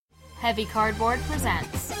Heavy Cardboard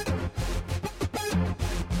presents.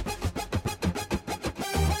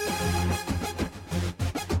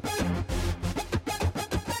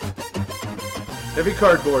 Heavy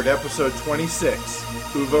Cardboard, episode 26,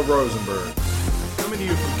 Uwe Rosenberg. Coming to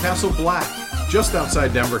you from Castle Black, just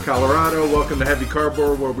outside Denver, Colorado. Welcome to Heavy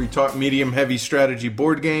Cardboard, where we talk medium-heavy strategy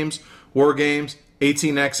board games, war games,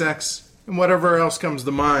 18XX, and whatever else comes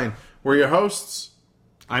to mind. We're your hosts.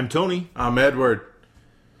 I'm Tony. I'm Edward.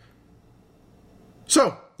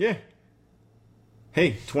 So, Yeah.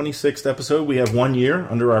 Hey, 26th episode. We have 1 year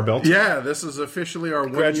under our belt. yeah, this is officially our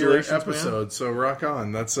 1 year Congratulations, episode, man. so rock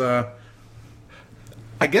on. That's, I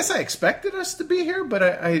guess I expected us to be here, but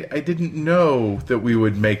I didn't know that we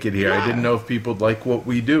would make it here. Yeah. I didn't know if people would like what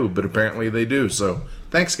we do, but apparently they do. So,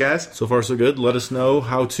 thanks, guys. So far, so good. Let us know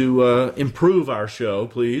how to improve our show,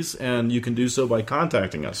 please. And you can do so by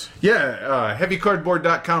contacting us. Yeah,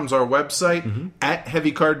 heavycardboard.com is our website. At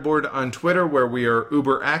heavycardboard on Twitter, where we are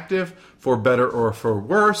uber active, for better or for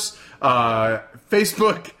worse.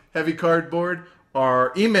 Facebook, Heavy Cardboard.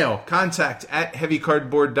 Our email, contact at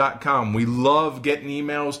heavycardboard.com. We love getting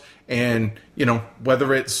emails, and, you know,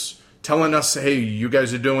 whether it's telling us, hey, you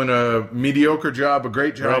guys are doing a mediocre job, a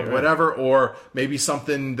great job, Right. whatever, or maybe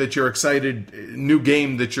something that you're excited, new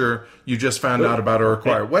game that you just found out about or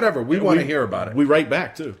acquired, whatever. We want to hear about it. We write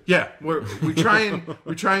back, too. Yeah, we try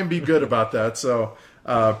and be good about that. So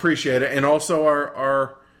appreciate it, and also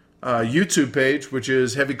our YouTube page, which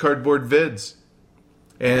is Heavy Cardboard Vids.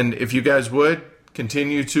 And if you guys would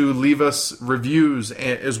continue to leave us reviews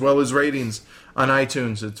as well as ratings on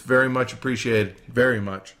iTunes, it's very much appreciated. Very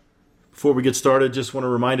much. Before we get started, just want to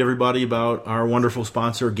remind everybody about our wonderful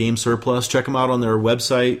sponsor, Game Surplus. Check them out on their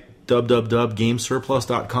website,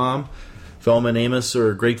 www.gamesurplus.com. Velma and Amos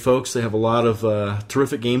are great folks. They have a lot of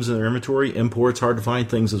terrific games in their inventory. Imports, hard to find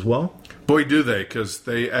things as well. Boy, do they, because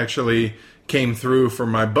they actually came through for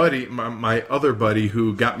my buddy, my other buddy,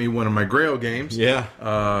 who got me one of my Grail games.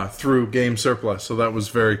 Yeah. Through Game Surplus, so that was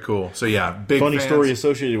very cool. So yeah, big Funny fans. story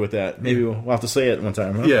associated with that. Maybe we'll have to say it one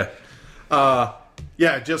time, huh?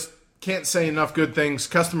 Yeah, just can't say enough good things.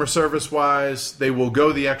 Customer service wise, they will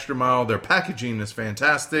go the extra mile. Their packaging is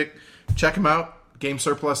fantastic. Check them out,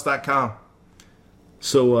 gamesurplus.com.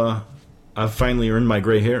 So, I've finally earned my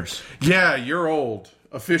gray hairs. Yeah, you're old.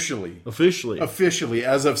 Officially,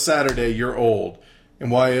 as of Saturday, you're old.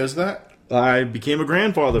 And why is that? I became a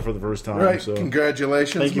grandfather for the first time. Right. So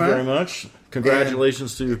Congratulations, thank you man. very much.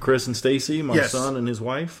 Congratulations to Chris and Stacy, my Yes. son and his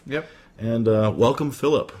wife. Yep. And welcome,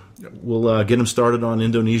 Philip. We'll get him started on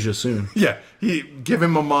Indonesia soon. Yeah, give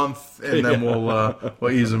him a month, and then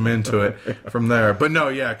we'll ease him into it from there. But no,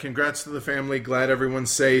 yeah, congrats to the family. Glad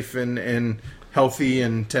everyone's safe and healthy,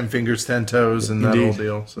 and 10 fingers, 10 toes, and that Indeed. whole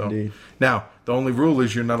deal. So Indeed. Now, the only rule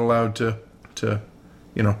is you're not allowed to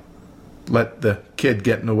let the kid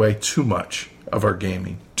get in the way too much of our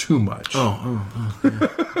gaming. Too much. Yeah.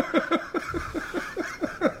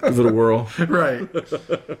 Give it a whirl. Right.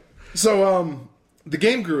 So, the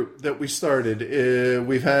game group that we started,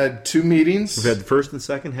 we've had 2 meetings. We've had the first and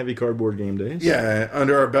second Heavy Cardboard Game Days. Yeah,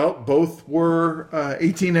 under our belt. Both were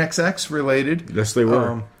 18XX related. Yes, they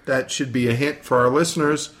were. That should be a hint for our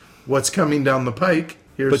listeners what's coming down the pike.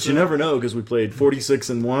 But you never know, because we played 46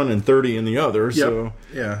 in one and 30 in the other. Yep. So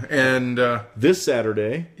Yeah, and this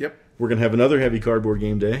Saturday, yep. we're going to have another Heavy Cardboard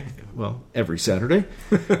Game Day. Well, every Saturday.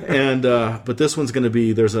 And but this one's going to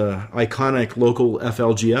be, there's a iconic local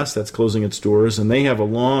FLGS that's closing its doors, and they have a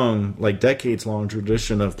long, like decades-long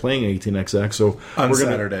tradition of playing 18XX. So On we're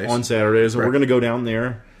gonna, Saturdays. On Saturdays. And Right. we're going to go down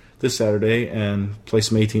there this Saturday and play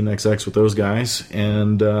some 18XX with those guys.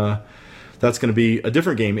 And that's going to be a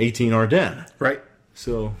different game, 18 Ardennes. Right.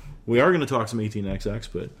 So we are going to talk some 18XX,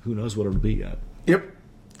 but who knows what it'll be yet. Yep.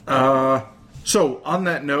 So, on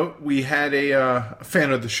that note, we had a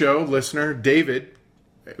fan of the show, listener, David,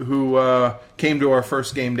 who came to our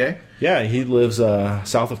first game day. Yeah, he lives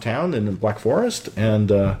south of town in Black Forest, and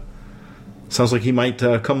sounds like he might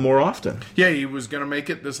come more often. Yeah, he was going to make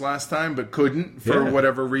it this last time, but couldn't for Yeah.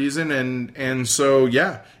 whatever reason. And so,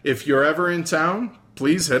 yeah, if you're ever in town,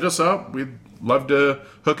 please hit us up. We'd love to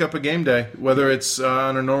hook up a game day, whether it's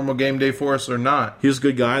on a normal game day for us or not. He was a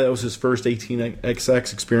good guy. That was his first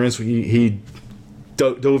 18XX experience. He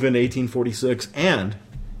dove into 1846, and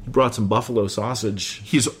he brought some buffalo sausage.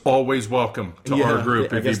 He's always welcome to our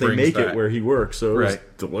group I if guess he they brings make that. it where he works, so it was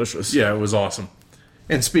Right. delicious. Yeah, it was awesome.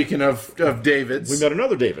 And speaking of David's... We met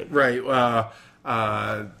another David. Right.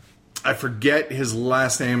 I forget his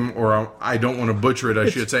last name, or I don't want to butcher it, I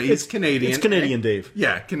should say. He's Canadian. It's Canadian Dave.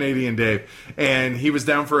 Yeah, Canadian Dave. And he was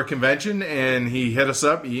down for a convention, and he hit us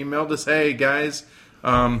up. He emailed us, hey, guys,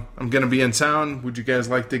 I'm going to be in town. Would you guys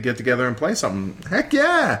like to get together and play something? Heck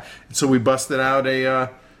yeah! So we busted out a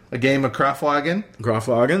game of Graflagen.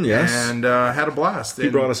 Graflagen, yes. And had a blast. He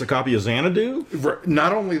brought us a copy of Xanadu.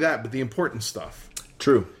 Not only that, but the important stuff.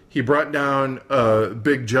 True. He brought down a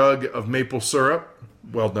big jug of maple syrup.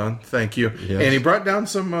 Well done. Thank you. Yes. And he brought down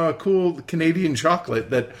some cool Canadian chocolate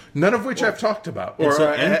that none of which I've talked about. Or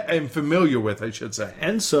I'm familiar with, I should say.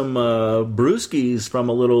 And some brewskis from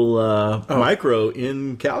a little micro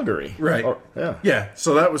in Calgary. Right. Yeah,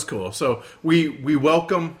 so that was cool. So we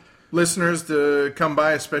welcome listeners to come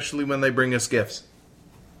by, especially when they bring us gifts.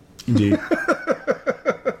 Indeed.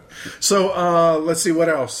 So let's see what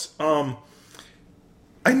else.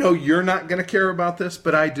 I know you're not going to care about this,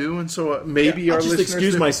 but I do, and so maybe our listeners. Just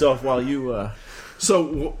excuse myself while you.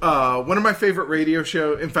 So one of my favorite radio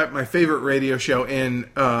show, in fact, my favorite radio show, and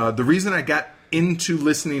the reason I got into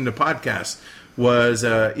listening to podcasts was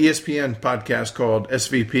an ESPN podcast called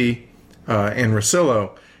SVP and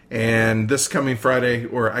Rosillo. And this coming Friday,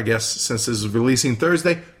 or I guess since this is releasing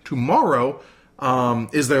Thursday, tomorrow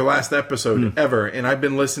is their last episode ever. And I've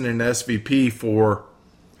been listening to SVP for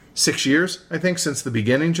 6 years, I think, since the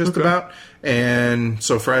beginning, just about. And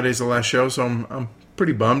so Friday's the last show, so I'm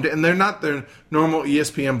pretty bummed. And they're not their normal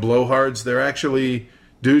ESPN blowhards. They're actually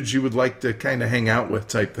dudes you would like to kind of hang out with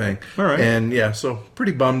type thing. All right. And yeah, so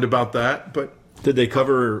pretty bummed about that. But did they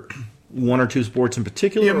cover one or two sports in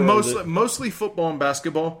particular? Yeah, mostly football and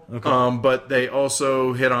basketball. Okay. But they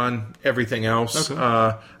also hit on everything else. Okay.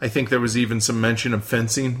 I think there was even some mention of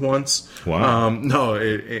fencing once. Wow. No,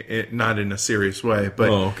 it not in a serious way,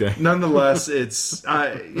 but nonetheless, it's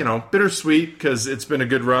bittersweet because it's been a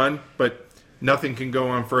good run, but nothing can go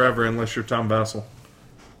on forever unless you're Tom Vassell.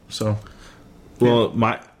 So, well,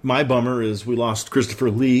 my bummer is we lost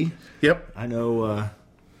Christopher Lee. Yep. I know.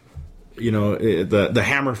 The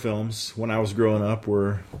Hammer films when I was growing up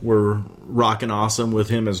were rocking awesome with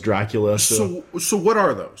him as Dracula. So what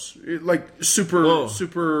are those? Like super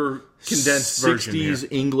condensed 60s version here.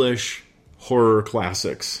 English horror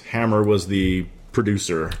classics. Hammer was the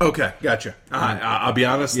producer. Okay, gotcha. I'll be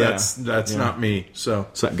honest, that's not me. So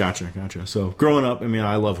gotcha. So growing up, I mean,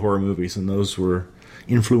 I love horror movies, and those were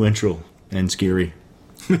influential and scary.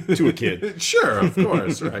 To a kid. Sure, of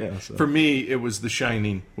course, right. Yeah, so. For me, it was The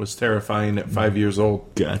Shining was terrifying at 5 years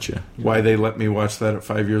old. Gotcha. Why they let me watch that at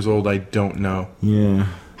 5 years old, I don't know. Yeah.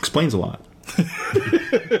 Explains a lot.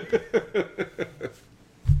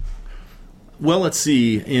 Well, let's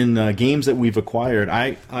see. In games that we've acquired,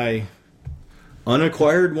 I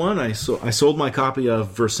unacquired one. I sold my copy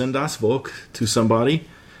of Versendas Volk to somebody,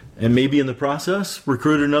 and maybe in the process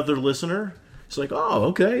recruited another listener. It's like, oh,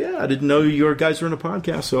 okay, yeah, I didn't know your guys were in a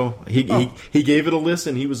podcast. So he gave it a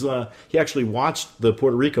listen. He was he actually watched the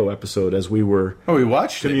Puerto Rico episode as we were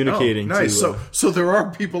communicating. Oh, nice. So there are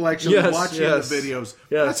people actually watching the videos.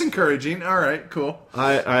 Yes. That's encouraging. All right, cool.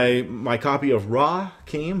 My copy of Raw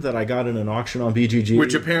came that I got in an auction on BGG,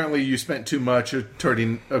 which apparently you spent too much,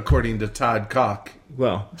 according to Todd Koch.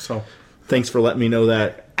 Well, so thanks for letting me know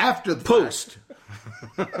that after the post.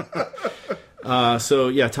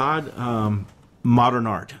 Todd. Modern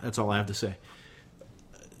art. That's all I have to say.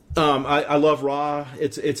 I love Raw.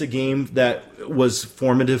 It's a game that was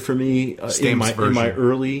formative for me in my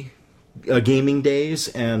early gaming days,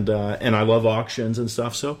 and I love auctions and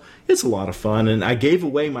stuff. So it's a lot of fun. And I gave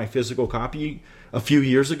away my physical copy a few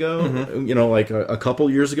years ago. Like a couple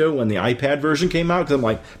years ago when the iPad version came out. Because I'm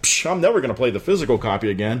like, I'm never going to play the physical copy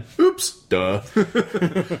again. Oops. Duh.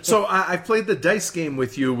 So I played the dice game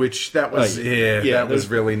with you, which that was that was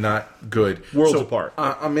really not good. Worlds apart.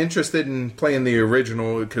 I'm interested in playing the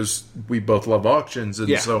original because we both love auctions, and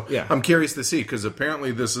I'm curious to see because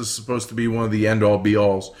apparently this is supposed to be one of the end-all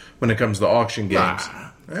be-alls when it comes to auction games.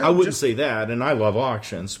 I wouldn't say that, and I love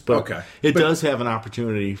auctions, but it does have an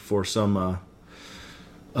opportunity for some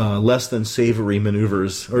less than savory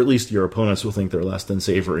maneuvers, or at least your opponents will think they're less than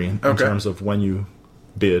savory in terms of when you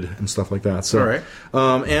bid and stuff like that. So, all right.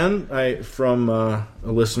 And from a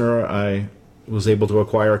listener, I was able to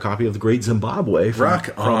acquire a copy of The Great Zimbabwe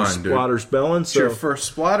from Splatter Spellin. It's your first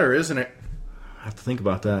splatter, isn't it? I have to think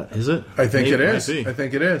about that. Is it? I think it is. I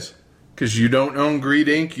think it is. Because you don't own Greed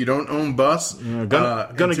Inc., you don't own Bus.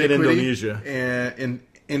 Gonna get Indonesia. And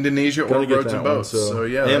Indonesia or Roads and Boats. So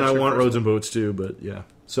and I want Roads and Boats too, but yeah.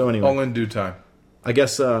 So anyway. All in due time. I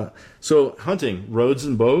guess, so hunting, roads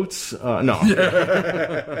and boats? No.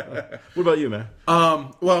 What about you, man?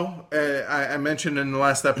 I mentioned in the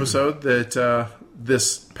last episode that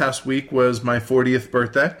this past week was my 40th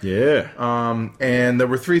birthday. Yeah. And there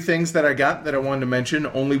were 3 things that I got that I wanted to mention,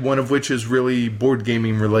 only one of which is really board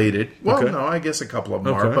gaming related. Well, Okay. no, I guess a couple of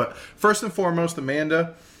them are. Okay. But first and foremost,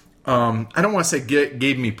 Amanda, I don't want to say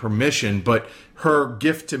gave me permission, but her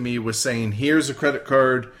gift to me was saying, here's a credit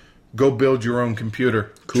card, go build your own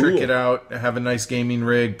computer. Cool. Trick it out, have a nice gaming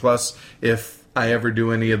rig, plus if I ever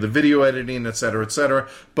do any of the video editing, et cetera, et cetera.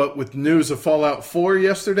 But with news of Fallout 4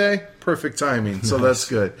 yesterday, perfect timing. So that's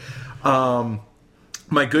good.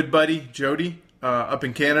 My good buddy, Jody, up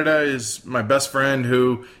in Canada, is my best friend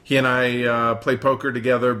who he and I played poker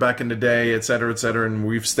together back in the day, et cetera, and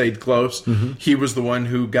we've stayed close. Mm-hmm. He was the one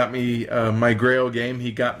who got me my Grail game.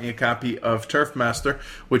 He got me a copy of Turf Master,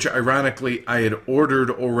 which ironically I had ordered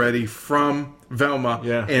already from Velma,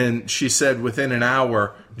 Yeah. and she said within an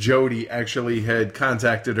hour, Jody actually had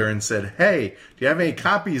contacted her and said, hey, do you have any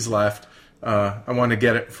copies left? I want to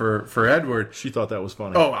get it for Edward. She thought that was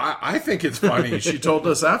funny. Oh, I think it's funny. She told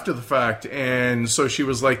us after the fact, and so she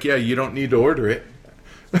was like, yeah, you don't need to order it.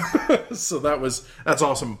 So that's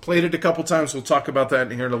awesome. Played it a couple times. We'll talk about that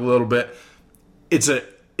here in a little bit.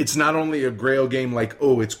 It's not only a Grail game like,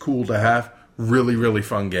 oh, it's cool to have, really, really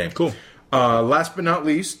fun game. Cool. Last but not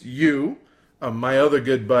least, my other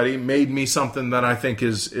good buddy, made me something that I think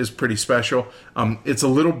is pretty special. It's a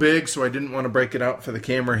little big, so I didn't want to break it out for the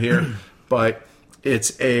camera here, but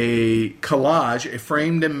it's a collage, a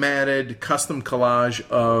framed and matted custom collage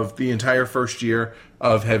of the entire first year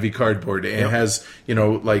of Heavy Cardboard. It has,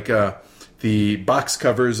 the box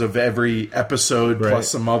covers of every episode, plus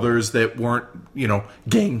some others that weren't,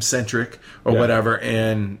 game centric or whatever,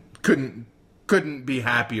 and couldn't be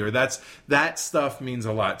happier. That stuff means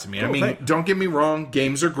a lot to me. I mean, don't get me wrong,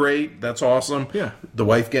 games are great. That's awesome. Yeah. The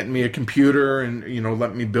wife getting me a computer and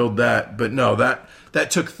let me build that. But no, that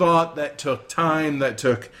took thought, that took time, that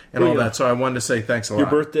took all that. So I wanted to say thanks a lot. Your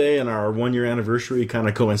birthday and our 1-year anniversary kind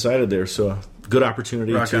of coincided there, so good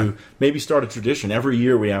opportunity to maybe start a tradition. Every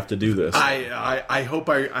year we have to do this. I hope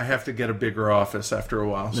I have to get a bigger office after a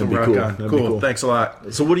while. So That'd be rock cool. on. That'd be cool. Thanks a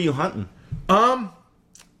lot. So what are you hunting?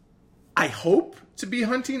 I hope to be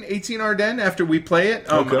hunting 18 Ardennes after we play it.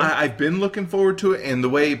 Okay. I've been looking forward to it, and the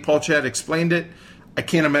way Paul Chad explained it, I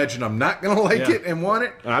can't imagine I'm not going to like it and want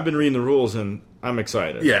it. I've been reading the rules, and I'm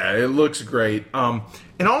excited. Yeah, it looks great. And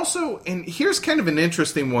here's kind of an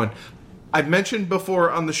interesting one. I've mentioned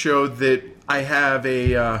before on the show that I have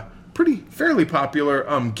a fairly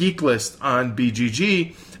popular geek list on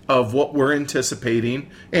BGG of what we're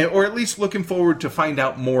anticipating, or at least looking forward to find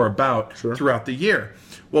out more about throughout the year.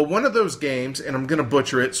 Well, one of those games, and I'm going to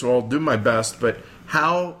butcher it, so I'll do my best, but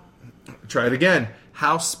try it again.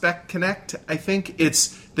 How Spec Connect, I think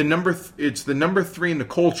it's the number 3 in the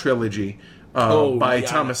Cole trilogy by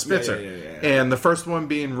Thomas Spitzer. Yeah. And the first one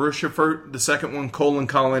being Rochefort, the second one Colon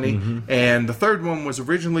Colony, and the third one was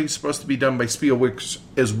originally supposed to be done by Spielwix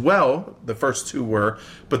as well. The first 2 were,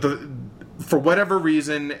 but for whatever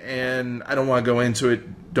reason, and I don't want to go into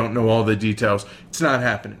it, don't know all the details, it's not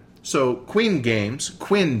happening. So Quind Games,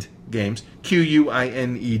 Quind, Quind,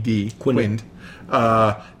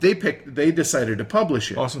 they decided to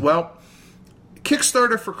publish it. Awesome. Well,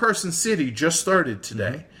 Kickstarter for Carson City just started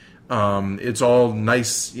today. It's all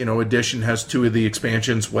nice, edition, has 2 of the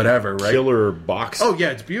expansions, whatever, right? Killer box. Oh,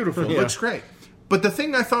 yeah, it's beautiful. It looks great. But the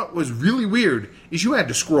thing I thought was really weird is you had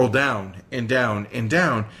to scroll down and down and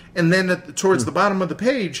down, and then towards the bottom of the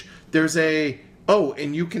page, there's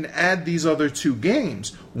and you can add these other 2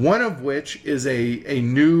 games, one of which is a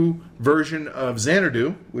new version of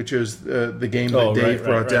Xanadu, which is the game that Dave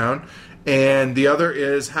brought down, and the other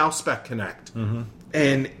is How Spec Connect.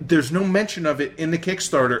 And there's no mention of it in the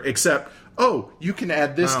Kickstarter except, you can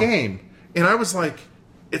add this game. And I was like,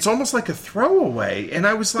 it's almost like a throwaway. And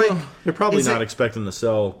I was like... They're probably not expecting to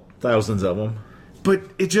sell thousands of them. But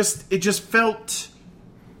it just felt...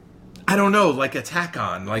 I don't know, like a tack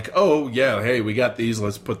on. Like, hey, we got these,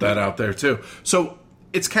 let's put that out there too. So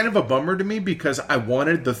it's kind of a bummer to me because I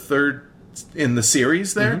wanted the third in the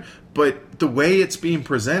series there, but the way it's being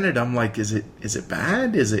presented, I'm like, is it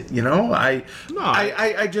bad? Is it, I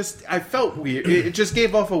felt weird. It just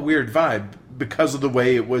gave off a weird vibe because of the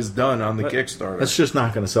way it was done on the Kickstarter. That's just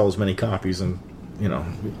not going to sell as many copies, and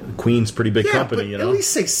Queen's pretty big company. But at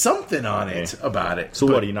least say something on it about it. So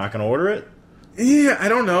what? Are you not going to order it? Yeah, I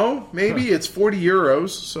don't know. Maybe it's €40,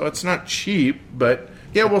 so it's not cheap, but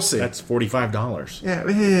yeah, we'll see. That's $45.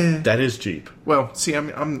 Yeah, that is cheap. Well, see,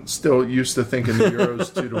 I'm still used to thinking the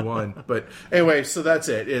euros 2 to 1, but anyway, so that's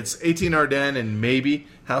it. It's 18 Ardennes and maybe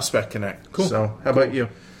How Spec Connect. Cool. So, how about you?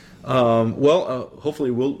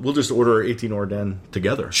 Hopefully we'll just order 18 Orden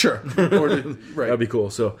together. Sure. Right. That'd be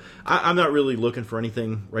cool. So I'm not really looking for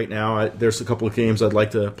anything right now. There's a couple of games I'd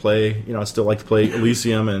like to play. I'd still like to play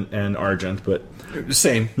Elysium and Argent, but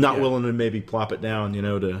same. Not willing to maybe plop it down,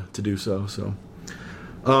 to do so. So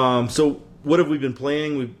what have we been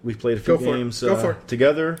playing? We've played a few games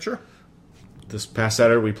together. Sure. This past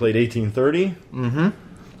Saturday we played 1830. Mm-hmm.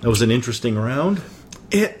 That was an interesting round.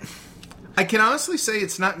 I can honestly say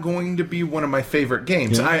it's not going to be one of my favorite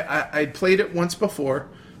games. Yeah. I'd played it once before,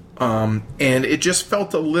 and it just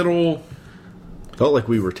felt a little... Felt like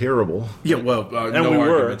we were terrible. Yeah, well, no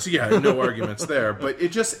arguments. Yeah, no arguments there. But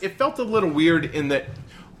it felt a little weird in that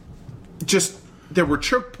just there were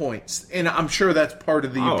choke points, and I'm sure that's part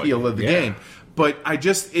of the appeal of the game. But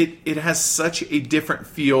it has such a different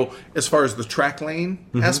feel as far as the track lane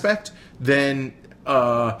aspect than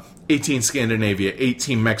 18 Scandinavia,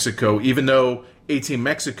 18 Mexico, even though 18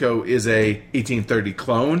 Mexico is a 1830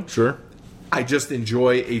 clone. Sure. I just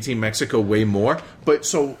enjoy 18 Mexico way more. But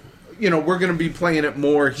so, we're going to be playing it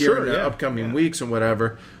more here in the upcoming weeks and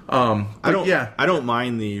whatever. I don't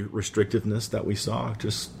mind the restrictiveness that we saw.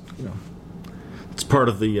 Just, it's part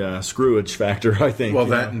of the screwage factor, I think.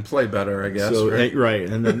 Well, and play better, I guess. So, right.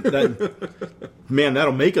 And then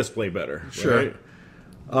that'll make us play better. Sure. Right?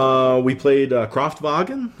 We played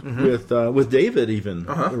Kraftwagen with David even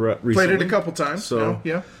recently. Played it a couple times. So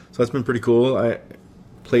that's been pretty cool. I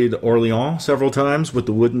played Orléans several times with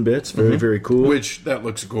the wooden bits. Very, very cool. Which, that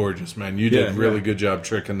looks gorgeous, man. You did a really good job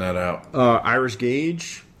tricking that out. Irish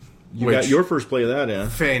Gauge. You got your first play of that in.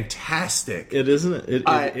 Fantastic. It isn't it?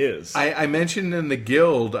 It is. I mentioned in the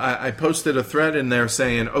guild, I posted a thread in there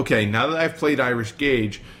saying, okay, now that I've played Irish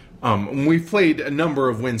Gauge... we've played a number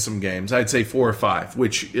of Winsome games. I'd say 4 or 5,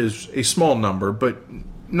 which is a small number, but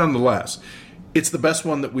nonetheless, it's the best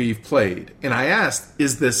one that we've played. And I asked,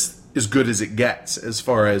 is this as good as it gets as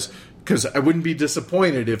far as... Because I wouldn't be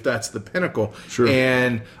disappointed if that's the pinnacle. Sure.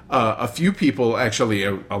 And a few people, actually,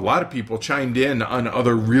 a lot of people chimed in on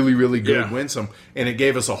other really, really good Winsome. And it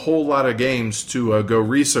gave us a whole lot of games to go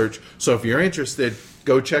research. So if you're interested...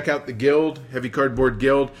 Go check out the guild, Heavy Cardboard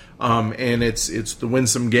Guild, and it's the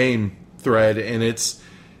Winsome Game thread, and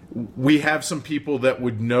we have some people that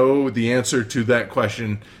would know the answer to that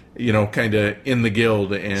question, kind of in the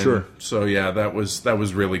guild, and so that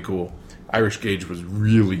was really cool. Irish Gauge was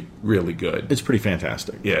really, really good. It's pretty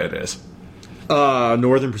fantastic. Yeah, it is.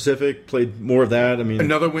 Northern Pacific, played more of that. I mean,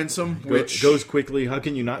 another Winsome, which goes quickly. How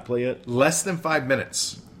can you not play it? Less than 5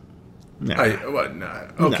 minutes. No.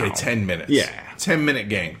 Okay, 10 minutes. Yeah. 10-minute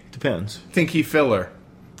game. Depends. Thinky filler.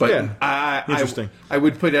 But interesting. I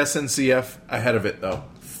would put SNCF ahead of it, though.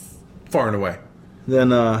 Far and away.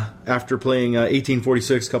 Then, after playing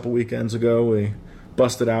 1846 a couple weekends ago, we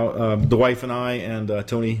busted out, the wife and I and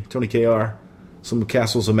Tony KR, some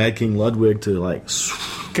Castles of Mad King Ludwig to,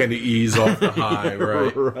 kind of ease off the high,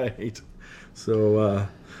 right? Right. So,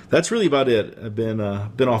 that's really about it. I've been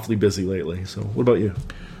awfully busy lately. So, what about you?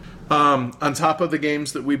 On top of the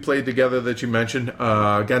games that we played together that you mentioned,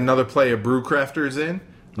 got another play of Brewcrafters in.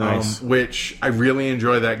 Nice. Which I really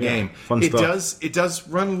enjoy that game. Fun stuff. It does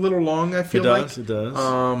run a little long, I feel like. It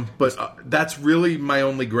does. But that's really my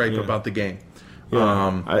only gripe about the game.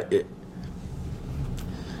 Yeah.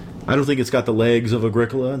 I don't think it's got the legs of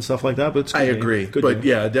Agricola and stuff like that, but it's I agree. Good but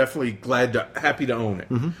game. definitely happy to own it.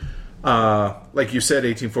 Mm-hmm. Like you said,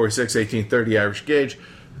 1846, 1830 Irish Gauge.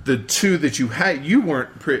 The two that you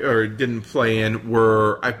weren't or didn't play in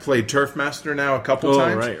were I played Turf Master now a couple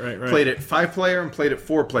times. Right. Played it 5-player and played it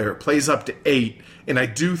 4-player. It plays up to 8, and I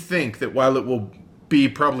do think that while it will be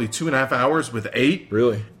probably 2.5 hours with 8,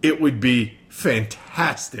 really, it would be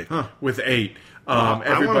fantastic with 8.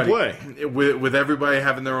 I want to play with everybody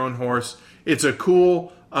having their own horse. It's a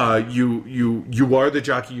cool. You are the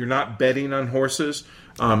jockey. You're not betting on horses.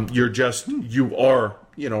 You're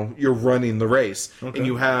running the race. Okay. And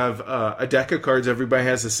you have a deck of cards. Everybody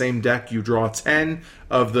has the same deck. You draw 10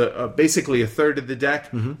 of the, basically a third of the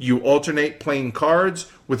deck. Mm-hmm. You alternate playing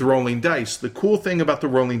cards with rolling dice. The cool thing about the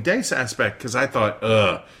rolling dice aspect, because I thought,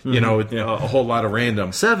 a whole lot of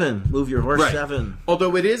random. 7. Move your horse 7.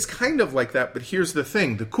 Although it is kind of like that, but here's the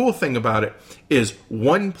thing. The cool thing about it is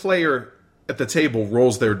one player at the table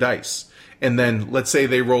rolls their dice. And then let's say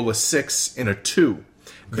they roll a 6 and a 2.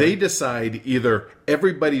 Okay. They decide either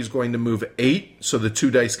everybody's going to move 8, so the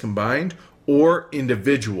 2 dice combined, or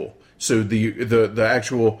individual. So the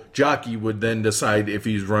actual jockey would then decide if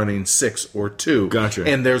he's running 6 or 2. Gotcha.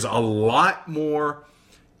 And there's a lot more,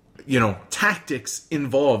 tactics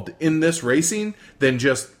involved in this racing than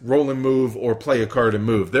just roll and move or play a card and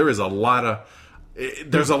move. There is a lot of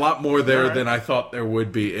there's a lot more there than I thought there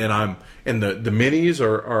would be, and the minis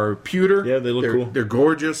are pewter. Yeah, they look cool. They're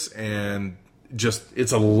gorgeous, and just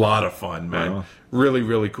it's a lot of fun, man. Wow. Really,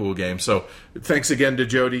 really cool game. So thanks again to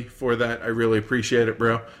Jody for that. I really appreciate it,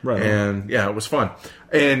 bro. Right. And yeah, it was fun.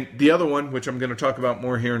 And the other one, which I'm going to talk about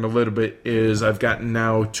more here in a little bit, is I've gotten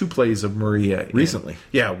now 2 plays of Maria Recently.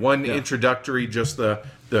 One introductory, just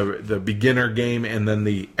the beginner game, and then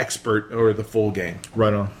the expert or the full game.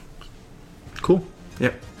 Right on. Cool.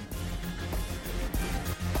 Yep.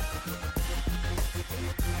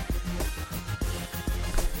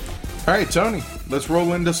 All right, Tony, let's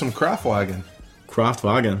roll into some Kraftwagen.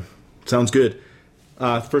 Kraftwagen. Sounds good.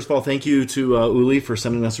 First of all, thank you to Uli for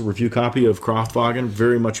sending us a review copy of Kraftwagen.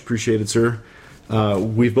 Very much appreciated, sir.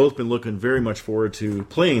 We've both been looking very much forward to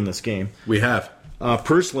playing this game. We have.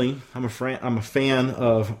 Personally, I'm a fan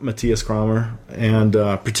of Matthias Kramer, and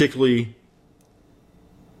particularly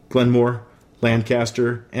Glenmore,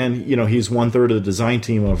 Lancaster, and he's 1/3 of the design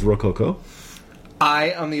team of Rococo.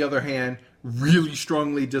 I, on the other hand, really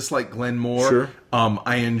strongly dislike Glenmore. Sure.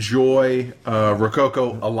 I enjoy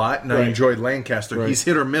Rococo a lot, and I enjoy Lancaster. Right. He's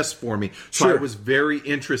hit or miss for me. So Sure. I was very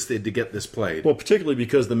interested to get this played. Well, particularly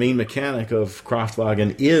because the main mechanic of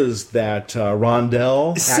Kraftwagen is that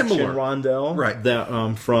rondelle, Similar. action rondelle, Right.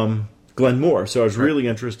 that from Glenmore. So I was really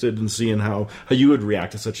interested in seeing how you would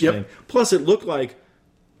react to such a Yep. thing. Plus, it looked like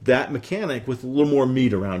that mechanic with a little more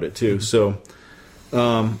meat around it too. So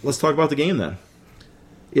let's talk about the game then.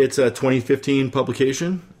 It's a 2015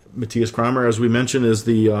 publication. Matthias Kramer, as we mentioned, is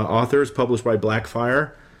the author. It's published by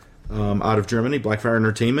Blackfire out of Germany, Blackfire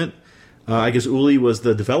Entertainment. I guess Uli was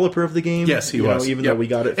the developer of the game. Yes, he was. Even though we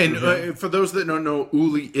got it. And for those that don't know,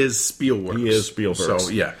 Uli is Spielworks. He is Spielberg. So,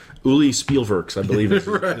 yeah. Uli Spielworks, I believe is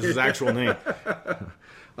his actual name.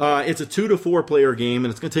 It's a 2 to 4 player game,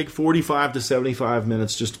 and it's going to take 45 to 75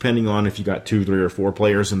 minutes, just depending on if you got 2, 3, or 4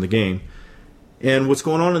 players in the game. And what's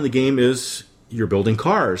going on in the game is you're building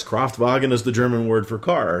cars. Kraftwagen is the German word for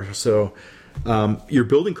car. So you're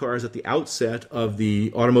building cars at the outset of the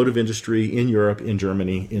automotive industry in Europe, in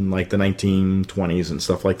Germany, in like the 1920s and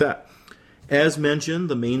stuff like that. As mentioned,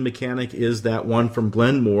 the main mechanic is that one from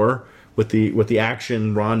Glenmore with the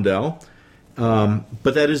action rondelle.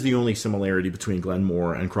 But that is the only similarity between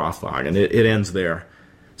Glenmore and Kraftwagen. It ends there.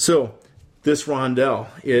 So this rondelle,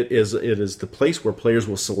 it is the place where players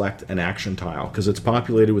will select an action tile because it's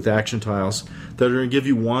populated with action tiles that are going to give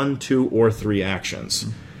you 1, 2, or 3 actions.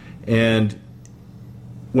 And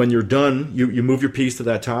when you're done, you move your piece to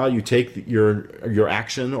that tile, you take your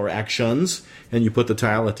action or actions, and you put the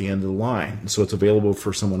tile at the end of the line. So it's available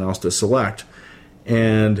for someone else to select.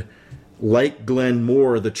 And like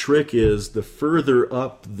Glenmore, the trick is the further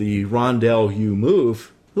up the rondelle you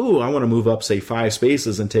move, I want to move up, say, 5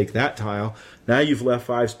 spaces and take that tile. Now you've left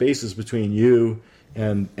 5 spaces between you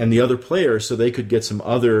and the other players, so they could get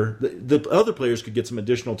the other players could get some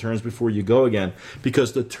additional turns before you go again,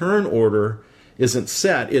 because the turn order isn't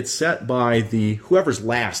set. It's set by whoever's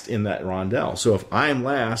last in that rondelle. So if I'm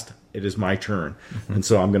last, it is my turn. Mm-hmm. And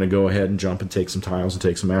so I'm going to go ahead and jump and take some tiles and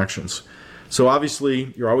take some actions. So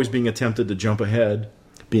obviously, you're always being tempted to jump ahead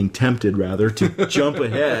to jump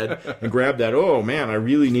ahead and grab that, oh man, I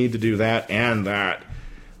really need to do that and that.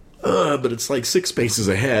 But it's like 6 spaces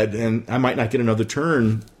ahead, and I might not get another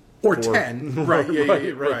turn. Or 10.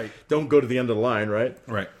 Right, right. Don't go to the end of the line, right?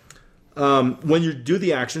 Right. When you do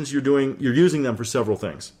the actions, you're using them for several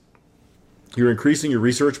things. You're increasing your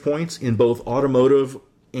research points in both automotive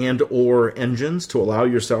and or engines to allow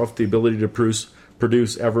yourself the ability to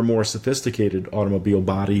produce ever more sophisticated automobile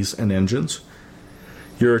bodies and engines.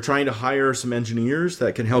 You're trying to hire some engineers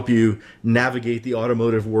that can help you navigate the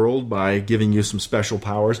automotive world by giving you some special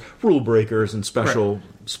powers, rule breakers, and special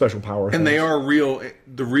power. And they are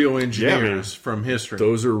the real engineers from history.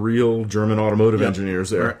 Those are real German automotive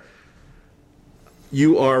engineers there. Right.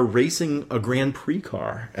 You are racing a Grand Prix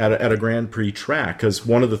car at a Grand Prix track, because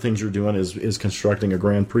one of the things you're doing is constructing a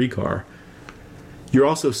Grand Prix car. You're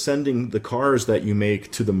also sending the cars that you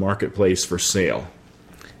make to the marketplace for sale.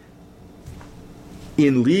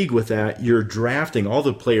 In league with that, you're drafting, all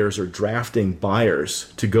the players are drafting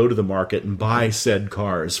buyers to go to the market and buy said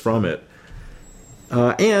cars from it.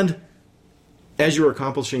 And as you're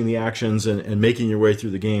accomplishing the actions and making your way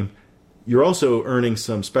through the game, you're also earning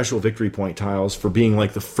some special victory point tiles for being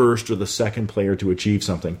like the first or the second player to achieve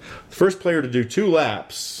something. The first player to do 2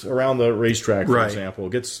 laps around the racetrack, for example,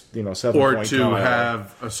 gets 7 or point to tile.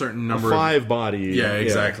 have a certain number 5 body. Yeah,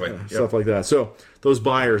 exactly. Stuff like that. So those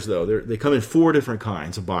buyers, though, they come in 4 different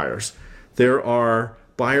kinds of buyers. There are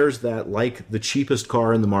buyers that like the cheapest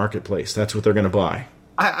car in the marketplace. That's what they're going to buy.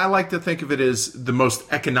 I like to think of it as the most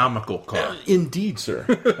economical car. Indeed, sir.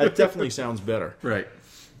 That definitely sounds better. Right.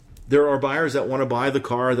 There are buyers that want to buy the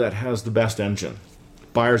car that has the best engine.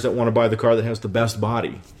 Buyers that want to buy the car that has the best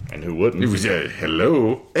body. And who wouldn't?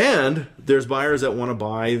 Hello. And there's buyers that want to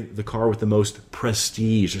buy the car with the most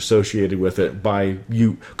prestige associated with it by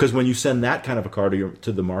you. Because when you send that kind of a car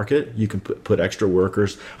to the market, you can put extra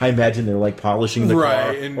workers. I imagine they're like polishing the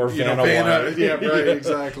car. And, or Vanna, yeah, right,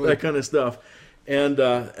 exactly. That kind of stuff.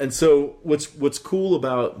 And so what's cool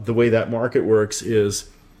about the way that market works is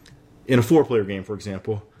in a 4-player game, for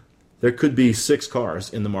example, there could be 6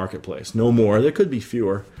 cars in the marketplace. No more. There could be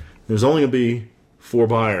fewer. There's only going to be 4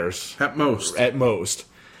 buyers. At most.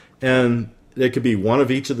 And there could be one of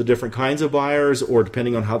each of the different kinds of buyers, or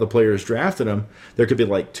depending on how the players drafted them, there could be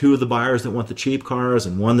like 2 of the buyers that want the cheap cars,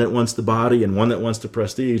 and one that wants the body, and one that wants the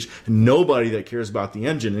prestige, and nobody that cares about the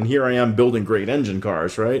engine. And here I am building great engine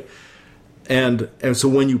cars, right? And so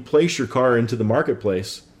when you place your car into the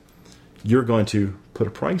marketplace, you're going to put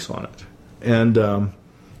a price on it. And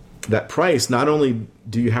that price, not only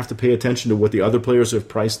do you have to pay attention to what the other players have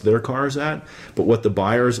priced their cars at, but what the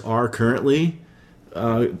buyers are currently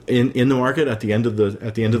in the market at the end of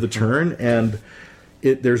the turn. And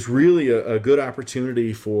there's really a good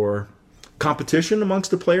opportunity for competition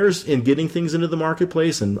amongst the players in getting things into the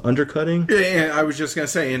marketplace and undercutting. Yeah, I was just going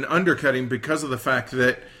to say, in undercutting, because of the fact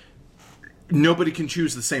that nobody can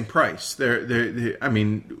choose the same price. I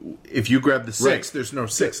mean, if you grab the 6, there's no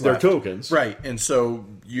 6 left. They're tokens. Right, and so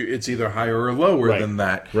it's either higher or lower than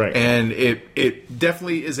that. Right. And it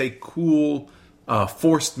definitely is a cool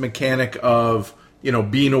forced mechanic of,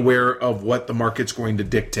 being aware of what the market's going to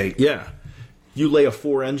dictate. Yeah. You lay a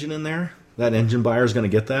 4 engine in there, that engine buyer is going to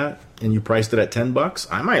get that, and you priced it at $10.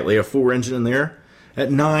 I might lay a 4 engine in there at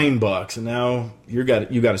 $9, and now you got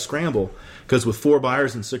to scramble. Because with 4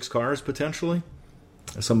 buyers and 6 cars, potentially,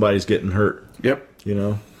 somebody's getting hurt. Yep.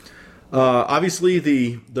 Obviously,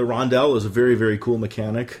 the rondelle is a very, very cool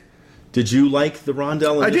mechanic. Did you like the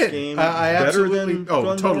rondelle in this game? I absolutely. Than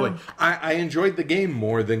Glenmore? Totally. I enjoyed the game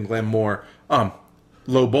more than Glenmore.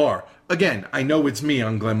 Low bar. Again, I know it's me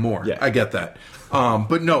on Glenmore. Yeah. I get that.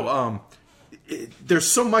 But no,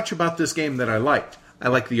 there's so much about this game that I liked. I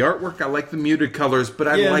like the artwork. I like the muted colors, but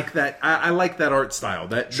I like that. I like that art style.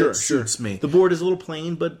 That suits me. The board is a little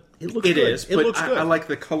plain, but it looks good. It is. It looks good. I like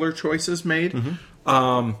the color choices made.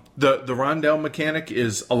 Mm-hmm. The rondelle mechanic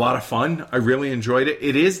is a lot of fun. I really enjoyed it.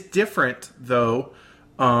 It is different, though.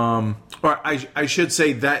 Or I should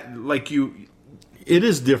say that, it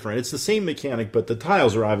is different. It's the same mechanic, but the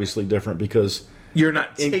tiles are obviously different because you're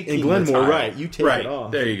not taking in Glenmore, the tile. right? You take it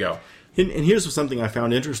off. There you go. And here's something I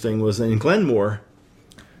found interesting was that in Glenmore,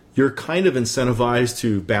 you're kind of incentivized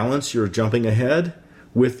to balance your jumping ahead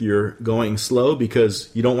with your going slow because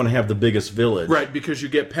you don't want to have the biggest village. Right, because you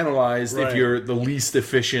get penalized if you're the least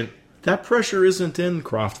efficient. That pressure isn't in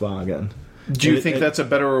Kraftwagen. Do you think that's a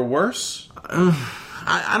better or worse?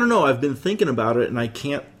 I don't know. I've been thinking about it, and I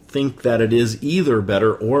can't think that it is either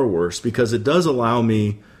better or worse because it does allow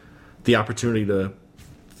me the opportunity to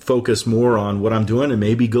focus more on what I'm doing and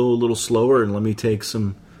maybe go a little slower and let me take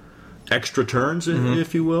some extra turns,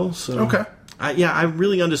 if you will. So, okay. I'm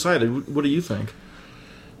really undecided. What do you think?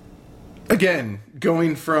 Again,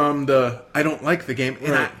 going from I don't like the game,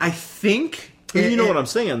 and I think... You know what I'm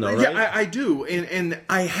saying, though, right? Yeah, I do. And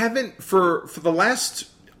I haven't, for the last...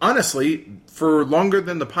 Honestly, for longer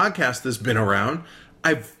than the podcast has been around,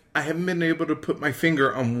 I haven't been able to put my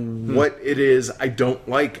finger on what it is I don't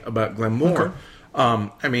like about Glenmore.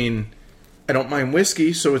 Okay. I mean... I don't mind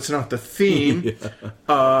whiskey, so it's not the theme.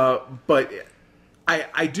 But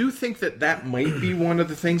I do think that might be one of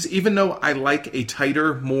the things, even though I like a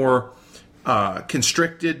tighter, more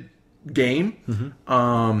constricted game,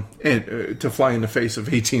 and to fly in the face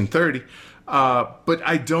of 1830. But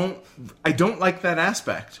I don't like that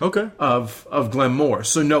aspect of Glenmore.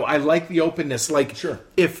 So no, I like the openness.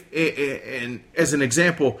 And as an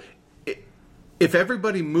example, if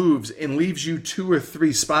everybody moves and leaves you 2 or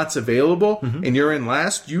 3 spots available and you're in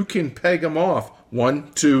last, you can peg them off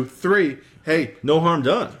 1, 2, 3. Hey, no harm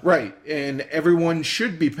done. Right. And everyone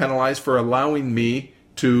should be penalized for allowing me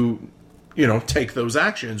to, take those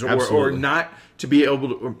actions or not to be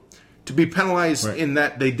able to be penalized in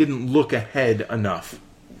that they didn't look ahead enough.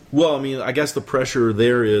 Well, I mean, I guess the pressure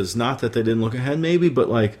there is not that they didn't look ahead maybe, but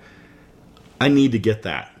I need to get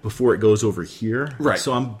that before it goes over here. Right.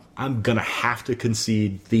 So I'm going to have to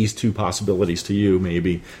concede these 2 possibilities to you,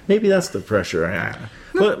 maybe. Maybe that's the pressure.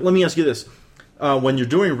 But let me ask you this. When you're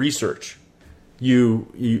doing research,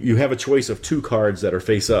 you have a choice of 2 cards that are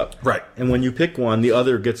face up. Right. And when you pick one, the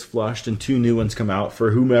other gets flushed and 2 new ones come out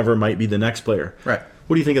for whomever might be the next player. Right.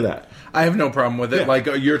 What do you think of that? I have no problem with it. Yeah. Like,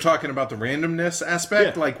 you're talking about the randomness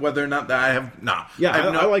aspect, Yeah. like whether or not that I have... Nah. Yeah,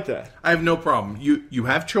 have I like that. I have no problem. You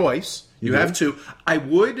have choice. You do? have to. I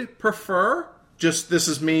would prefer, just this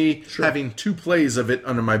is me having 2 plays of it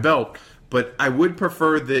under my belt, but I would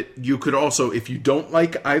prefer that you could also, if you don't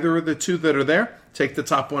like either of the 2 that are there, take the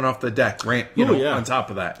top one off the deck, on top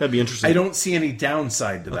of that. That'd be interesting. I don't see any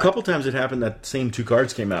downside to that. A couple times it happened that same 2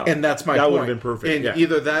 cards came out. And that's my that point. would have been perfect. And yeah.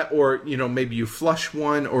 either that or, maybe you flush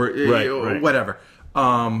one or Right. whatever.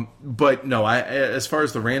 But no, as far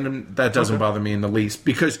as the random, that doesn't bother me in the least.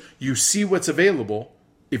 Because you see what's available.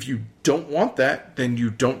 If you don't want that, then you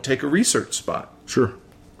don't take a research spot. Sure.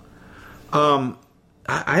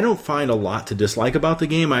 I don't find a lot to dislike about the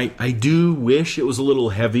game. I do wish it was a little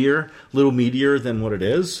heavier, a little meatier than what it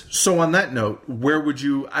is. So on that note, where would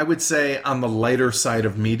you... I would say on the lighter side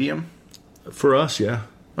of medium. For us, yeah.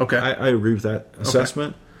 Okay. I agree with that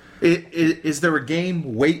assessment. Is there a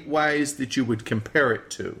game weight-wise that you would compare it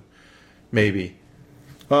to? Maybe.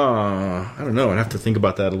 I don't know. I'd have to think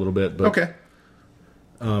about that a little bit. But, Okay.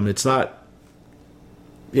 It's not...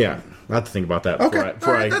 Yeah, I have to think about that Okay.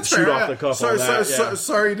 before I That's shoot fair. off the cuff Sorry, on that.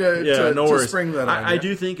 sorry to no worries. spring that on I you.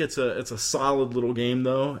 do think it's a solid little game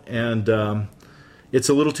though, and it's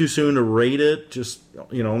a little too soon to rate it. Just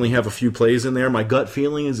only have a few plays in there. My gut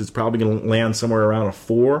feeling is it's probably going to land somewhere around a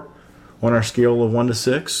 4 on our scale of 1 to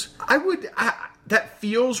 6. That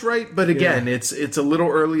feels right, but again, it's a little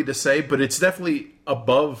early to say, but it's definitely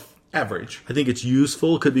above average. I think it's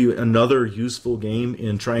useful. It could be another useful game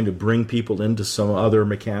in trying to bring people into some other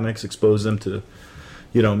mechanics, expose them to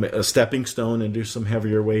a stepping stone, and do some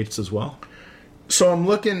heavier weights as well. So I'm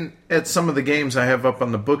looking at some of the games I have up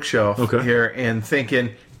on the bookshelf here and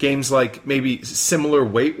thinking games like maybe similar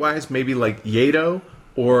weight-wise, maybe like Yedo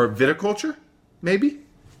or Viticulture, maybe?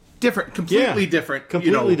 Different, completely different.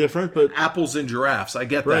 Completely different, but... Apples and giraffes, I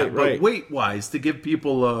get that. Right. But weight-wise, to give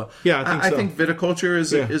people a... Yeah, I think Viticulture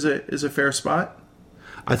is a fair spot.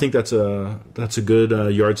 I think that's a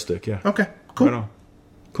good yardstick, yeah. Okay, cool. Right on.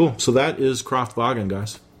 Cool. So that is Kraftwagen,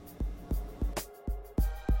 guys.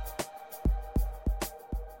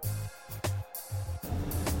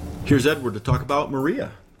 Here's Edward to talk about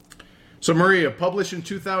Maria. So Maria, published in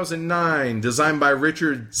 2009, designed by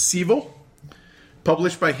Richard Seville,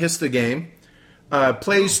 published by Histogame,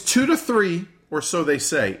 plays 2 to 3, or so they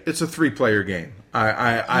say. It's a 3-player game.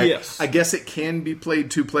 Yes. I guess it can be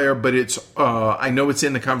played 2-player, but it's I know it's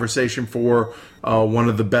in the conversation for one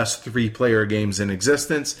of the best 3-player games in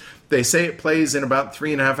existence. They say it plays in about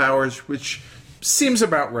 3.5 hours, which seems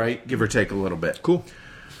about right, give or take a little bit. Cool.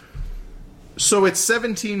 So it's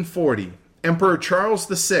 1740. Emperor Charles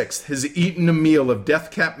VI has eaten a meal of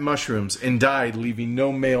death-capped mushrooms and died, leaving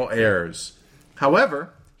no male heirs.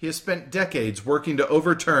 However, he has spent decades working to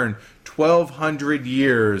overturn 1,200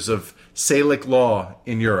 years of Salic law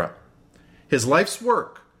in Europe. His life's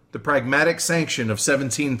work, the Pragmatic Sanction of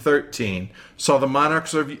 1713, saw the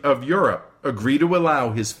monarchs of Europe agree to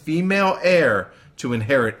allow his female heir to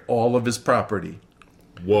inherit all of his property.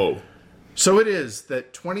 Whoa. So it is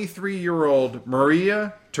that 23-year-old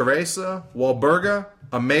Maria Teresa Walburga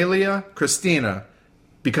Amelia Christina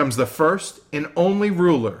becomes the first and only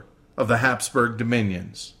ruler of the Habsburg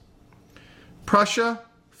dominions. Prussia,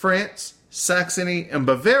 France, Saxony, and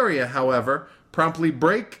Bavaria, however, promptly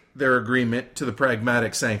break their agreement to the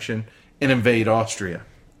Pragmatic Sanction and invade Austria.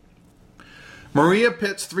 Maria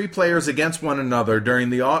pits 3 players against one another during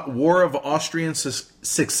the War of Austrian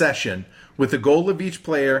Succession, with the goal of each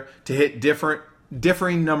player to hit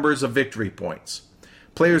differing numbers of victory points.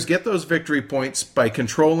 Players get those victory points by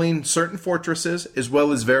controlling certain fortresses as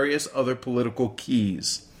well as various other political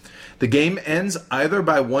keys. The game ends either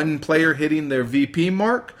by one player hitting their VP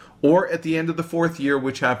mark or at the end of the 4th year,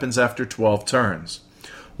 which happens after 12 turns.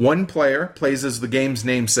 One player plays as the game's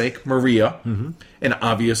namesake, Maria, and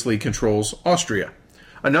obviously controls Austria.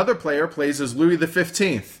 Another player plays as Louis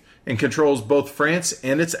XV and controls both France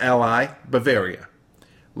and its ally, Bavaria.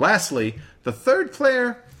 Lastly, the third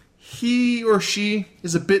player, he or she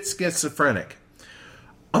is a bit schizophrenic.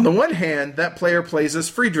 On the one hand, that player plays as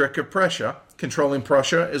Friedrich of Prussia, controlling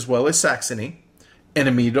Prussia as well as Saxony,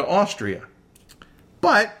 enemy to Austria.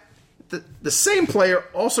 But the same player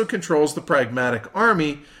also controls the Pragmatic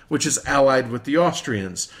Army, which is allied with the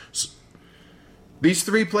Austrians. These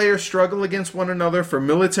 3 players struggle against one another for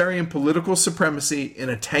military and political supremacy in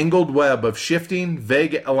a tangled web of shifting,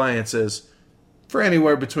 vague alliances for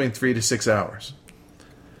anywhere between 3 to 6 hours.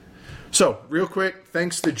 So, real quick,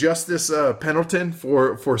 thanks to Justice Pendleton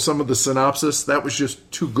for some of the synopsis. That was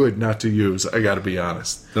just too good not to use, I gotta be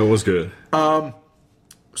honest. That was good.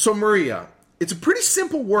 So, Maria, it's a pretty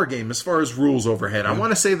simple war game as far as rules overhead. I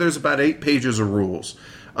want to say there's about 8 pages of rules.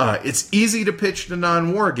 It's easy to pitch to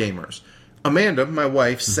non-war gamers. Amanda, my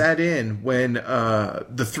wife, sat in when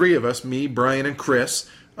the three of us, me, Brian, and Chris,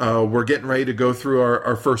 were getting ready to go through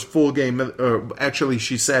our first full game. Actually,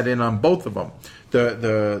 she sat in on both of them.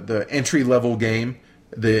 The entry-level game,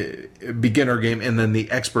 the beginner game, and then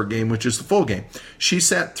the expert game, which is the full game. She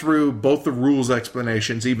sat through both the rules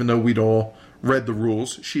explanations, even though we'd all read the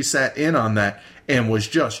rules. She sat in on that and was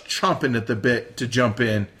just chomping at the bit to jump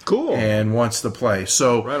in. Cool. And wants to play.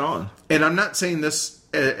 So Right on. And I'm not saying this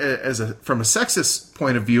from a sexist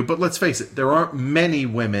point of view, but let's face it, there aren't many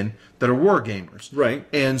women that are war gamers. Right.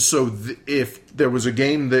 And so if there was a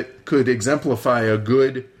game that could exemplify a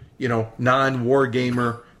good, non-war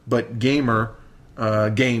gamer but gamer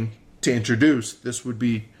game to introduce, this would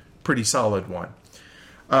be a pretty solid one.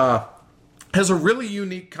 Has a really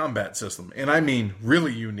unique combat system, and I mean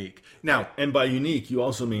really unique. Now, And by unique, you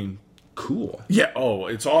also mean cool. yeah,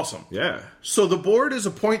 it's awesome. Yeah. So the board is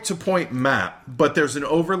a point-to-point map, but there's an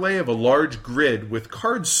overlay of a large grid with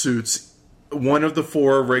card suits, one of the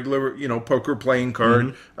 4 regular, poker playing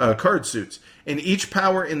card suits. And each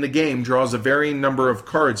power in the game draws a varying number of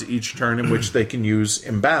cards each turn in which they can use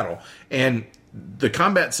in battle. And the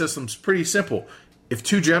combat system's pretty simple. If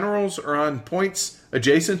 2 generals are on points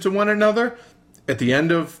adjacent to one another, at the end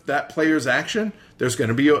of that player's action, there's going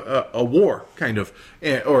to be a war, kind of,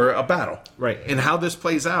 or a battle. Right. And how this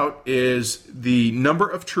plays out is the number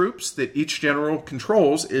of troops that each general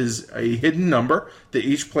controls is a hidden number that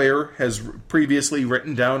each player has previously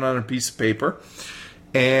written down on a piece of paper.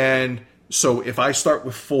 And so if I start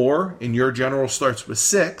with 4 and your general starts with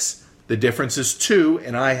 6, the difference is 2,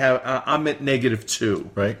 and I'm at -2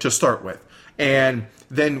 right. to start with. And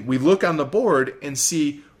then we look on the board and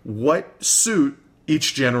see what suit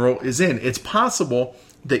each general is in. It's possible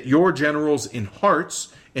that your general's in hearts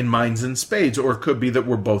and mine's in spades, or it could be that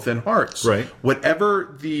we're both in hearts. Right.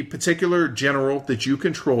 Whatever the particular general that you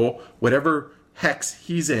control, whatever hex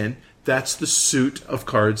he's in, that's the suit of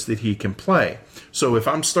cards that he can play. So if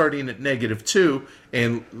I'm starting at -2,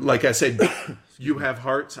 and like I said, you have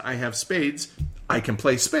hearts, I have spades, I can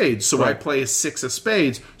play spades. So I play a 6 of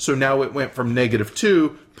spades. So now it went from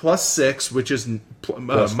 -2 plus 6, which is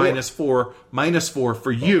minus 4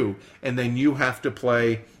 for you. And then you have to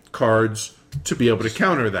play cards to be able to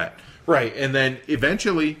counter that. Right. And then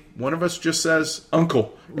eventually one of us just says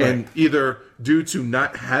uncle. Right. And either due to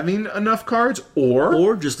not having enough cards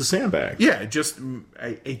or just a sandbag. Yeah, just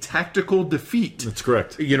a tactical defeat. That's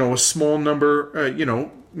correct. A small number,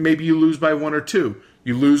 maybe you lose by 1 or 2.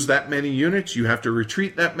 You lose that many units, you have to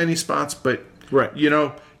retreat that many spots, but right.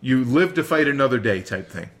 You live to fight another day type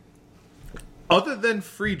thing. Other than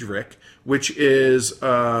Friedrich, which is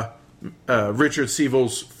Richard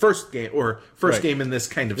Sievel's first game right. game in this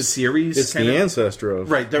kind of series. It's the ancestor of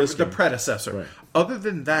the predecessor. Right. Other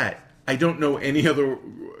than that, I don't know any other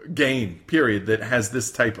game, period, that has this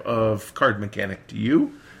type of card mechanic. Do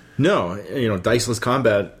you? No, diceless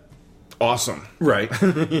combat, awesome. Right.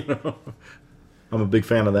 I'm a big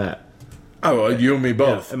fan of that. Oh, you and me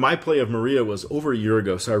both. Yeah. And my play of Maria was over a year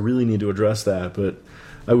ago, so I really need to address that. But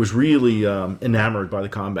I was really enamored by the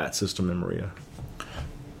combat system in Maria.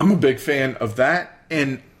 I'm a big fan of that,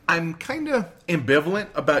 and I'm kind of ambivalent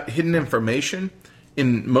about hidden information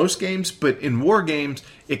in most games, but in war games,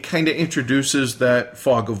 it kind of introduces that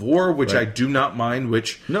fog of war, which I do not mind,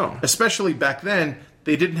 especially back then,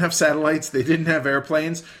 they didn't have satellites, they didn't have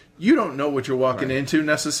airplanes. You don't know what you're walking into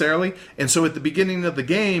necessarily. And so at the beginning of the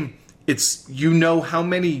game, it's how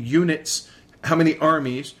many units, how many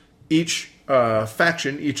armies, each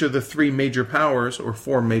faction, each of the 3 major powers, or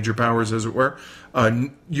 4 major powers as it were,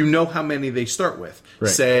 how many they start with.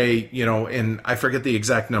 Right. Say, and I forget the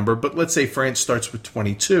exact number, but let's say France starts with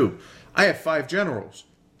 22. I have 5 generals.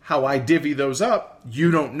 How I divvy those up,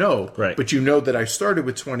 you don't know. Right. But you know that I started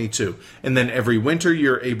with 22. And then every winter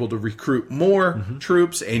you're able to recruit more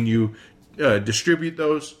troops, and you distribute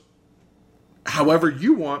those however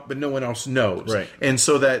you want, but no one else knows. Right. And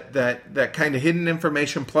so that kind of hidden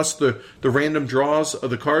information plus the random draws of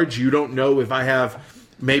the cards, you don't know if I have...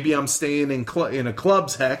 Maybe I'm staying in a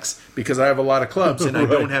club's hex because I have a lot of clubs and I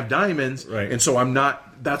don't have diamonds. Right. And so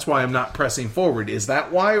that's why I'm not pressing forward. Is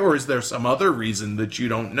that why, or is there some other reason that you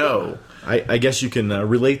don't know? I guess you can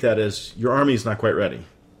relate that as your army is not quite ready.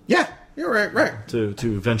 Yeah, you're right.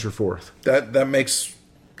 To venture forth. That's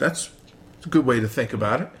a good way to think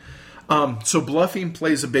about it. So bluffing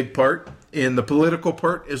plays a big part in the political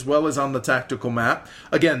part as well as on the tactical map.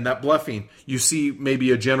 Again, that bluffing, you see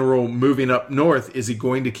maybe a general moving up north. Is he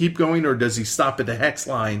going to keep going, or does he stop at the hex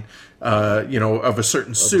line, of a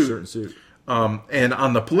certain suit? And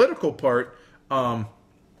on the political part,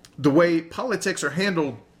 the way politics are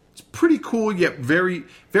handled, it's pretty cool, yet very,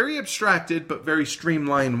 very abstracted, but very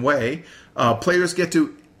streamlined way. Players get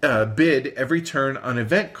to bid every turn on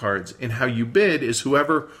event cards, and how you bid is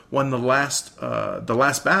whoever won the last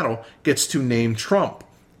battle gets to name Trump.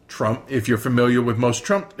 Trump, if you're familiar with most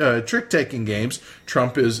Trump trick-taking games,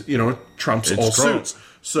 Trump is, Trump's all Trump. suits.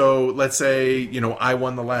 So let's say, I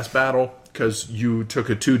won the last battle because you took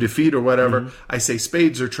a 2 defeat or whatever. I say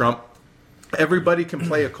spades or Trump. Everybody can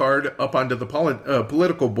play a card up onto the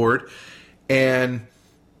political board, and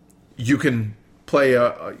you can play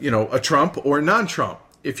a Trump or a non-Trump.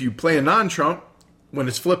 If you play a non-Trump, when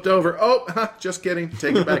it's flipped over, just kidding,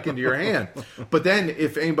 take it back into your hand. But then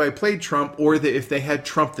if anybody played Trump, or if they had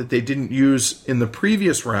Trump that they didn't use in the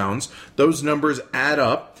previous rounds, those numbers add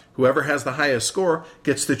up. Whoever has the highest score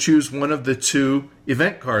gets to choose one of the 2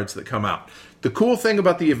 event cards that come out. The cool thing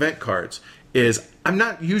about the event cards is I'm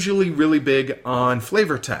not usually really big on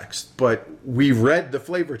flavor text, but we read the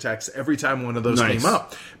flavor text every time one of those came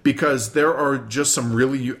up, because there are just some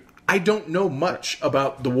really... I don't know much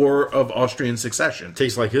about the War of Austrian Succession.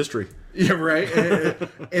 Tastes like history. Yeah, right.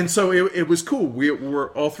 And so it was cool.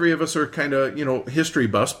 We're all 3 of us are kind of history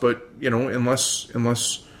buffs, but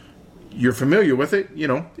unless you're familiar with it,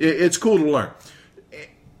 it's cool to learn.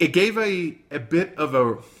 It gave a bit of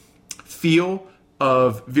a feel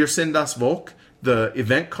of Wir sind das Volk, the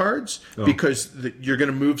event cards, because you're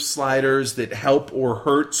going to move sliders that help or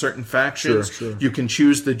hurt certain factions. Sure. You can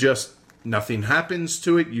choose to just... Nothing happens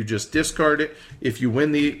to it. You just discard it. If you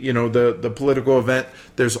win the political event,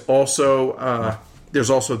 there's also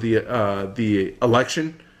the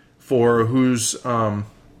election for who's total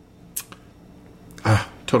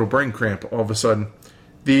brain cramp all of a sudden.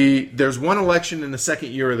 There's one election in the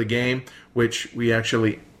second year of the game, which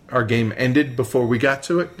our game ended before we got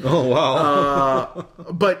to it. Oh wow!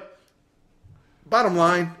 But bottom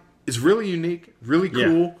line is really unique, really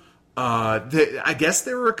cool. Yeah. I guess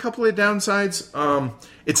there were a couple of downsides.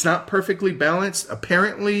 It's not perfectly balanced.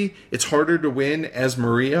 Apparently, it's harder to win as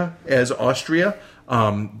Austria.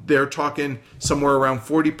 They're talking somewhere around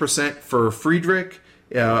 40% for Friedrich,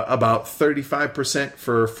 about 35%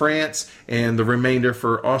 for France, and the remainder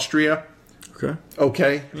for Austria.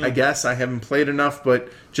 Okay. Yeah. I guess I haven't played enough, but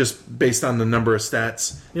just based on the number of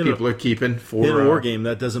stats people are keeping for... In a war game,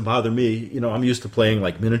 that doesn't bother me. I'm used to playing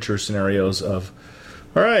like miniature scenarios of...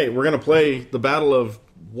 All right, we're going to play the Battle of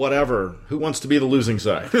whatever. Who wants to be the losing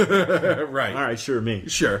side? Right. All right, sure, me.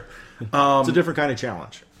 Sure. It's a different kind of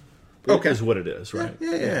challenge. Okay. It is what it is, right?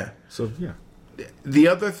 Yeah. So, yeah. The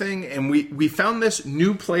other thing, and we found this,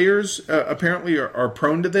 new players apparently are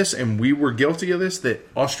prone to this, and we were guilty of this, that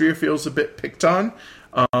Austria feels a bit picked on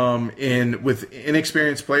with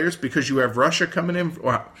inexperienced players, because you have Russia coming in,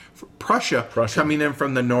 Prussia coming in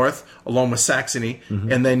from the north, along with Saxony,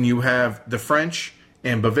 and then you have the French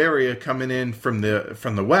and Bavaria coming in from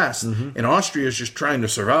the west, and Austria is just trying to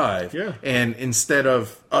survive. Yeah. And instead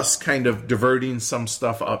of us kind of diverting some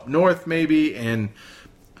stuff up north, maybe, and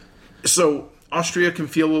so Austria can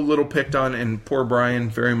feel a little picked on, and poor Brian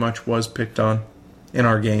very much was picked on in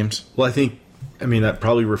our games. Well, I mean, that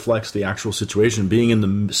probably reflects the actual situation. Being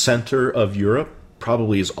in the center of Europe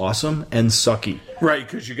probably is awesome and sucky. Right,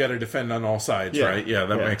 because you got to defend on all sides, right? Yeah,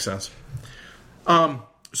 that makes sense.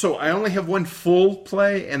 So I only have one full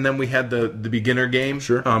play, and then we had the beginner game.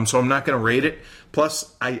 Sure. So I'm not going to rate it.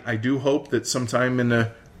 Plus, I do hope that sometime in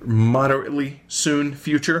the moderately soon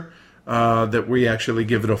future that we actually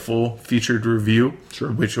give it a full featured review,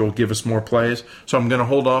 which will give us more plays. So I'm going to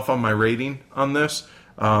hold off on my rating on this.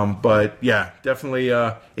 But yeah, definitely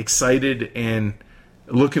excited and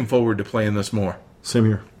looking forward to playing this more. Same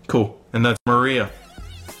here. Cool. And that's Maria.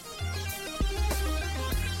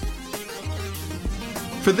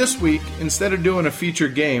 For this week, instead of doing a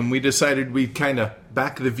featured game, we decided we'd kind of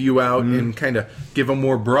back the view out and kind of give a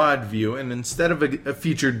more broad view. And instead of a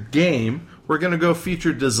featured game, we're going to go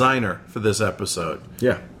featured designer for this episode.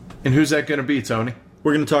 Yeah. And who's that going to be, Tony?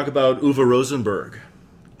 We're going to talk about Uwe Rosenberg.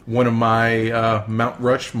 One of my Mount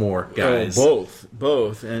Rushmore guys.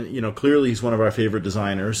 Both. And, clearly he's one of our favorite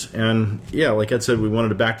designers. And, yeah, like I said, we wanted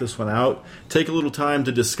to back this one out. Take a little time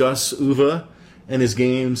to discuss Uwe and his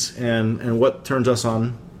games and what turns us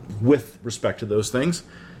on with respect to those things.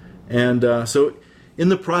 And so in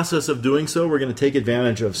the process of doing so, we're going to take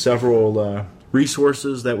advantage of several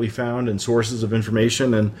resources that we found and sources of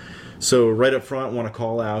information. And so right up front, I want to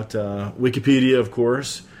call out Wikipedia, of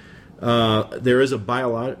course. There is a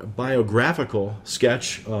biographical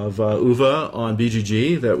sketch of Uwe on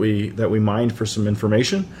BGG that we mined for some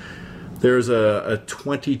information. There's a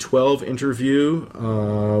 2012 interview,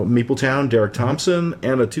 Mapletown, Derek Thompson,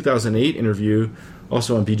 and a 2008 interview,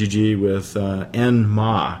 also on BGG, with N.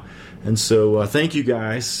 Ma. And so thank you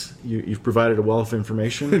guys. You've provided a wealth of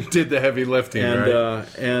information. Did the heavy lifting, right?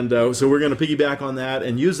 So we're going to piggyback on that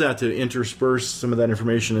and use that to intersperse some of that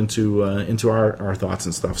information into our thoughts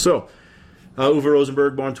and stuff. So Uwe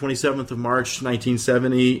Rosenberg, born 27th of March,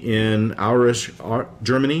 1970 in Aurich,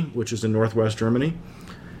 Germany, which is in northwest Germany.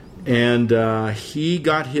 And he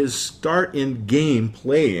got his start in game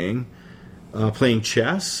playing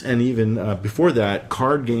chess, and even before that,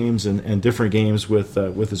 card games and different games with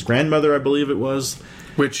his grandmother, I believe it was.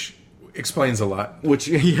 Which explains a lot. Which,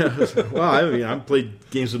 yeah. Well, I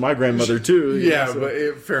played games with my grandmother, too. Yeah,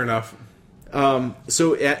 but fair enough.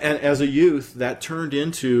 So as a youth, that turned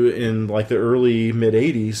into, in like the early,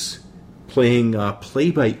 mid-'80s, playing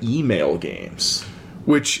play-by-email games.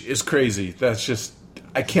 Which is crazy. That's just...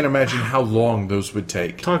 I can't imagine how long those would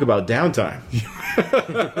take. Talk about downtime.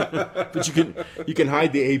 But you can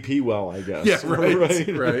hide the AP well, I guess. Yeah,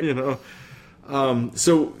 right. You know.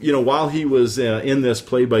 So while he was in this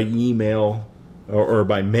play by email or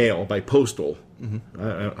by mail, by postal. Mm-hmm.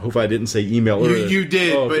 I hope I didn't say email earlier. You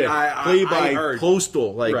did, okay. But I play by heard.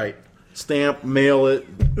 Postal, like right. Stamp, mail it,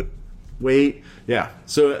 wait. Yeah.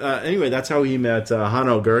 So anyway, that's how he met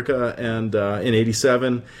Hanno Gerke, and in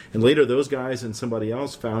 '87, and later those guys and somebody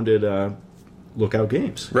else founded Lookout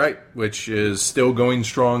Games. Right, which is still going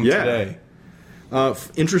strong today.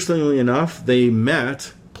 Interestingly enough, they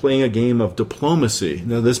met playing a game of diplomacy.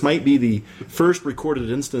 Now, this might be the first recorded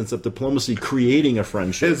instance of diplomacy creating a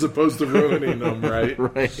friendship. As opposed to ruining them, right?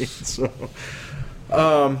 Right. So,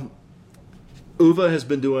 Uwe has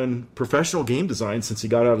been doing professional game design since he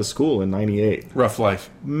got out of school in '98. Rough life.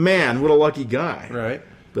 Man, what a lucky guy. Right.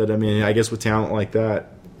 But, I mean, I guess with talent like that,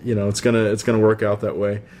 it's gonna work out that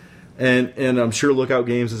way. And I'm sure Lookout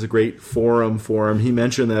Games is a great forum for him. He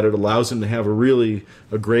mentioned that it allows him to have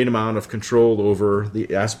a great amount of control over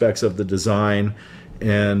the aspects of the design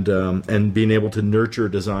and being able to nurture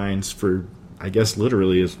designs for, I guess,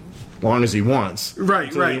 literally as long as he wants.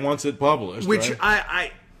 Right. He wants it published. Which right?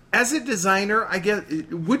 I as a designer, I guess,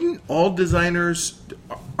 wouldn't all designers,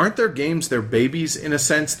 aren't their games their babies in a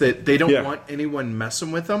sense that they don't want anyone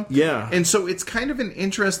messing with them? Yeah. And so it's kind of an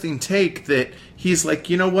interesting take that he's like,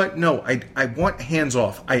 you know what? No, I want hands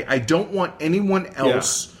off. I don't want anyone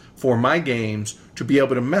else for my games to be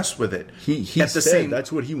able to mess with it. He said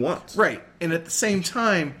that's what he wants. Right. And at the same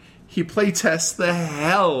time, he play tests the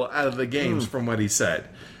hell out of the games from what he said.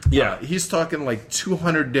 Yeah, he's talking like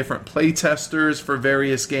 200 different play testers for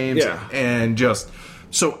various games. Yeah. And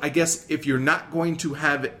so I guess if you're not going to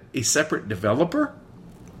have a separate developer,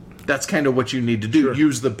 that's kind of what you need to do. Sure.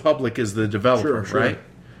 Use the public as the developer, sure. right?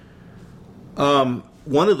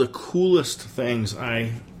 One of the coolest things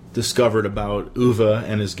I discovered about Uwe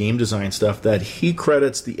and his game design stuff, that he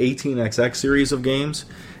credits the 18XX series of games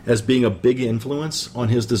as being a big influence on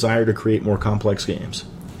his desire to create more complex games.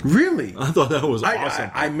 Really? I thought that was awesome.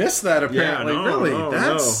 I missed that apparently.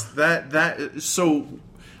 That. So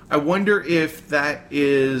I wonder if that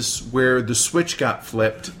is where the switch got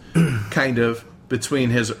flipped, kind of between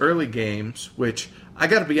his early games. Which I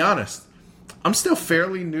got to be honest, I'm still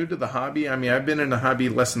fairly new to the hobby. I mean, I've been in the hobby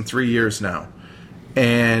less than 3 years now,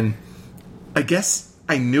 and I guess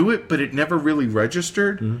I knew it, but it never really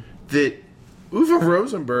registered that Uwe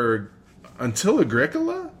Rosenberg, until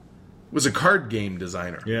Agricola, was a card game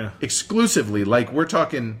designer. Yeah. Exclusively. Like, we're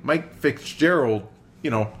talking Mike Fitzgerald,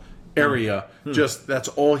 area. Just, that's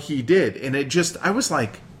all he did. And it just, I was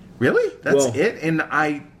like, really? That's it? And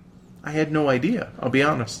I had no idea, I'll be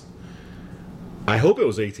honest. I hope it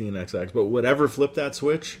was 18XX, but whatever flipped that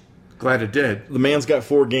switch, glad it did. The man's got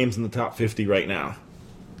 4 games in the top 50 right now.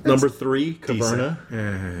 Number 3,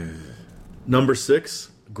 Caverna. Number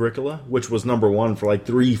 6, Agricola, which was number 1 for like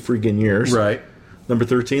 3 freaking years. Right. Number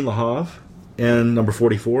 13, Le Havre. And number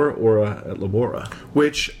 44, Aura at Labora.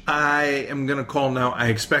 Which I am going to call now. I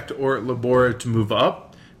expect Aura at Labora to move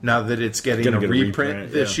up now that it's getting a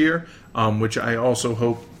reprint this year, which I also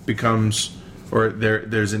hope becomes, or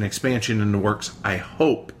there's an expansion in the works, I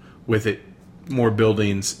hope, with it, more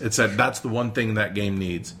buildings. It said that's the one thing that game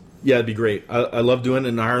needs. Yeah, it'd be great. I love doing it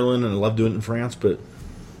in Ireland and I love doing it in France, but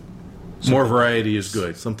more variety is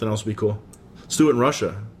good. Something else would be cool. Let's do it in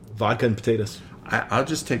Russia. Vodka and potatoes. I'll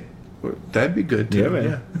just take... That'd be good, too. Yeah,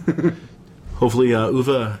 man. Yeah. Hopefully,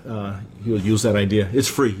 Uwe, he'll use that idea. It's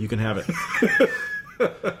free. You can have it.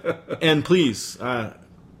 And please,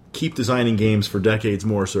 keep designing games for decades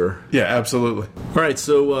more, sir. Yeah, absolutely. All right,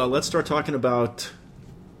 so let's start talking about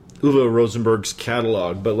Uwe Rosenberg's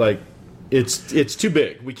catalog. But, it's too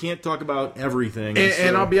big. We can't talk about everything.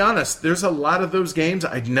 And I'll be honest, there's a lot of those games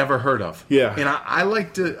I'd never heard of. Yeah. And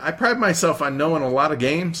I pride myself on knowing a lot of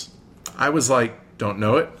games. I was like, don't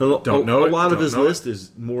know it. Don't know it. A lot of his know list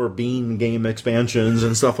is more Bean game expansions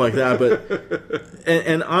and stuff like that. But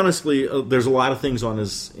and honestly, there's a lot of things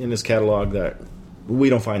in his catalog that we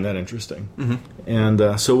don't find that interesting. Mm-hmm.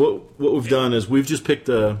 And so what we've done is we've just picked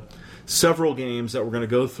several games that we're going to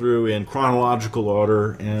go through in chronological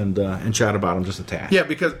order and chat about them just a tad. Yeah,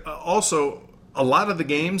 because also a lot of the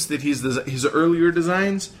games that his earlier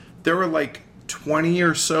designs, there were like 20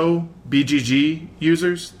 or so BGG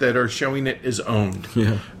users that are showing it as owned.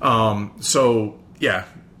 Yeah. So yeah,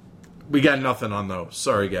 we got nothing on those.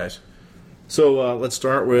 Sorry, guys. So let's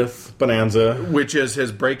start with Bonanza, which is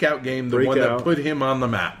his breakout game, the one that put him on the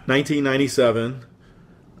map. 1997.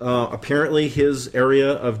 Apparently, his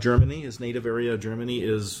area of Germany, his native area of Germany,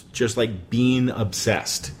 is just like bean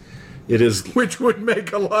obsessed. It is, which would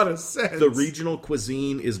make a lot of sense. The regional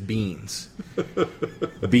cuisine is beans,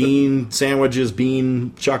 bean sandwiches,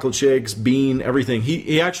 bean chocolate shakes, bean everything.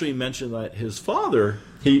 He actually mentioned that his father,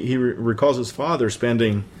 he recalls his father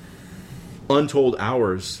spending untold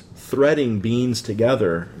hours threading beans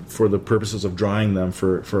together for the purposes of drying them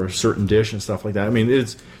for a certain dish and stuff like that. I mean,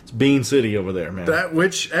 it's Bean City over there, man.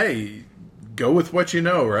 Hey, go with what you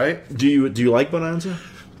know, right? Do you like Bonanza?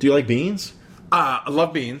 Do you like beans? I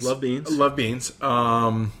love beans. Love beans. Love beans.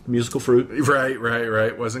 Musical fruit.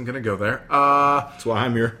 Right. Wasn't going to go there. That's why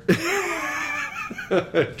I'm here.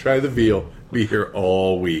 Try the veal. Be here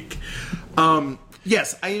all week.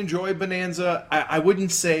 Yes, I enjoy Bonanza. I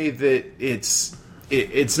wouldn't say that it's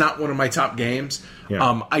not one of my top games.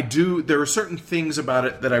 Yeah. I do. There are certain things about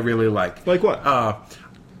it that I really like. Like what?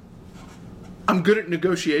 I'm good at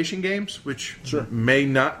negotiation games, which may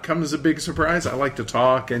not come as a big surprise. I like to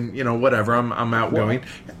talk and whatever. I'm outgoing. Well,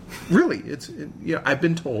 really, I've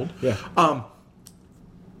been told. Yeah.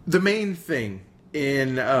 The main thing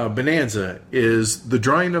in Bonanza is the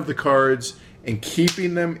drawing of the cards and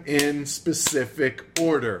keeping them in specific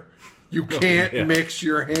order. You can't mix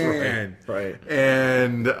your hand. Right.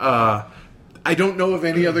 And I don't know of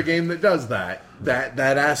any other game that does that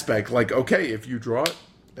aspect. Like, okay, if you draw it,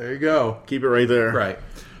 there you go. Keep it right there. Right.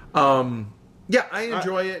 Yeah, I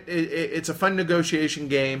enjoy it. It's a fun negotiation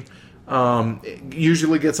game. It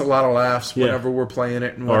usually gets a lot of laughs whenever we're playing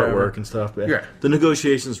it and whatever. Artwork and stuff. Yeah. The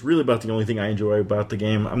negotiation is really about the only thing I enjoy about the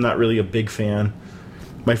game. I'm not really a big fan.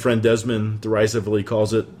 My friend Desmond derisively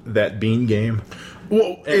calls it that bean game.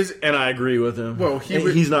 Well, and I agree with him. Well,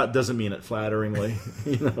 he's not doesn't mean it flatteringly.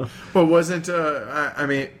 Well, wasn't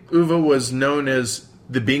Uwe was known as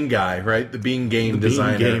the bean guy, right? The bean game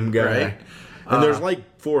designer, bean game guy. Right? And there's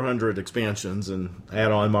like 400 expansions and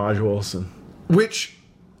add-on modules, and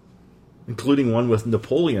including one with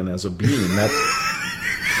Napoleon as a bean.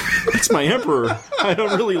 That's my emperor. I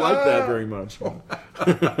don't really like that very much.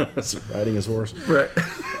 Riding his horse. Right.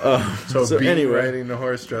 So Bean anyway. riding the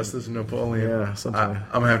horse dressed as Napoleon. Yeah, something. I'm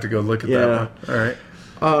going to have to go look at that one. All right.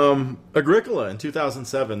 Agricola in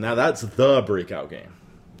 2007. Now that's the breakout game.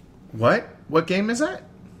 What? What game is that?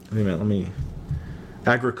 Wait a minute, let me...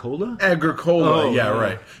 Agricola? Agricola, Oh, yeah,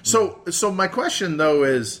 right. So my question, though,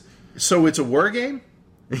 is... So it's a war game?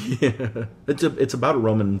 Yeah. It's about a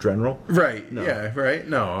Roman general. Right, yeah, right?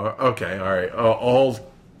 No, okay, all right. All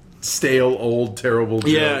stale, old, terrible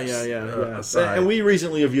jokes. Yeah. Aside. And we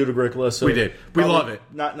recently reviewed Agricola, so... We did. We love it.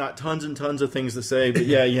 Not tons and tons of things to say, but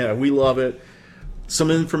yeah, we love it.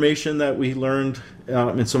 Some information that we learned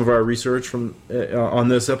in some of our research from on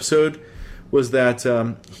this episode was that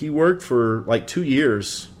he worked for like 2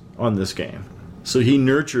 years on this game. So he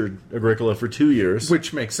nurtured Agricola for 2 years.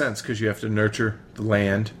 Which makes sense, because you have to nurture the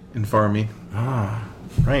land in farming. Ah,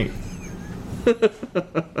 right.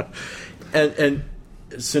 and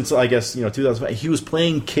since, I guess, 2005, he was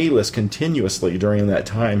playing Caylus continuously during that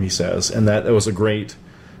time, he says, and that was a great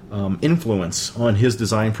influence on his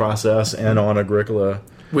design process and on Agricola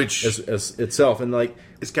which as itself. And like,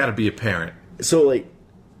 it's got to be apparent. So like,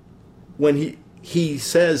 when he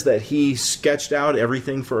says that he sketched out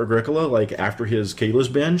everything for Agricola, like after his Caylus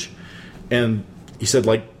binge, and he said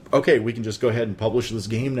like, okay, we can just go ahead and publish this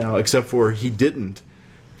game now, except for he didn't.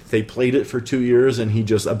 They played it for 2 years, and he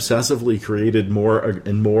just obsessively created more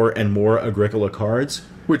and more Agricola cards.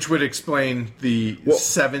 Which would explain the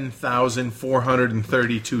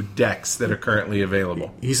 7,432 decks that are currently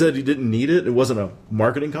available. He said he didn't need it. It wasn't a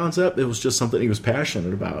marketing concept. It was just something he was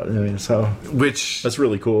passionate about. I mean, that's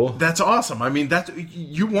really cool. That's awesome. I mean,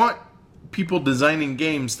 you want people designing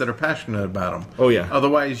games that are passionate about them. Oh, yeah.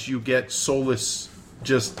 Otherwise, you get soulless,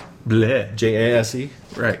 just bleh. JASE?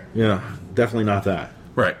 Right. Yeah, definitely not that.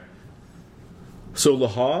 Right. So Le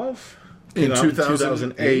Havre In came out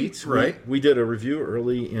 2008, right. We did a review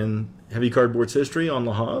early in Heavy Cardboard's history on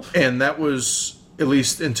Le Havre. And that was, at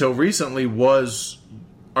least until recently, was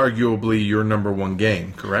arguably your number one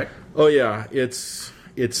game, correct? Oh yeah, it's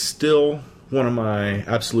still one of my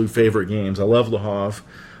absolute favorite games. I love Le Havre.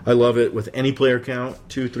 I love it with any player count,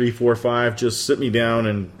 2, 3, 4, 5. Just sit me down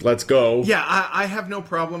and let's go. Yeah, I have no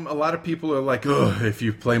problem. A lot of people are like, ugh, if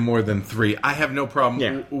you play more than 3. I have no problem.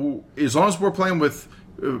 Yeah. As long as we're playing with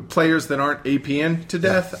players that aren't APN to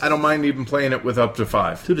death, I don't mind even playing it with up to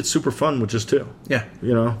 5. Dude, it's super fun with just 2. Yeah.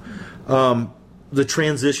 You know? The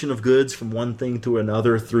transition of goods from one thing to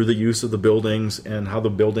another through the use of the buildings and how the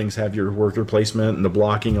buildings have your worker placement and the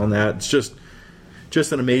blocking on that. It's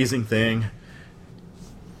just an amazing thing.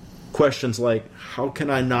 Questions like, how can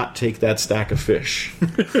I not take that stack of fish?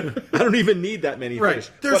 I don't even need that many fish.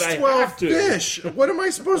 There's but 12 fish. What am I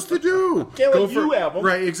supposed to do? Can't let you have them.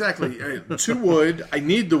 Right, exactly. 2 wood. I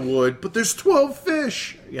need the wood, but there's 12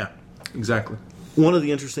 fish. Yeah, exactly. One of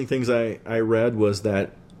the interesting things I read was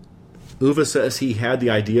that Uwe says he had the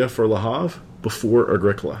idea for Le Havre before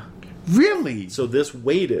Agricola. Really? So this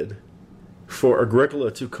waited for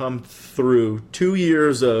Agricola to come through 2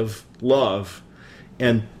 years of love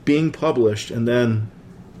and being published, and then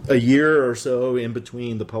a year or so in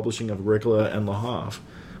between the publishing of Agricola and Le Havre.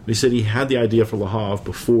 He said he had the idea for Le Havre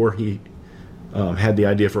before he had the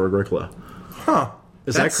idea for Agricola. Huh?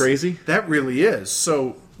 Is that crazy? That really is.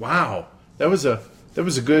 So wow, that was a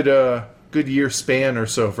good year span or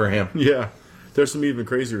so for him. Yeah, there's some even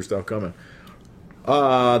crazier stuff coming.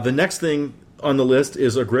 The next thing on the list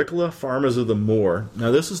is Agricola, Farmers of the Moor. Now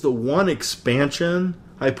this is the one expansion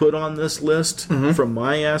I put on this list from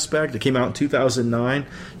my aspect. It came out in 2009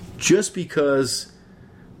 just because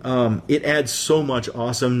it adds so much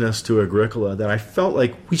awesomeness to Agricola that I felt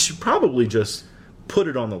like we should probably just put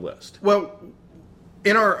it on the list. Well,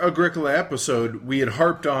 in our Agricola episode, we had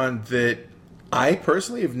harped on that I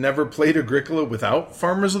personally have never played Agricola without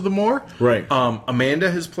Farmers of the Moor. Right.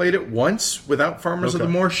 Amanda has played it once without Farmers of the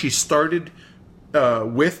Moor. She started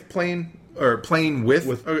with playing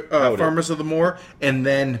with Farmers of the Moor, and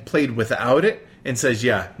then played without it, and says,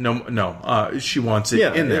 no, she wants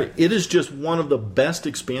it in there. It is just one of the best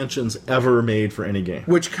expansions ever made for any game.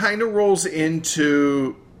 Which kind of rolls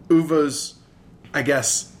into Uwe's, I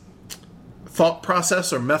guess, thought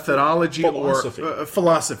process or methodology or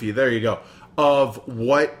philosophy. There you go. Of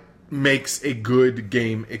what makes a good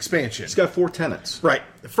game expansion. It's got 4 tenets. Right.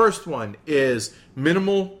 The first one is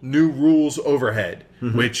minimal new rules overhead,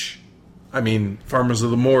 which, I mean, Farmers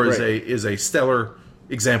of the Moor is a stellar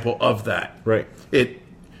example of that. Right. It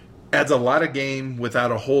adds a lot of game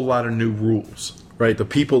without a whole lot of new rules. Right. The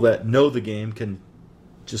people that know the game can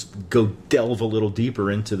just go delve a little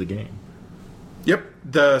deeper into the game. Yep.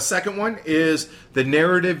 The second one is the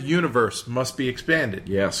narrative universe must be expanded.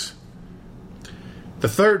 Yes. The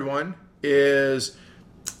third one is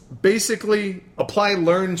basically apply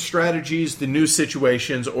learned strategies to new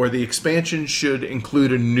situations, or the expansion should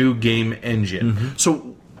include a new game engine.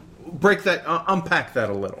 So unpack that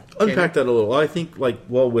a little. I think,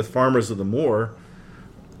 with Farmers of the Moor,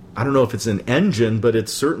 I don't know if it's an engine, but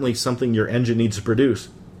it's certainly something your engine needs to produce.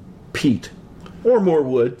 Peat. Or more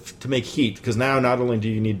wood to make heat, because now not only do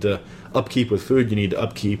you need to upkeep with food, you need to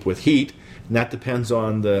upkeep with heat, and that depends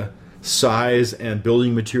on the size and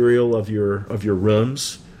building material of your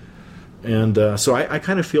rooms. And so I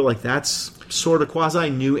kind of feel like that's sort of quasi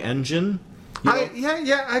new engine.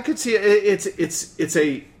 I could see it. It's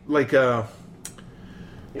a like a,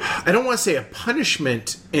 I don't want to say a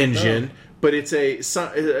punishment engine, but it's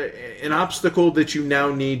an obstacle that you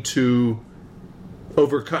now need to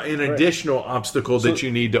overcome, an additional obstacle that you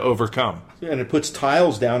need to overcome. And it puts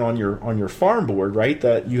tiles down on your farm board, right,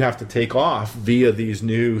 that you have to take off via these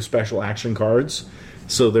new special action cards.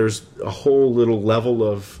 So there's a whole little level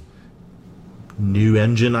of new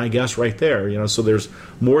engine, I guess, right there. So there's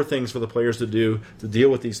more things for the players to do to deal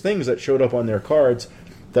with these things that showed up on their cards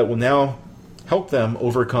that will now help them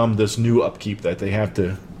overcome this new upkeep that they have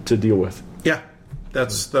to deal with. Yeah,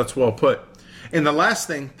 that's well put. And the last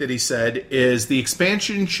thing that he said is the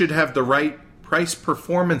expansion should have the right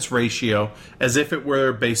price-performance ratio as if it were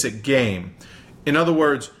a basic game. In other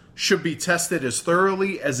words, should be tested as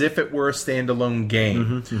thoroughly as if it were a standalone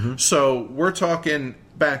game. So we're talking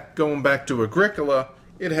going back to Agricola,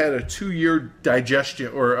 it had a 2-year digestion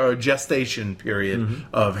or a gestation period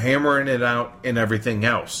of hammering it out and everything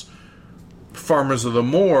else. Farmers of the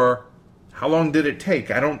Moor, how long did it take?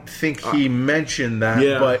 I don't think he mentioned that,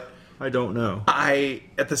 but I don't know.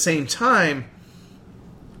 At the same time,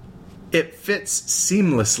 it fits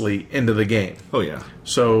seamlessly into the game. Oh, yeah.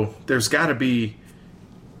 So there's got to be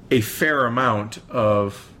a fair amount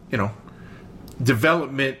of,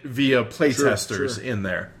 development via playtesters in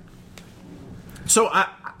there. So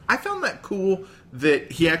I found that cool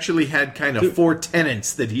that he actually had kind of 4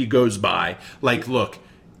 tenets that he goes by. Like, look,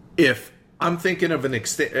 if I'm thinking of an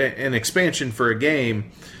expansion for a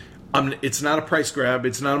game, it's not a price grab,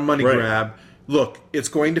 it's not a money grab. Look, it's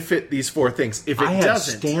going to fit these 4 things. If it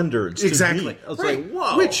doesn't, standards exactly. I was like,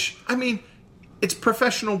 whoa. Which, I mean, it's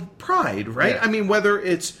professional pride, right? Yeah. I mean, whether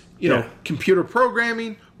it's computer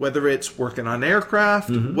programming, whether it's working on aircraft,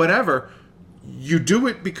 whatever, you do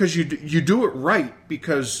it because you do it right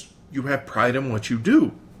because you have pride in what you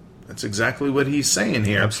do. That's exactly what he's saying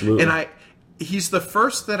here. Absolutely. And he's the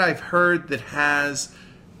first that I've heard that has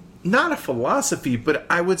not a philosophy, but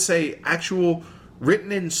I would say actual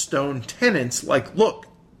written in stone tenets. Like, look,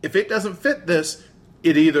 if it doesn't fit this,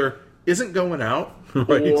 it either isn't going out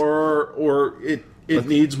or it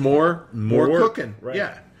needs more cooking. Right.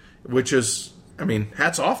 Yeah. Which is, I mean,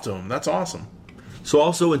 hats off to him. That's awesome. So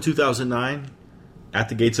also in 2009, At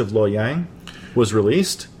the Gates of Luoyang was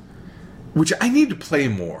released. Which I need to play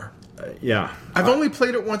more. Yeah. I've only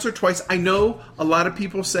played it once or twice. I know a lot of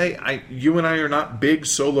people say you and I are not big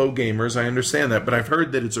solo gamers. I understand that, but I've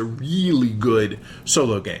heard that it's a really good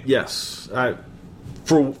solo game. Yes.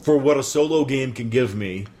 For what a solo game can give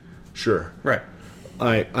me, sure. Right.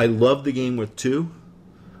 I love the game with 2.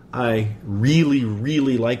 I really,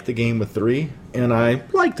 really like the game with 3, and I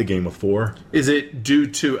like the game with 4. Is it due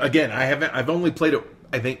to, again, I've only played it,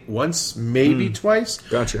 I think, once, maybe twice.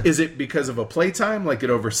 Gotcha. Is it because of a playtime, like it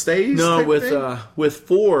overstays? No, type with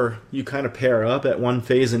 4, you kind of pair up at one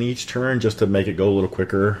phase in each turn just to make it go a little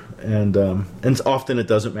quicker, and often it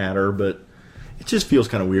doesn't matter, but it just feels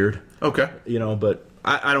kind of weird. Okay. But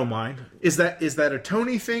I don't mind. Is that a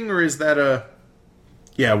Tony thing, or is that a...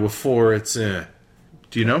 Yeah, with 4, it's...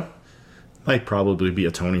 Do you know? Might probably be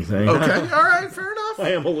a Tony thing. Okay, all right, fair enough. I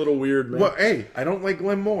am a little weird, man. Well, hey, I don't like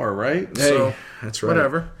Glenn Moore, right? Hey, so, that's right.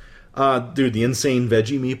 Whatever. Dude, the Insane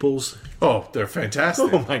Veggie Meeples. Oh, they're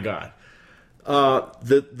fantastic. Oh my god.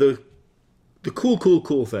 The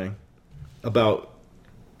cool thing about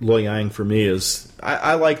Luoyang for me is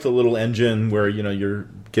I like the little engine where you're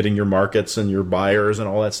getting your markets and your buyers and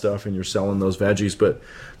all that stuff, and you're selling those veggies. But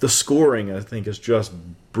the scoring, I think, is just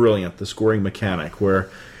brilliant. The scoring mechanic, where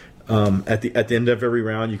at the end of every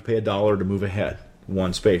round, you can pay $1 to move ahead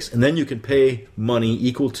one space, and then you can pay money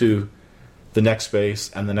equal to the next space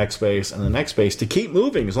and the next space and the next space to keep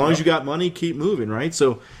moving. As long as you got money, keep moving, right?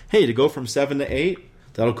 So, hey, to go from 7 to 8,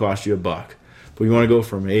 that'll cost you $1. But you want to go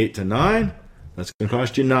from 8 to 9, that's going to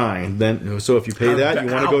cost you 9. Then, so if you pay that, you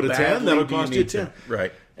want to go to 10, that'll cost you 10.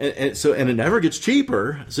 Right. And it never gets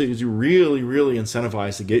cheaper. So you really, really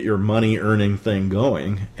incentivize to get your money earning thing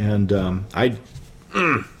going. And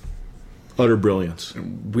utter brilliance.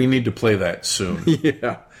 We need to play that soon.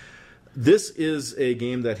 Yeah. This is a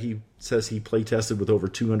game that he says he play tested with over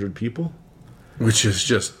 200 people, which is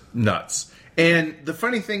just nuts. And the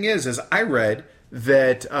funny thing is I read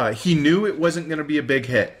that he knew it wasn't going to be a big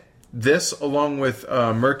hit. This, along with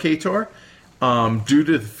Mercator, due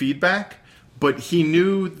to the feedback, but he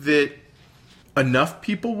knew that enough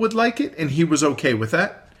people would like it, and he was okay with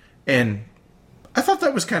that. And I thought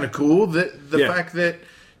that was kind of cool. The fact that,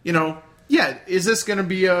 is this going to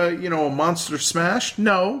be a monster smash?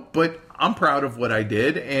 No, but I'm proud of what I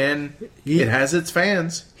did, and it has its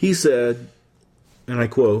fans. He said, and I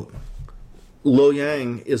quote,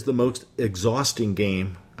 "Luoyang is the most exhausting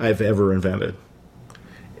game I've ever invented."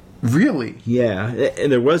 Really? Yeah,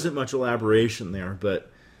 and there wasn't much elaboration there,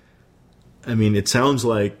 but I mean, it sounds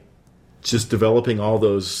like just developing all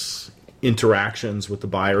those interactions with the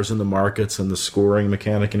buyers and the markets and the scoring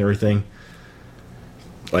mechanic and everything.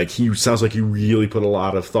 Like, he sounds like he really put a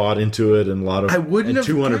lot of thought into it and a lot of. I wouldn't have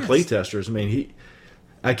 200 guessed. playtesters. I mean,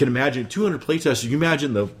 I can imagine 200 playtesters. You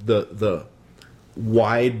imagine the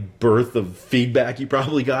wide berth of feedback you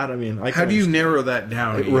probably got. I mean, how do you narrow that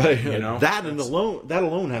down? Right, that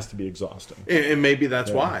alone has to be exhausting. And maybe that's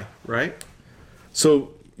why, right?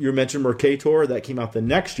 So you mentioned Mercator. That came out the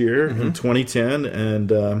next year in 2010,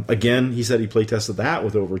 and again, he said he playtested that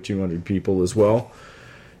with over 200 people as well.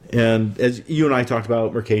 And as you and I talked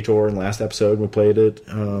about Mercator in the last episode, we played it.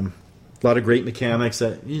 A lot of great mechanics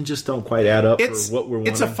that you just don't quite add up for what we're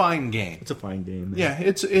wanting. It's a fine game. It's a fine game. Yeah,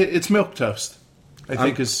 it's milquetoast.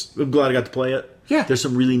 I'm glad I got to play it. Yeah. There's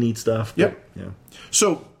some really neat stuff. Yep. Yeah.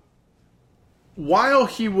 So, while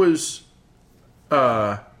he was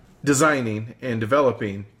designing and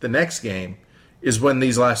developing the next game is when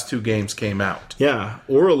these last 2 games came out. Yeah.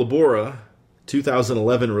 Aura Labora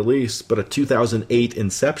 2011 release, but a 2008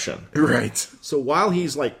 inception. Right. So while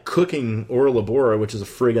he's like cooking Ora Labora, which is a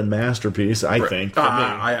friggin' masterpiece, I think, for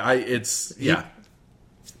me, it's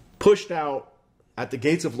pushed out At the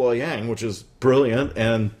Gates of Loyang, which is brilliant,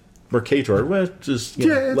 and Mercator, which is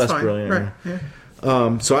less fine. brilliant. Right.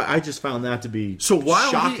 Yeah. So I just found that to be shocking.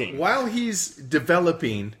 shocking. While he's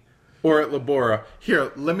developing Ora et Labora,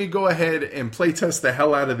 here, let me go ahead and playtest the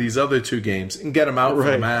hell out of these other two games and get them out for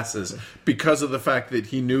the masses because of the fact that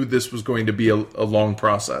he knew this was going to be a long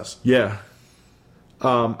process. Yeah.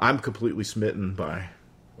 I'm completely smitten by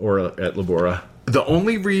Ora et Labora. The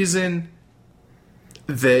only reason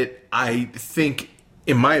that I think,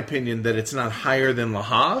 in my opinion, that it's not higher than Le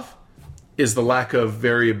Havre is the lack of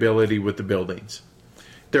variability with the buildings.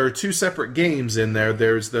 There are two separate games in there.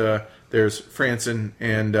 There's France and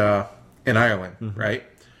Ireland, right?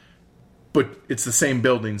 But it's the same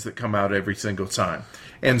buildings that come out every single time.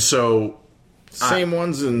 And so... Same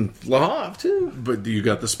ones in Le Havre, too. But you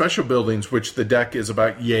got the special buildings, which the deck is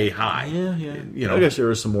about yay high. Yeah. You know, I guess there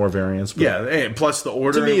is some more variance. But and plus the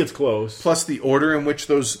order... to me, it's close. Plus the order in which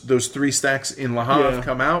those three stacks in Le Havre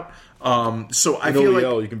come out. So I feel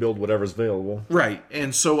like... you can build whatever's available. Right.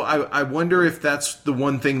 And so I wonder if that's the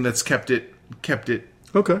one thing that's kept it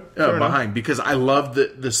Okay. behind. Because I love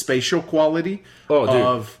the spatial quality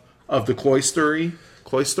of the cloister.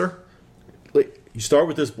 Like, you start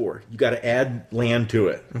with this board. You got to add land to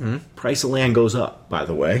it. Mm-hmm. Price of land goes up, by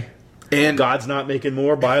the way. And God's not making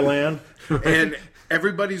more. Buy land. And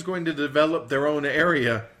everybody's going to develop their own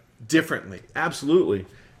area differently. Absolutely.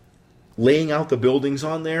 Laying out the buildings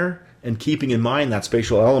on there and keeping in mind that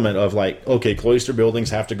spatial element of like, okay, cloister buildings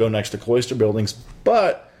have to go next to cloister buildings,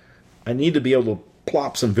 but I need to be able to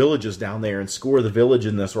plop some villages down there and score the village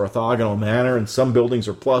in this orthogonal manner, and some buildings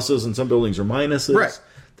are pluses and some buildings are minuses. Right.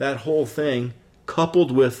 That whole thing,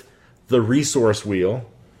 coupled with the resource wheel,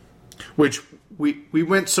 which we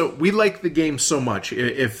like the game so much.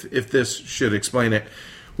 If this should explain it,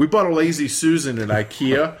 we bought a Lazy Susan at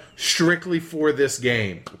IKEA strictly for this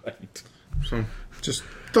game. Right. So just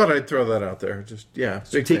thought I'd throw that out there. Just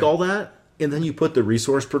so you take all that and then you put the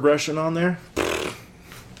resource progression on there.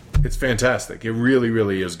 It's fantastic. It really,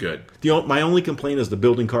 really is good. My only complaint is the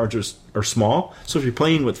building cards are small. So if you're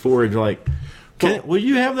playing with four, you're like, will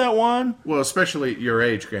you have that one? Well, especially at your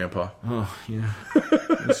age, Grandpa. Oh, yeah.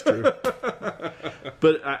 That's true.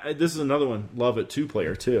 But this is another one. Love it,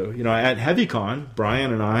 two-player, too. You know, at HeavyCon,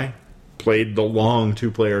 Brian and I played the long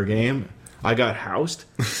two-player game. I got housed.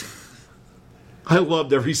 I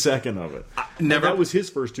loved every second of it. That was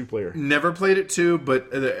his first two-player. Never played it 2,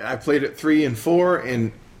 but I played it 3 and 4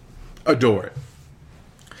 and adore it.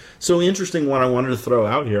 So interesting one I wanted to throw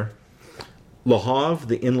out here. Le Havre,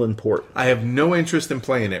 the inland port. I have no interest in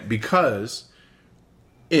playing it because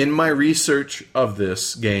in my research of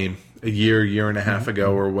this game a year and a half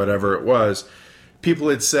ago or whatever it was, people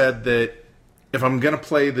had said that if I'm going to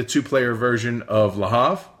play the two-player version of Le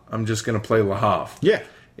Havre, I'm just going to play Le Havre. Yeah.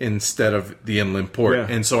 Instead of the inland port. Yeah.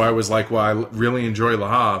 And so I was like, well, I really enjoy Le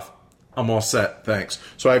Havre. I'm all set, thanks.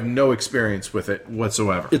 So I have no experience with it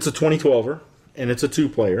whatsoever. It's a 2012er, and it's a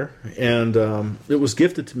two-player. And it was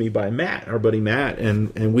gifted to me by Matt, our buddy Matt,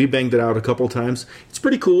 and we banged it out a couple times. It's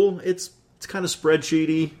pretty cool. It's kind of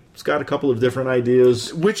spreadsheety. It's got a couple of different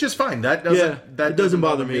ideas. Which is fine. That doesn't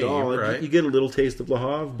bother me at all. Right? You get a little taste of Le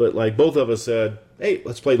Havre, but like both of us said, hey,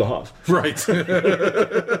 let's play Le Havre. Right.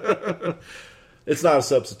 It's not a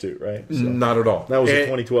substitute, right? So, not at all. That was in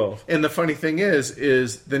 2012. And the funny thing is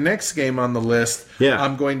the next game on the list,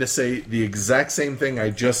 I'm going to say the exact same thing I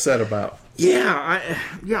just said about. Yeah.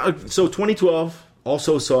 So 2012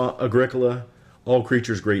 also saw Agricola, All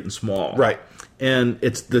Creatures Great and Small. Right. And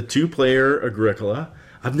it's the two-player Agricola.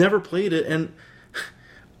 I've never played it, and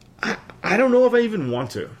I don't know if I even want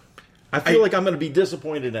to. I feel like I'm going to be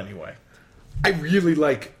disappointed anyway. I really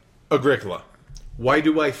like Agricola. Why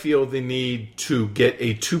do I feel the need to get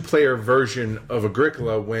a two-player version of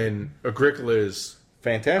Agricola when Agricola is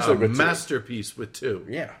fantastic, a masterpiece with two?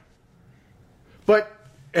 Yeah. But,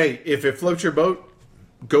 hey, if it floats your boat,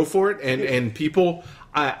 go for it. And people,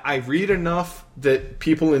 I read enough that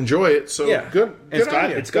people enjoy it, so good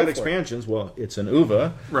on you. It's got expansions. Well, it's an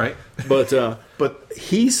UVA. Right. But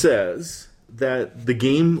he says that the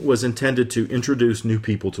game was intended to introduce new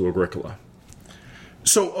people to Agricola.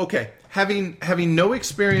 So, okay, having no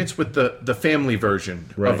experience with the family version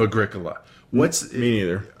of Agricola, me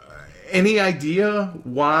neither. Any idea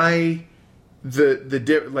why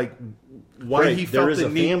why Right, he there felt is the a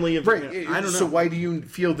need. family of- right. I don't So know. why do you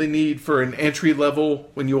feel the need for an entry level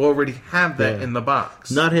when you already have that Yeah. in the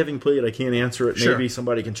box? Not having played, I can't answer it. Sure. Maybe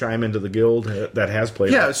somebody can chime into the guild that has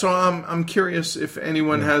played. Yeah, it. so I'm curious if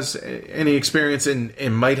anyone has any experience and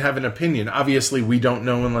might have an opinion. Obviously, we don't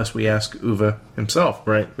know unless we ask Uwe himself.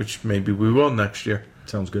 Right. Which maybe we will next year.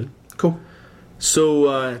 Sounds good. Cool.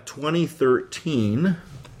 So 2013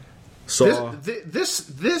 saw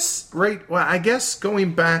This right. Well, I guess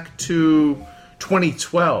going back to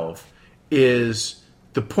 2012 is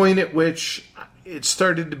the point at which it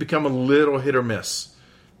started to become a little hit or miss,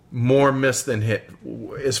 more miss than hit,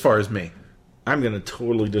 as far as me. I'm going to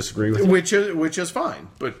totally disagree with you. Which is fine,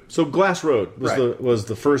 but So Glass Road was Right. was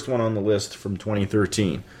the first one on the list from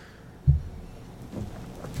 2013.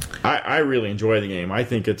 I really enjoy the game. I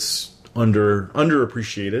think it's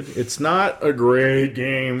underappreciated. It's not a great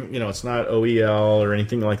game, it's not OEL or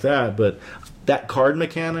anything like that, but that card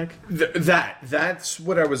mechanic that's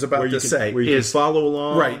what I was about where to you can, say. where you is can follow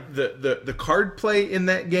along. right. The card play in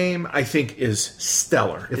that game, I think, is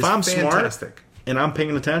stellar. If It's I'm fantastic, smart and I'm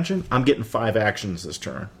paying attention, I'm getting 5 actions this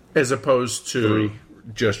turn. as opposed to 3.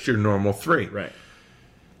 just your normal 3. Right.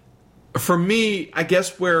 For me, I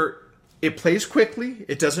guess where it plays quickly,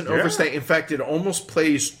 it doesn't overstay. In fact, it almost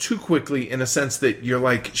plays too quickly in a sense that you're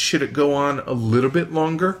like, should it go on a little bit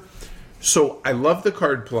longer? So I love the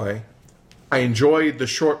card play. I enjoy the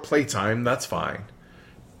short play time. That's fine.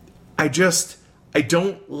 I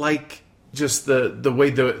don't like just the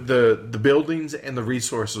way the buildings and the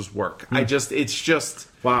resources work. It's just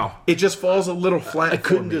Wow. It just falls a little flat. I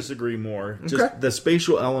couldn't for me. disagree more. Just Okay. the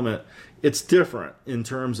spatial element, it's different in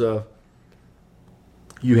terms of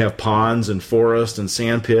you have ponds and forests and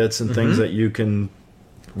sand pits and things that you can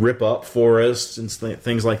rip up, forests and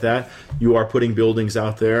things like that. You are putting buildings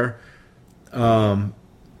out there.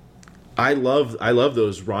 I love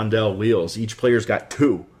those rondel wheels. Each player's got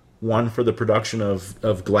 2. One for the production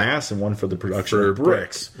of glass and one for the production For of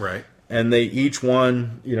bricks. right? And they each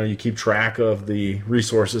one, you keep track of the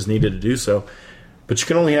resources needed to do so. But you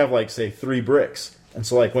can only have like say 3 bricks. And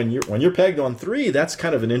so like when you're pegged on 3, that's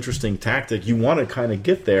kind of an interesting tactic. You want to kind of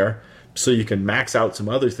get there so you can max out some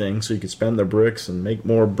other things so you can spend the bricks and make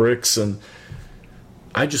more bricks. And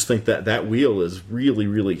I just think that wheel is really,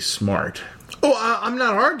 really smart. Oh, I'm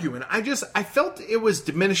not arguing. I felt it was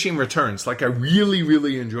diminishing returns. Like I really,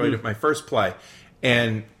 really enjoyed it my first play,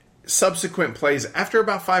 and subsequent plays. After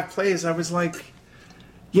about 5 plays, I was like,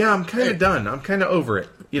 "Yeah, I'm kind of done. I'm kind of over it."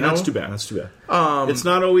 That's too bad. That's too bad. It's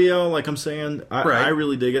not OEL, like I'm saying. Right. I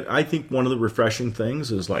really dig it. I think one of the refreshing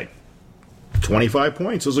things is like 25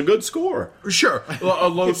 points is a good score. Sure, a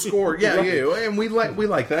low score. Yeah, Right. yeah, and we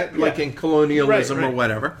like that, like in colonialism Right. or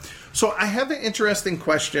whatever. So I have an interesting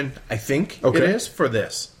question. I think it Okay. is for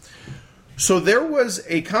this. So there was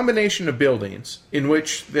a combination of buildings in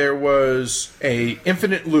which there was a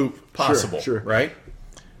infinite loop possible, Sure. right?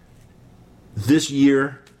 This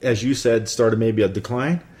year, as you said, started maybe a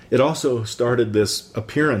decline. It also started this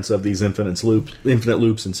appearance of these infinite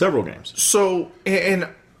loops in several games. So, and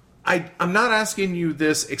I'm not asking you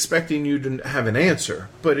this expecting you to have an answer,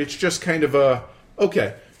 but it's just kind of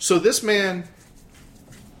okay. So this man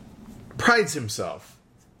prides himself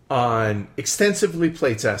on extensively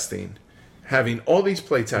playtesting, having all these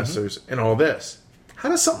playtesters and all this. How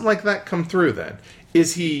does something like that come through then?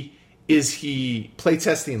 Is he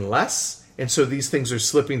playtesting less, and so these things are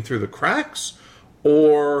slipping through the cracks,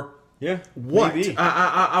 or Yeah, what? maybe.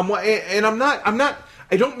 I'm not.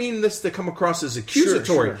 I don't mean this to come across as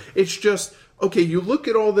accusatory. Sure. It's just okay. You look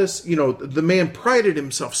at all this. The man prided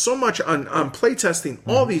himself so much on playtesting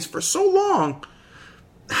all these for so long.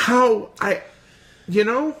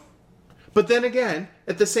 But then again,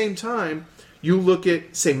 at the same time, you look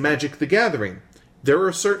at say Magic the Gathering. There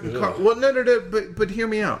are certain cards. Well, no. But hear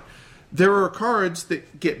me out. There are cards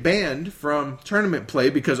that get banned from tournament play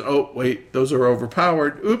because wait, those are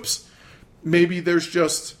overpowered. Oops. Maybe there's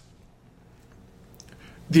just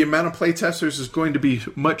the amount of playtesters is going to be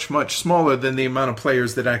much, much smaller than the amount of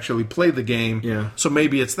players that actually play the game. Yeah. So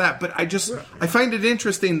maybe it's that. But I find it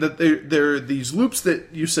interesting that there are these loops that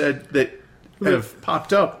you said that have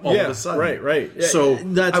popped up all of a sudden. Right. Yeah, So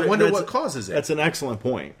that's- I wonder that's- what causes it. That's an excellent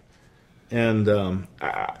point. And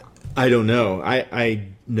I don't know. I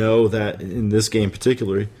know that in this game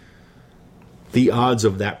particularly, the odds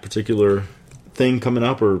of that particular thing coming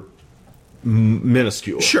up are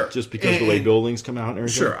minuscule. Sure. Just because the way buildings come out and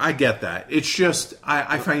everything. Sure, I get that. It's just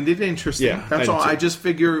I find it interesting. Yeah, That's I do all. too. I just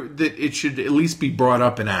figure that it should at least be brought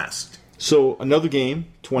up and asked. So another game,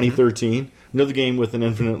 2013, another game with an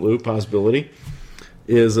infinite loop possibility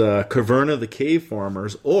is Caverna the Cave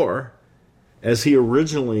Farmers or as he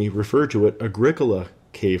originally referred to it, Agricola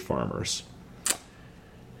cave farmers.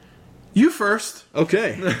 You first.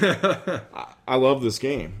 Okay. I love this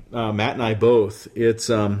game. Matt and I both. It's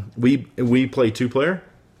we play 2-player,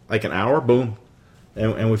 like an hour, boom,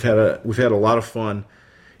 and we've had a lot of fun.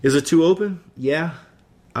 Is it too open? Yeah.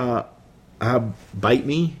 Bite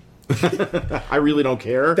me. I really don't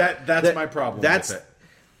care. That's my problem. That's with it.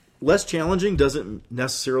 Less challenging doesn't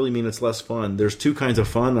necessarily mean it's less fun. There's two kinds of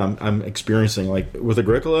fun I'm experiencing. Like with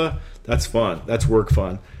Agricola, that's fun. That's work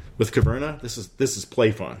fun. With Caverna, this is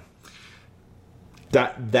play fun.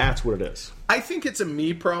 That's what it is. I think it's a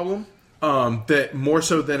me problem. That more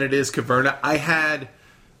so than it is Caverna. I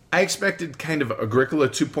expected kind of Agricola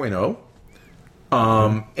 2.0.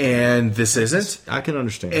 And this isn't. I can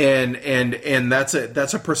understand. And that's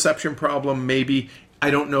a perception problem. Maybe I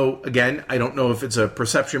don't know. Again, I don't know if it's a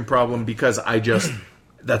perception problem because I just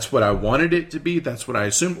that's what I wanted it to be. That's what I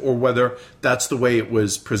assumed, or whether that's the way it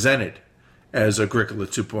was presented as Agricola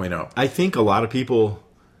 2.0. I think a lot of people.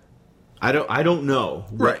 I don't know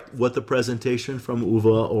what the presentation from UVA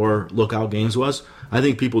or Lookout Games was. I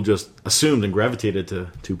think people just assumed and gravitated to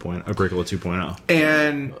Agricola 2.0.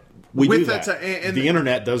 And we with do that. And the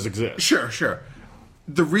internet does exist. Sure.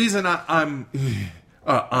 The reason I'm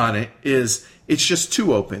on it is it's just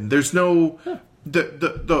too open. There's no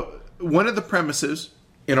the one of the premises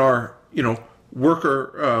in our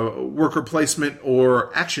worker placement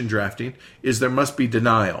or action drafting is there must be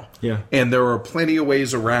denial. Yeah. And there are plenty of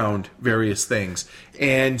ways around various things.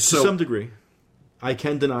 And so to some degree, I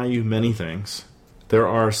can deny you many things. There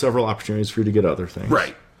are several opportunities for you to get other things.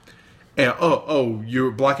 Right. And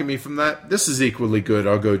you're blocking me from that? This is equally good.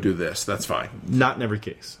 I'll go do this. That's fine. Not in every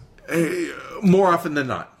case. More often than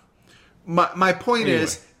not. My point anyway.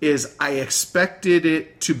 is I expected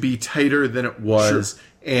it to be tighter than it was. Sure.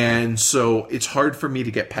 And so it's hard for me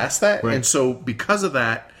to get past that. Right. And so because of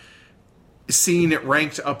that, seeing it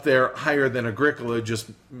ranked up there higher than Agricola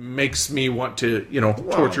just makes me want to,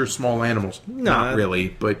 torture small animals. Not really,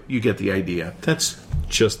 but you get the idea. That's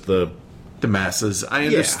just the masses. I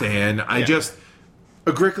understand. Yeah.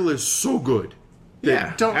 Agricola is so good.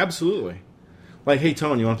 Absolutely. Like, hey,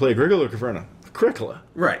 Tone, you want to play Agricola or Caverna? Agricola.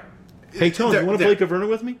 Right. Hey, Tone, you want to play Caverna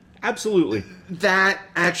with me? Absolutely. That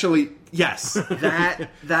actually... Yes,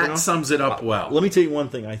 that sums it up well. Let me tell you one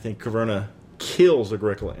thing I think Caverna kills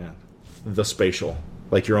Agricola in. The spatial.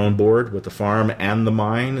 Like your own board with the farm and the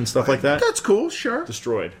mine and stuff like that. That's cool, sure.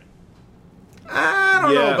 Destroyed. I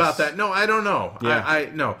don't know about that. No, I don't know. Yeah.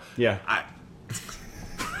 No. Yeah.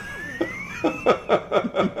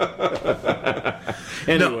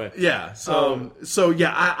 Anyway. No,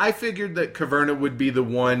 yeah. I figured that Caverna would be the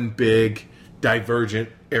one big divergent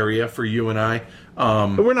area for you and I.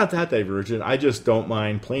 But we're not that divergent. I just don't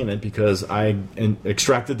mind playing it because I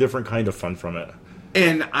extract a different kind of fun from it.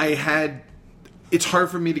 And it's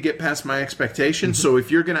hard for me to get past my expectations. Mm-hmm. So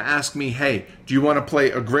if you're going to ask me, hey, do you want to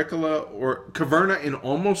play Agricola or Caverna in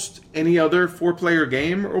almost any other 4-player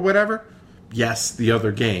game or whatever? Yes, the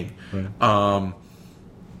other game. Right.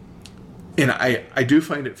 And I do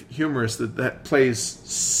find it humorous that plays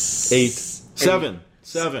 7.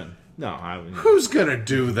 No, who's going to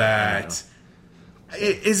do that?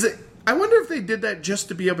 Is it? I wonder if they did that just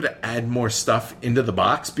to be able to add more stuff into the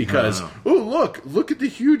box because, look at the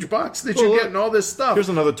huge box that you're getting all this stuff. Here's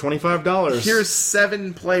another $25. Here's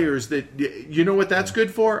 7 players that, you know what that's good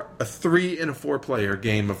for? A 3 and a 4-player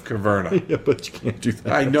game of Caverna. Yeah, but you can't do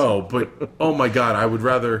that. I know, but oh my God, I'd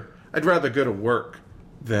rather go to work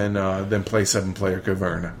than play 7-player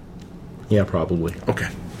Caverna. Yeah, probably. Okay.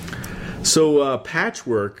 So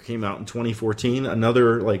Patchwork came out in 2014,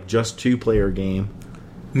 another just 2-player game.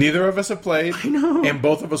 Neither of us have played. I know. And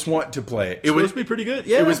both of us want to play it. It was supposed to be pretty good.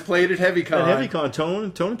 Yeah. It was played at HeavyCon. At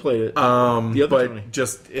HeavyCon. Tony played it. The other Tony.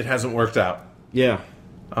 Just it hasn't worked out. Yeah.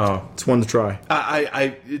 It's one to try.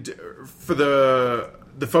 For the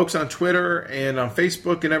folks on Twitter and on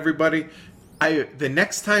Facebook and everybody, the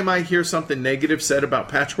next time I hear something negative said about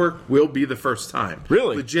Patchwork will be the first time.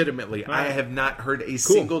 Really? Legitimately. I have not heard a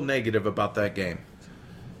single negative about that game.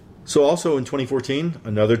 So also in 2014,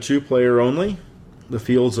 another 2-player only, The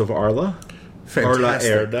Fields of Arla.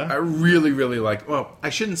 Fantastic. Arla Erda. I really, really like. Well, I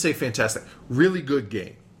shouldn't say fantastic. Really good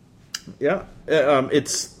game. Yeah.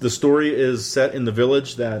 The story is set in the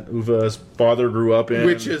village that Uva's father grew up in.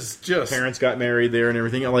 Which is just... Parents got married there and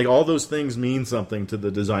everything. All those things mean something to the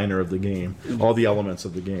designer of the game. All the elements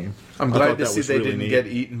of the game. I'm glad to see they didn't get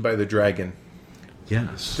eaten by the dragon.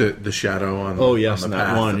 Yes. The shadow on the yes, on the that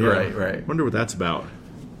path. one. Yeah. Right. Wonder what that's about.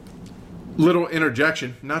 Little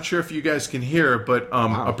interjection. Not sure if you guys can hear, but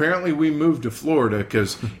apparently we moved to Florida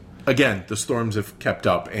because again, the storms have kept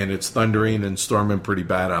up, and it's thundering and storming pretty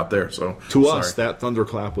bad out there. So To sorry. us, that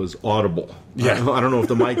thunderclap was audible. Yeah. I don't know if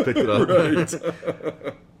the mic picked it up.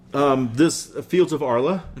 This Fields of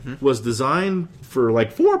Arla was designed for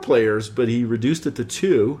like 4 players, but he reduced it to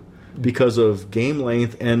 2 because of game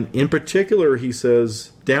length, and in particular, he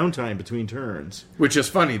says downtime between turns. Which is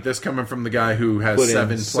funny. This coming from the guy who has Put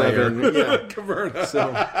in 7 player. yeah. Caverna.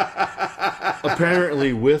 So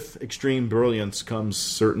apparently, with extreme brilliance comes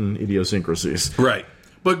certain idiosyncrasies. Right.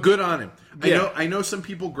 But good on him. Yeah. I know some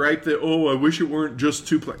people gripe that, I wish it weren't just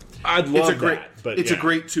 2 players. I'd love it's a great, that, but it's yeah. a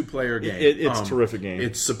great 2-player game. It's a terrific game.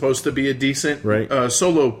 It's supposed to be a decent Right.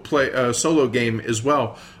 solo game as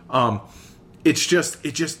well. It feels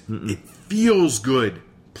good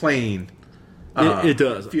playing. It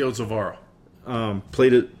does. Fields of Arl.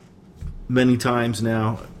 Played it many times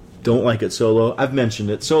now. Don't like it solo. I've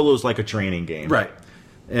mentioned it. Solo is like a training game. Right.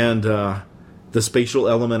 And the spatial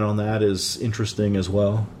element on that is interesting as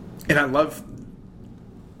well. And I love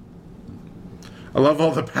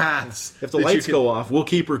all the paths. If the that you lights can- go off, we'll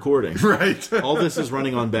keep recording. Right. All this is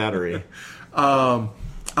running on battery. I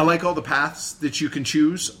like all the paths that you can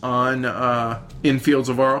choose on in Fields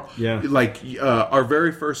of Arl. Yeah. Like our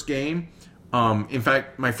very first game. In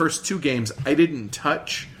fact, my first 2 games, I didn't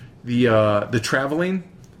touch the traveling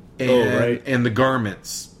and and the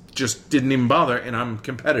garments. Just didn't even bother, and I'm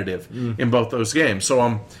competitive in both those games. So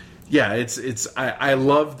I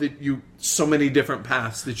love that so many different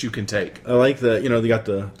paths that you can take. I like that, they got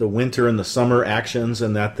the winter and the summer actions,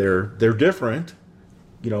 and that they're different.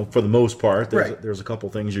 For the most part, there's a couple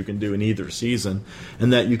things you can do in either season,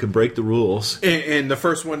 and that you can break the rules. And the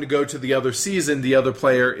first one to go to the other season, the other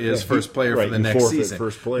player is first player for the you next forfeit season,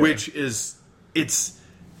 first player. which is it's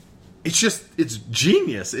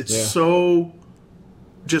genius. It's Yeah. so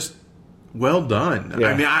just well done. Yeah.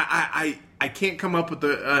 I mean, I can't come up with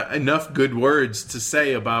enough good words to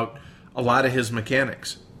say about a lot of his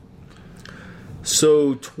mechanics.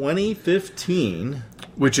 So 2015,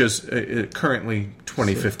 Which is currently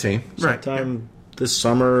 2015, right? sometime this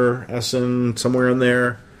summer, Essen, somewhere in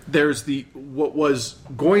there. There's what was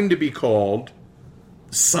going to be called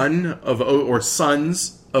Sons of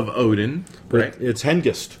Odin, right? It's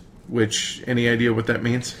Hengist. Which, any idea what that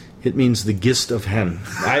means? It means the gist of hen.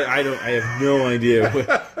 I have no idea.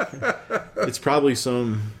 It's probably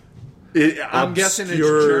some I'm guessing it's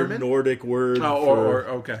obscure German. Nordic word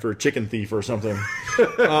okay. for chicken thief or something.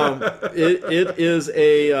 It is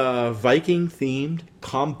a Viking-themed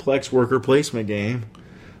complex worker placement game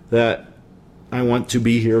that I want to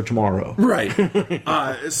be here tomorrow. Right.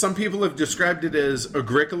 Some people have described it as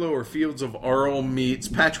Agricola or Fields of Arl meets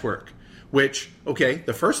Patchwork. Which, okay,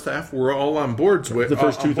 the first half we're all on boards with. The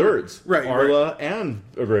first on board. 2/3. Right. Arla and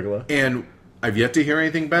Agricola. And I've yet to hear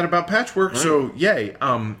anything bad about Patchwork, so yay.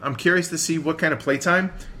 I'm curious to see what kind of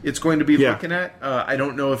playtime it's going to be looking at. I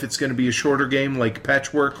don't know if it's going to be a shorter game like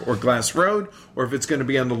Patchwork or Glass Road, or if it's going to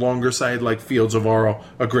be on the longer side like Fields of Arl,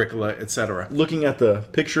 Agricola, etc. Looking at the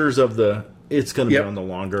pictures of it's going to be on the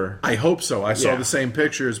longer. I hope so. I saw Yeah. the same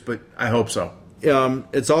pictures, but I hope so.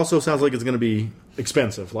 It also sounds like it's going to be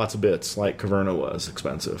expensive. Lots of bits, like Caverna was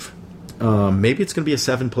expensive. Maybe it's going to be a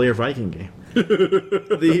 7-player Viking game.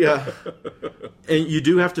 And you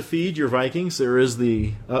do have to feed your Vikings. There is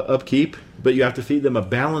the upkeep, but you have to feed them a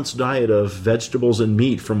balanced diet of vegetables and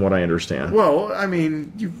meat, from what I understand. Well, I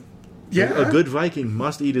mean, A good Viking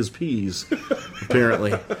must eat his peas,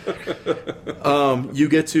 apparently. You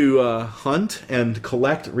get to hunt and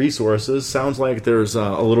collect resources. Sounds like there's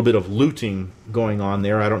a little bit of looting going on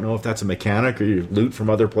there. I don't know if that's a mechanic or you loot from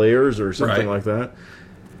other players or something like that.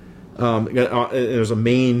 There's a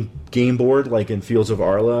main game board, like in Fields of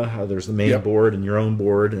Arla. There's the main board and your own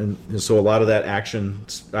board, and so a lot of that action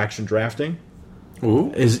drafting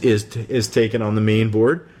is taken on the main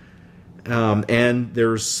board. And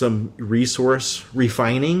there's some resource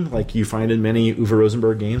refining, like you find in many Uwe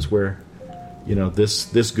Rosenberg games, where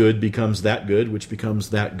this good becomes that good, which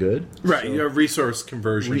becomes that good. Right, So, resource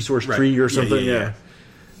conversion. resource tree or something. Yeah.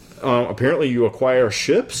 Apparently, you acquire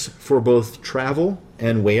ships for both travel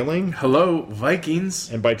and whaling. Hello,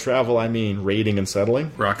 Vikings. And by travel, I mean raiding and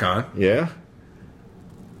settling. Rock on. Yeah.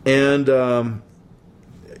 And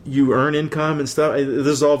you earn income and stuff. This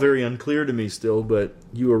is all very unclear to me still, but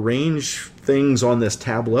you arrange things on this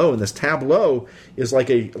tableau, and this tableau is like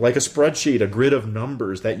a spreadsheet, a grid of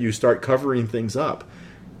numbers that you start covering things up.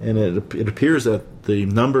 And it appears that the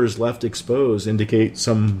numbers left exposed indicate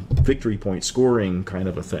some victory point scoring kind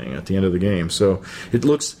of a thing at the end of the game. So it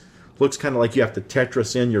looks kind of like you have to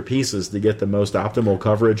Tetris in your pieces to get the most optimal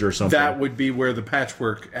coverage or something. That would be where the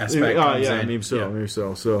patchwork aspect comes in. Maybe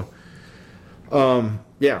so. So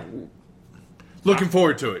Yeah, Looking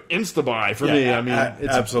forward to it. insta-buy for Yeah, me. I mean,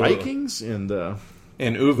 it's absolutely. Vikings and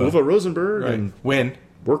And Uwe. Uwe Rosenberg Right. and Win.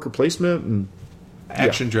 worker placement and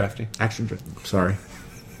Action drafting. Sorry.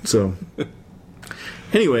 So,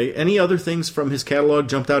 anyway, any other things from his catalog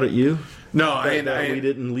jumped out at you? No, that we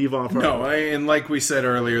didn't leave off. and like we said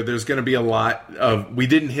earlier, there's going to be a lot of. We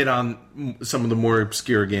didn't hit on some of the more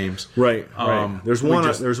obscure games. Right. There's one.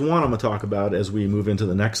 just- There's one I'm going to talk about as we move into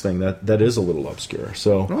the next thing that is a little obscure.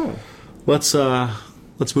 So Oh. let's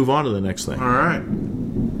move on to the next thing. All right.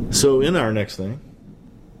 So in our next thing,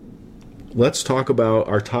 let's talk about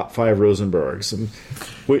our top 5 Rosenbergs. And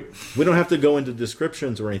we don't have to go into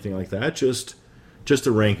descriptions or anything like that. Just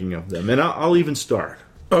a ranking of them, and I'll even start.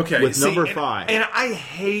 Okay. With number and- 5. And I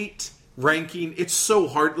hate ranking. It's so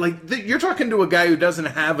hard. Like, you're talking to a guy who doesn't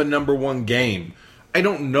have a number 1 game. I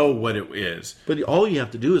don't know what it is. But all you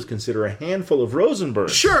have to do is consider a handful of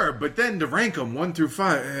Rosenbergs. Sure, but then to rank them 1 through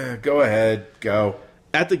 5, go ahead, go.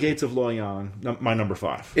 At the Gates of Loyang, my number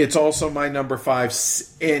 5. It's also my number 5,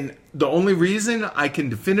 and the only reason I can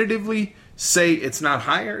definitively say it's not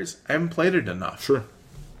higher is I haven't played it enough. Sure.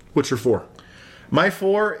 What's your 4? My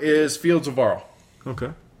 4 is Fields of Arle.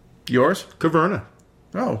 Okay. Yours? Caverna.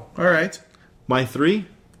 Oh, all right. My 3,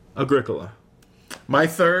 Agricola. My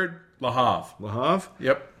 3rd, Le Havre. Le Havre.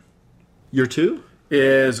 Yep. Your 2?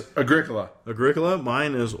 Is Agricola. Agricola.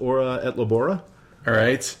 Mine is Ora et Labora. All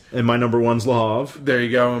right. And my number 1's Le Havre. There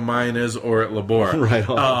you go. And mine is Or et Labora. Right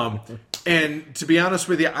on. And to be honest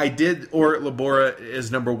with you, I did Or et Labora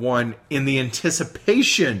as number 1 in the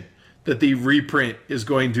anticipation that the reprint is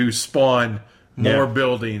going to spawn more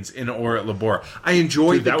buildings in Or et Labora. I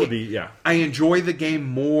enjoy Dude, that would be, yeah. I enjoy the game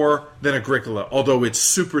more than Agricola, although it's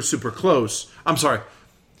super, super close. I'm sorry.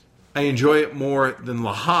 I enjoy it more than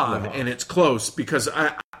Le Havre, and it's close because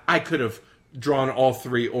I could have drawn all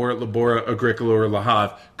 3, Or et Labora, Agricola, or Le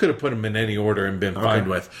Havre. Could have put them in any order and been fine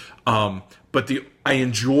with. But I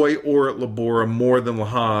enjoy Or et Labora more than Le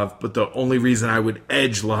Havre, but the only reason I would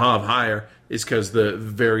edge Le Havre higher is because the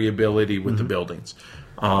variability with the buildings.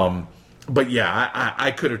 But yeah,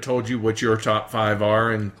 I could have told you what your top 5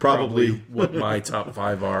 are and probably what my top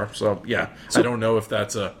 5 are. So yeah, I don't know if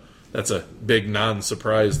that's a big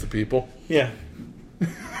non-surprise to people. Yeah.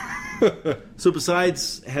 So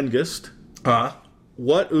besides Hengist, Uh-huh.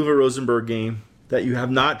 what Uwe Rosenberg game that you have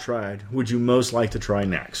not tried would you most like to try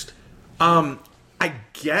next?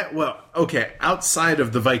 Outside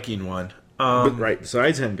of the Viking one, Right,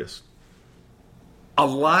 besides Hengist. a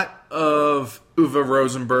lot of Uwe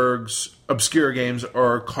Rosenberg's obscure games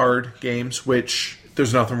are card games, which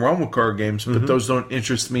there's nothing wrong with card games, but those don't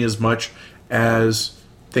interest me as much as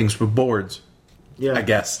things with boards, Yeah. I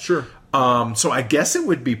guess. Sure. So I guess it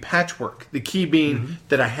would be Patchwork, the key being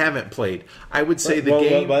that I haven't played. I would say the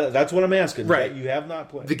game... That's what I'm asking. Right. That you have not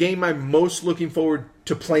played. The game I'm most looking forward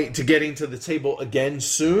to getting to the table again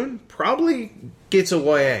soon, probably Gates of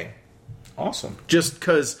Loyang. Awesome. Just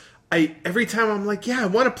because every time I'm like, yeah, I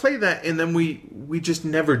want to play that, and then we just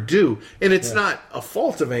never do. And it's not a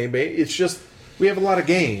fault of anybody. It's just we have a lot of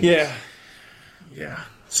games. Yeah. Yeah.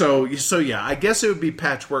 So yeah, I guess it would be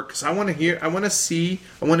Patchwork because I want to hear, I want to see,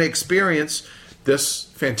 I want to experience this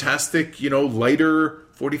fantastic, lighter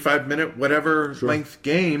 45-minute whatever length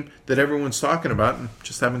game that everyone's talking about, and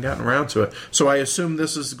just haven't gotten around to it. So I assume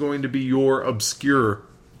this is going to be your obscure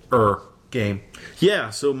game. Yeah,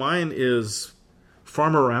 so mine is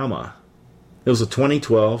Farmerama. It was a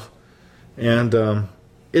 2012, and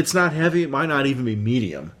it's not heavy. It might not even be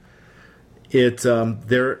medium.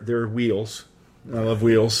 They're wheels. I love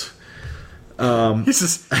wheels.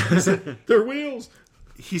 He's They're wheels.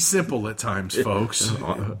 He's simple at times, folks.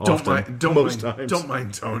 Often. Don't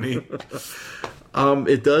mind Tony.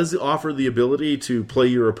 It does offer the ability to play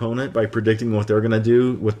your opponent by predicting what they're going to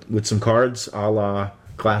do with some cards, a la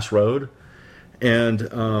Glass Road, and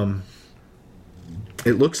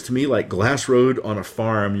it looks to me like Glass Road on a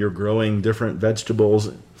farm. You're growing different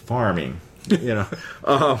vegetables, farming.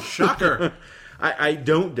 Shocker. I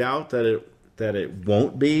don't doubt that it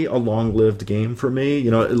won't be a long-lived game for me.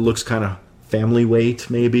 It looks kind of family weight,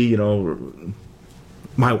 maybe.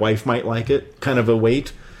 My wife might like it, kind of a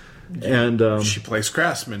weight. And she plays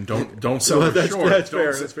Craftsman. Don't sell her short.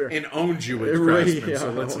 That's fair. And owns you with Right, Craftsman, yeah.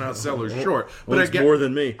 so let's not sell her short. But I it's get more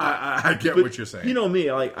than me. I get But what you're saying. You know me,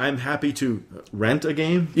 I'm happy to rent a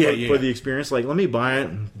game for Yeah. the experience. Like, let me buy it,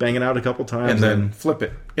 and bang it out a couple times, and then flip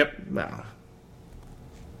it. Yep.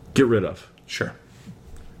 get rid of. Sure.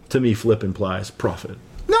 To me, flip implies profit.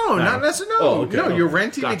 No, not necessarily. No, Oh, okay. no, Oh, you're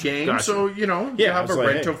renting gotcha, a game, gotcha. so you know Yeah, you have it's a like,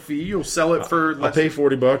 rental hey, fee. You'll sell it for I'll less. pay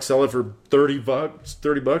 $40, sell it for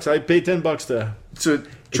 $30. I pay $10 to to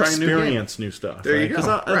try a new game. experience new stuff. There you right?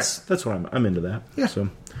 go. 'Cause that's what I'm into that. Yeah.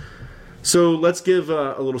 So let's give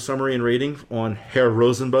a little summary and rating on Herr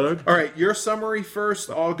Rosenberg. All right, your summary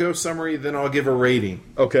first. I'll go summary, then I'll give a rating.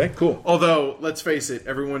 Okay, cool. Although, let's face it,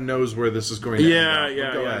 everyone knows where this is going to end.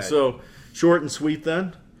 Yeah. Go ahead. So short and sweet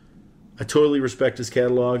then. I totally respect his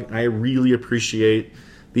catalog, and I really appreciate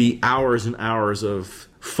the hours and hours of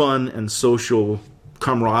fun and social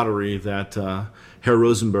camaraderie that Herr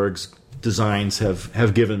Rosenberg's designs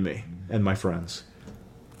have given me and my friends.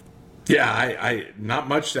 Yeah, I not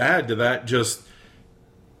much to add to that. Just,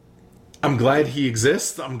 I'm glad he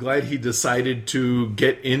exists. I'm glad he decided to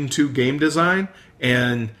get into game design,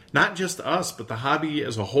 and not just us, but the hobby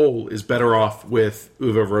as a whole is better off with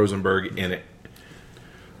Uwe Rosenberg in it.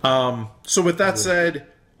 So with that said,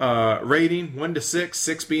 rating 1 to 6,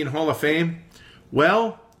 6 being Hall of Fame.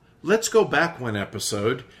 Well, let's go back one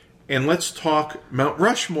episode and let's talk Mount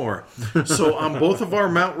Rushmore. So on both of our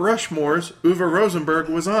Mount Rushmores, Uwe Rosenberg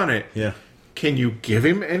was on it. Yeah. Can you give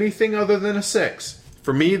him anything other than a 6?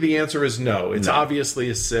 For me, the answer is no. It's obviously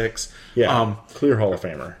a 6. Yeah. Clear Hall of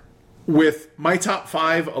Famer. With my top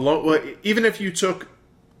 5 alone, well, even if you took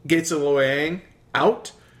Gates of Loyang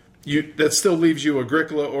out, that still leaves you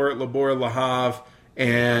Agricola, Orit, Labor, Le Havre,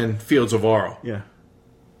 and Fields of Arles. Yeah.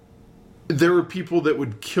 There were people that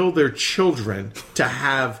would kill their children to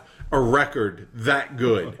have a record that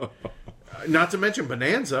good. Not to mention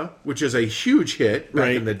Bonanza, which is a huge hit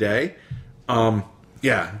back in the day.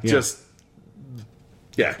 Just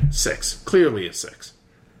 6. Clearly a 6.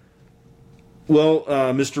 Well,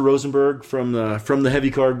 Mr. Rosenberg from the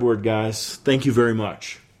Heavy Cardboard guys, thank you very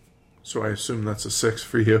much. So I assume that's a 6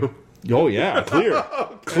 for you. Oh yeah, clear,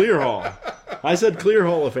 clear Hall. I said clear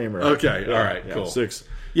Hall of Famer. Okay, all right, cool. 6.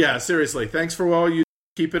 Yeah, seriously, thanks for all you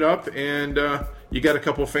keep it up, and you got a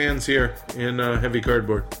couple fans here in Heavy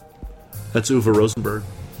Cardboard. That's Uwe Rosenberg.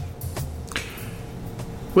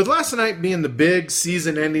 With last night being the big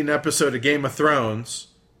season-ending episode of Game of Thrones,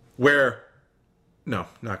 where... No,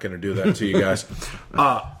 not going to do that to you guys.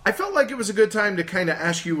 I felt like it was a good time to kind of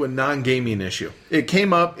ask you a non-gaming issue. It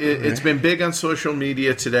came up. It's been big on social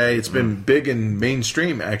media today. It's been big in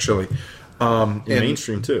mainstream, actually.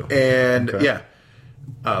 Mainstream, too. And,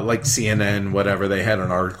 like CNN, whatever, they had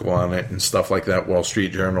an article on it and stuff like that, Wall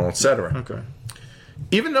Street Journal, etc. Okay.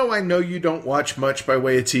 Even though I know you don't watch much by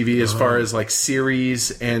way of TV as far as, like,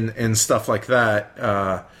 series and stuff like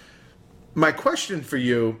that, my question for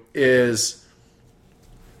you is...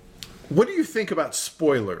 What do you think about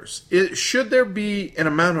spoilers? Should there be an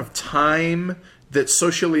amount of time that's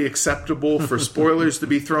socially acceptable for spoilers to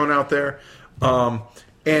be thrown out there?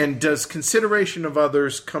 And does consideration of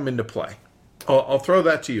others come into play? I'll throw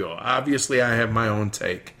that to you. Obviously, I have my own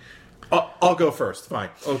take. I'll go first. Fine.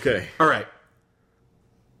 Okay. All right.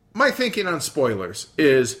 My thinking on spoilers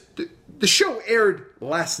is the show aired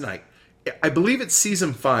last night. I believe it's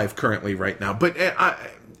season 5 currently right now. But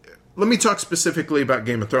let me talk specifically about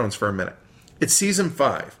Game of Thrones for a minute. It's season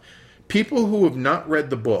 5. People who have not read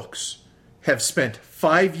the books have spent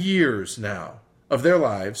 5 years now of their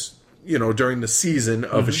lives, during the season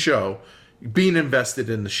of a show, being invested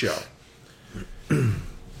in the show.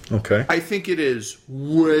 Okay. I think it is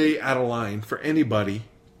way out of line for anybody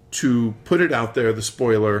to put it out there, the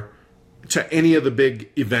spoiler, to any of the big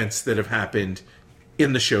events that have happened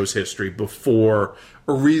in the show's history before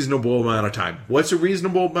a reasonable amount of time. What's a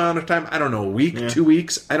reasonable amount of time? I don't know. A week, 2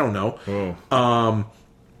 weeks? I don't know. Oh.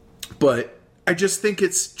 But I just think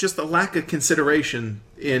it's just a lack of consideration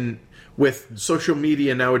with social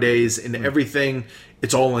media nowadays and everything.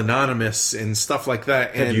 It's all anonymous and stuff like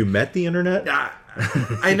that. Have you met the internet?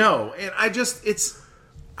 I know. And I guess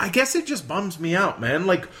it just bums me out, man.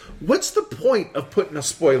 Like, what's the point of putting a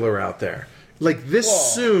spoiler out there? Like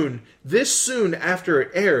this soon after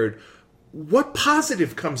it aired, what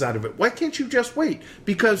positive comes out of it? Why can't you just wait?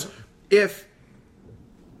 Because if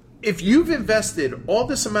you've invested all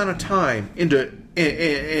this amount of time into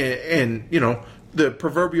and the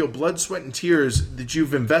proverbial blood, sweat, and tears that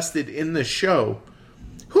you've invested in this show,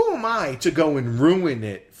 who am I to go and ruin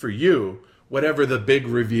it for you? Whatever the big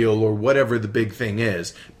reveal or whatever the big thing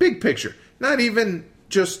is, big picture. Not even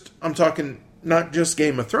just. I'm talking not just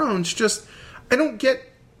Game of Thrones. Just I don't get.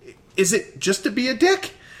 Is it just to be a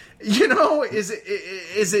dick? Is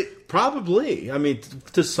it Probably. I mean,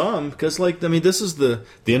 to some, because this is the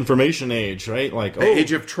information age, right? Like, the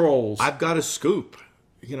age of trolls. I've got a scoop.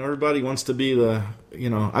 Everybody wants to be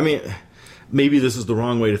maybe this is the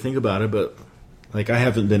wrong way to think about it, but like I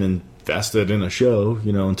haven't been in vested in a show,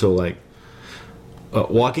 until like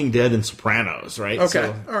Walking Dead and Sopranos, right? Okay,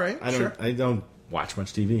 So all right, sure. I don't watch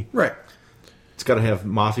much TV. Right. It's got to have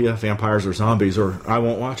mafia, vampires, or zombies, or I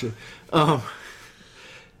won't watch it.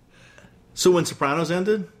 So when Sopranos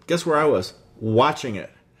ended, guess where I was? Watching it.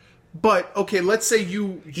 But, okay, let's say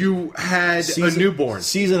you had a newborn.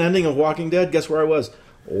 Season ending of Walking Dead, guess where I was?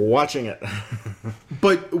 Watching it.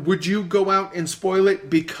 But would you go out and spoil it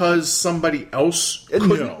because somebody else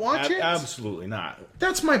couldn't watch it? Absolutely not.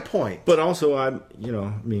 That's my point. But also, I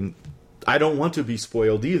don't want to be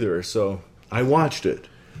spoiled either, so I watched it.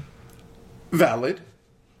 Valid.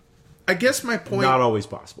 I guess my point... Not always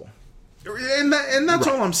possible. And that's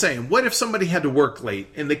all I'm saying. What if somebody had to work late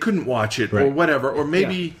and they couldn't watch it or whatever, or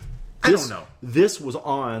maybe... Yeah. I don't know. This was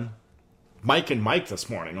on Mike and Mike this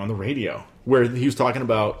morning on the radio, where he was talking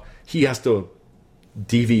about he has to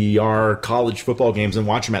DVR college football games and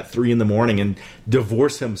watch them at 3 a.m. and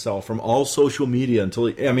divorce himself from all social media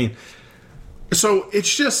until so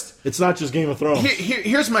it's just... It's not just Game of Thrones.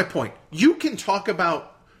 Here's my point. You can talk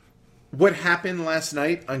about what happened last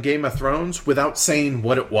night on Game of Thrones without saying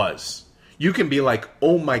what it was. You can be like,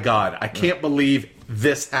 oh my God, I can't believe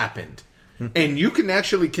this happened. And you can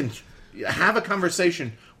actually have a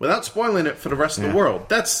conversation without spoiling it for the rest of the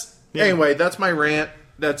world. Anyway, that's my rant.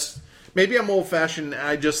 Maybe I'm old fashioned.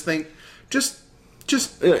 I just think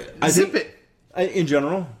zip it. In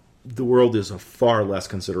general, the world is a far less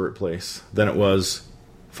considerate place than it was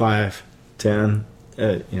 5, 10.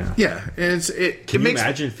 Yeah, Can you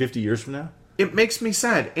imagine 50 years from now? It makes me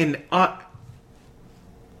sad, and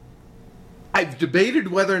I've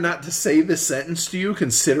debated whether or not to say this sentence to you,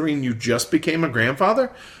 considering you just became a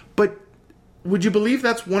grandfather, but would you believe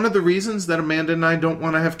that's one of the reasons that Amanda and I don't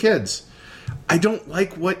want to have kids? I don't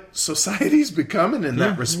like what society's becoming in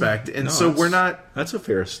that respect, and so we're not... That's a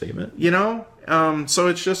fair statement. So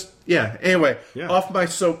it's just... Yeah, anyway, off my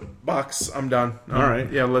soapbox, I'm done. All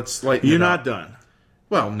right. Yeah, let's lighten You're it up. not done.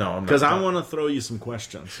 Well, no, I'm not. Because I want to throw you some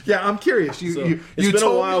questions. Yeah, I'm curious. It's been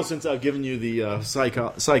a while since I've given you the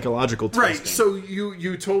psychological testing. Right, so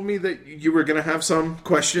you told me that you were going to have some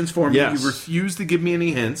questions for me. Yes. You refused to give me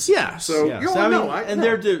any hints. Yeah. So,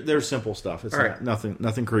 they're simple stuff. It's right.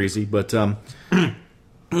 nothing crazy. But, so all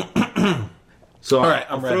right,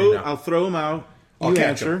 I'm ready now. I'll throw them out. I'll You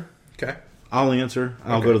catch answer. 'em. Okay. I'll answer.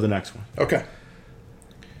 I'll go to the next one. Okay.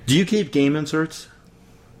 Do you keep game inserts?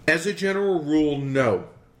 As a general rule, no.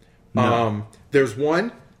 No. There's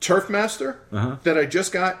one, Turfmaster, that I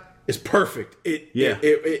just got. Is perfect.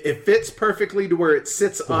 It fits perfectly to where it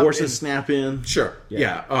sits The up. horses snap in. Sure.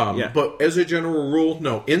 Yeah. But as a general rule,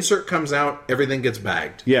 no. Insert comes out, everything gets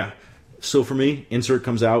bagged. Yeah. So for me, insert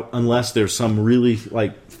comes out unless there's some really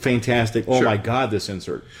fantastic. Oh my God, this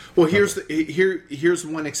insert. Well, here's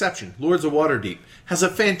one exception. Lords of Waterdeep has a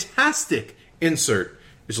fantastic insert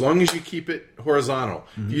as long as you keep it horizontal.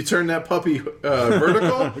 If you turn that puppy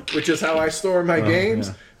vertical, which is how I store my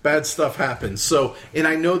games, bad stuff happens. So, and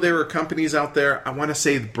I know there are companies out there. I want to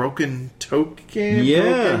say Broken Token,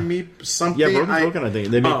 Broken Meep, something. Yeah, Broken Token. I think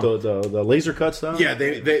they make the laser cut stuff. Yeah,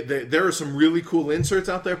 there are some really cool inserts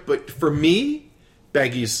out there. But for me,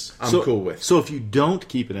 baggies, I'm cool with. So if you don't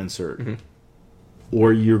keep an insert,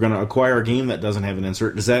 or you're going to acquire a game that doesn't have an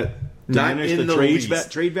insert, does that diminish the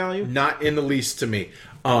trade value? Not in the least to me.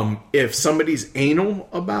 If somebody's anal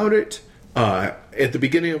about it, at the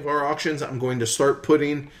beginning of our auctions, I'm going to start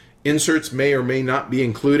putting inserts may or may not be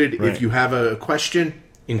included. Right. If you have a question,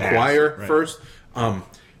 inquire first.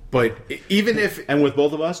 But even if... And with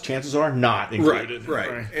both of us, chances are not included.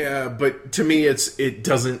 Right. But to me, it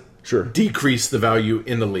doesn't decrease the value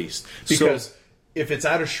in the least. Because if it's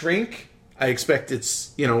out of shrink, I expect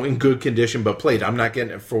it's in good condition but played. I'm not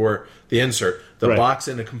getting it for the insert. The box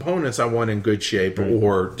and the components I want in good shape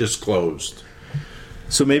or disclosed.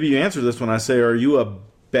 So maybe you answer this when I say, are you a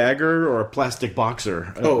bagger or a plastic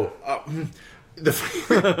boxer?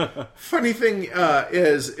 The funny thing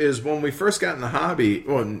is when we first got in the hobby,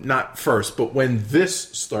 well, not first, but when this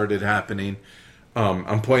started happening,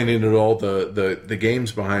 I'm pointing at all the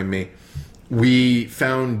games behind me, we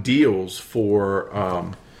found deals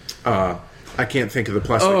for... I can't think of the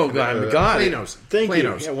plastic. Oh, God. Planos. Thank you.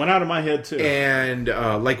 Yeah, it went out of my head, too. And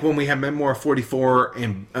when we had Memoir 44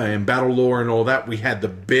 and Battle Lore and all that, we had the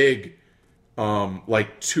big,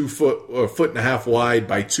 2 foot, or 1.5 foot wide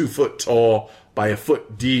by 2 foot tall by a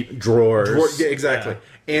foot deep drawers. Yeah, exactly.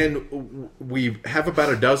 Yeah. And we have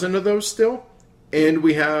about a dozen of those still. And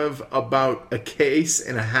we have about a case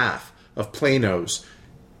and a half of Planos.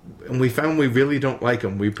 And we found we really don't like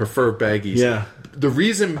them. We prefer baggies. Yeah. The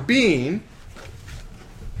reason being...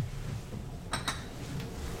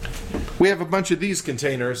 We have a bunch of these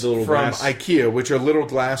containers little from glass. IKEA, which are little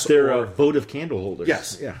glass. They're or, votive candle holders.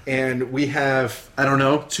 yes, Yeah. and we have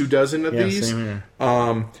 2 dozen of Yeah, these. same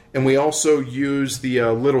here. And we also use the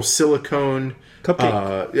little silicone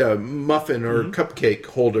Cupcake. muffin or cupcake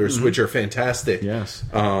holders, which are fantastic. Yes.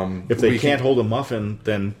 Um, If they we can't hold a muffin,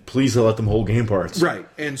 then please let them hold game parts. right,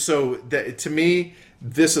 and so to me,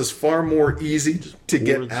 this is far more easy to Pour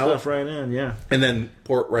get the out stuff right in, yeah. and then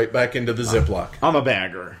pour it right back into the Ziploc. I'm a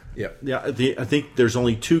bagger. Yep. Yeah, I think there's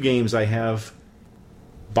only 2 games I have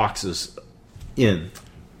boxes in.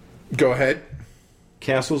 Go ahead.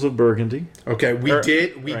 Castles of Burgundy. Okay, we Right.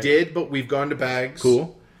 did, but we've gone to bags.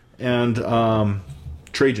 Cool. And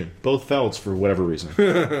Trajan. Both Felds for whatever reason.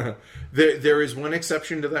 There is one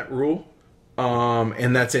exception to that rule,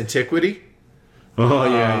 and that's Antiquity. Oh,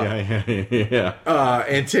 yeah.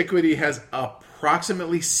 Antiquity has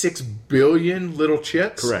approximately 6 billion little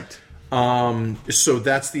chits. Correct. So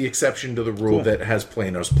that's the exception to the rule Cool. that has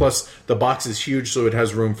Planos. Plus, the box is huge, so it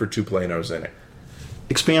has room for 2 Planos in it.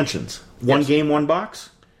 Expansions. One Yes. game, one box?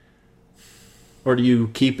 Or do you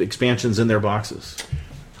keep expansions in their boxes?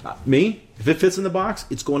 Me? If it fits in the box,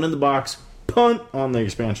 it's going in the box. Punt on the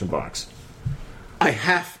expansion box. I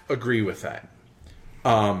half agree with that.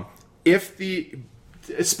 If the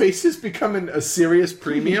space is becoming a serious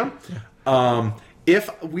premium, if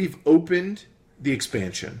we've opened the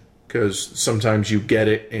expansion, because sometimes you get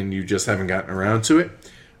it and you just haven't gotten around to it,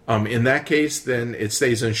 in that case, then it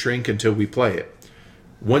stays in shrink until we play it.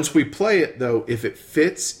 Once we play it, though, if it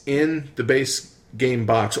fits in the base game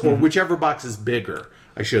box, or whichever box is bigger,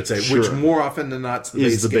 I should say, Sure. which more often than not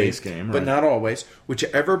is the base game, but right. not always.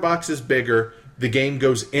 Whichever box is bigger, the game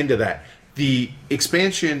goes into that. The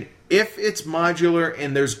expansion, if it's modular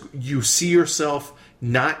and you see yourself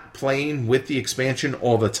not playing with the expansion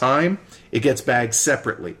all the time, it gets bagged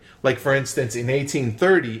separately. Like, for instance, in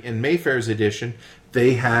 1830, in Mayfair's edition,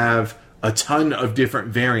 they have a ton of different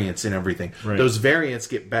variants and everything. Right. Those variants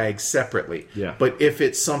get bagged separately. Yeah. But if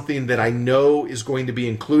it's something that I know is going to be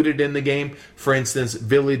included in the game, for instance,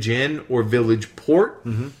 Village Inn or Village Port,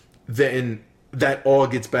 then that all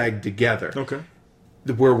gets bagged together. Okay.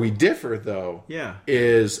 Where we differ, though, Yeah.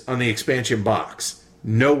 is on the expansion box.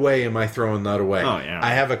 No way am I throwing that away. Oh, yeah.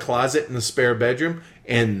 I have a closet in the spare bedroom,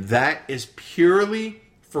 and that is purely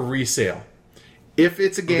for resale. If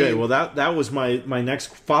it's a game... Okay, well, that was my next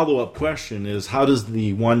follow-up question is how does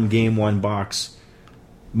the one game, one box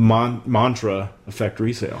mantra affect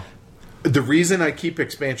resale? The reason I keep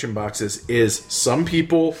expansion boxes is some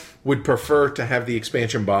people would prefer to have the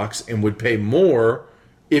expansion box and would pay more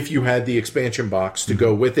if you had the expansion box to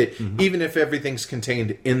go with it, even if everything's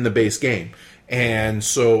contained in the base game. And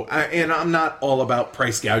so, I'm not all about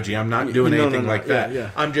price gouging. I'm not doing anything like that.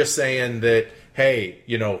 Yeah. I'm just saying that, hey,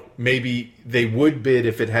 maybe they would bid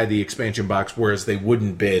if it had the expansion box, whereas they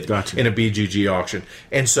wouldn't bid Gotcha. in a BGG auction.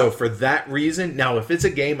 And so for that reason, now if it's a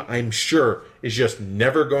game I'm sure is just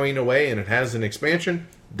never going away and it has an expansion,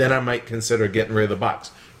 then I might consider getting rid of the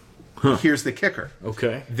box. Here's the kicker.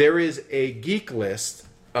 Okay. There is a geek list,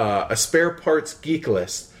 a spare parts geek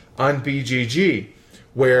list on BGG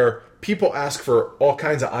where people ask for all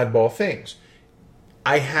kinds of oddball things.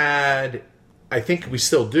 I think we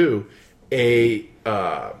still do, a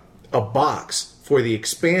box for the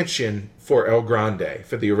expansion for El Grande,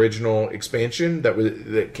 for the original expansion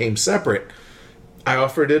that came separate. I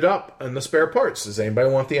offered it up in the spare parts. Does anybody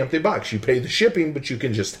want the empty box? You pay the shipping, but you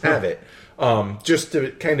can just have it. Just to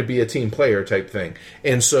kind of be a team player type thing.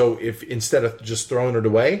 And so if instead of just throwing it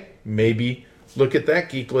away, maybe look at that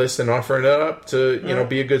geek list and offering it up to,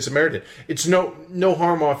 be a good Samaritan. It's no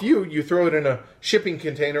harm off you. You throw it in a shipping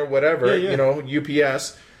container, whatever,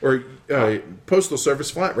 UPS or Postal Service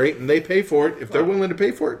flat rate, and they pay for it. If they're willing to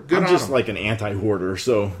pay for it, good on I'm just them. like an anti-hoarder,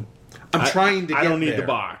 so I'm trying to get I don't need there. the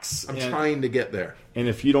box. I'm trying to get there. And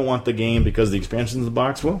if you don't want the game because the expansion's in the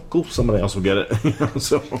box, well, cool, somebody else will get it.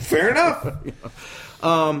 So Fair enough.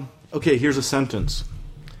 okay, here's a sentence.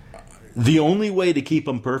 The only way to keep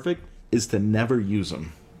them perfect is to never use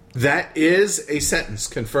them. That is a sentence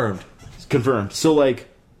confirmed. Confirmed. So,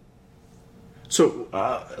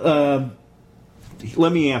 So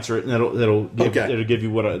let me answer it, and that'll give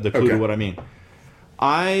you the clue to what I mean.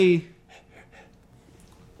 I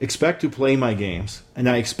expect to play my games, and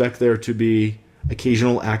I expect there to be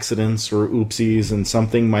occasional accidents or oopsies, and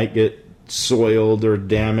something might get soiled or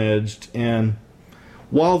damaged. And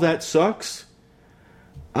while that sucks,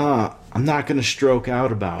 I'm not going to stroke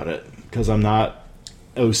out about it because I'm not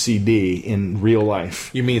OCD in real life.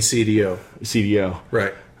 you mean CDO. CDO.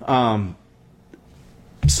 Right.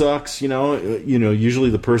 Sucks, usually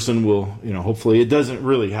the person will, hopefully it doesn't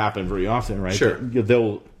really happen very often, right? Sure.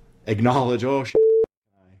 They'll acknowledge,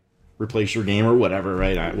 replace your game or whatever,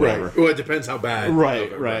 right? Whatever. Right. Well, it depends how bad.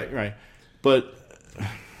 Right. But,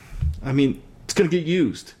 I mean, it's going to get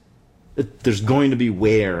used. There's going to be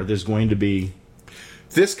wear. There's going to be...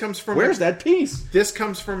 This comes from... Where's that piece? This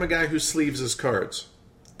comes from a guy who sleeves his cards.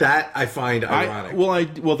 That I find ironic.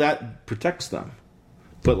 Well, that protects them.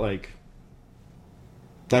 But, like,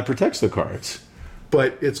 that protects the cards.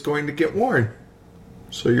 But it's going to get worn.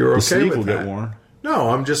 So you're The okay sleeve with will that. get worn. No,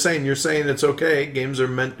 I'm just saying, you're saying it's okay. Games are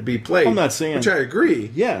meant to be played. I'm not saying... Which I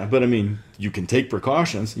agree. Yeah, but I mean, you can take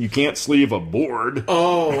precautions. You can't sleeve a board.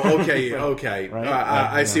 Oh, okay. Right?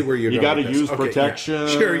 I see where you're you going. You got to use protection. Yeah.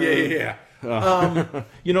 Sure, yeah.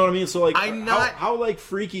 You know what I mean? So, like, I'm not... how like,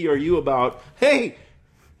 freaky are you about, hey,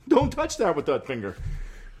 don't touch that with that finger?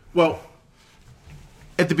 Well,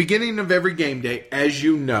 at the beginning of every game day, as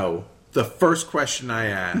you know, the first question I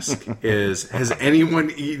ask is, has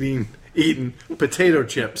anyone eaten potato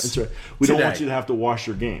chips? That's right. We don't want you to have to wash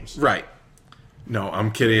your games. Right. No,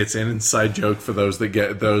 I'm kidding. It's an inside joke for those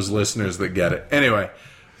listeners that get it. Anyway,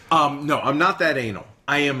 no, I'm not that anal.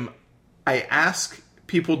 I ask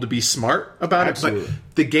people to be smart about Absolutely. it,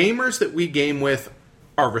 but the gamers that we game with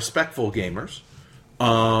are respectful gamers.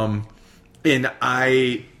 And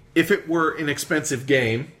if it were an expensive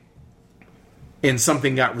game and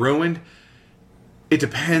something got ruined, it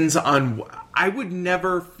depends on... I would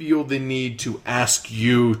never feel the need to ask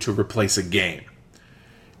you to replace a game.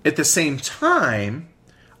 At the same time,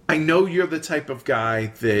 I know you're the type of guy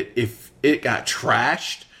that if it got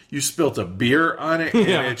trashed, you spilt a beer on it,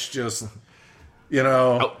 and it's just,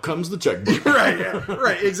 Out comes the checkbook.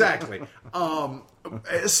 right, exactly.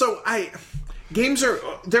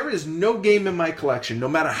 There is no game in my collection, no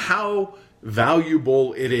matter how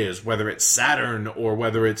valuable it is, whether it's Saturn or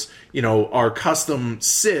whether it's, our custom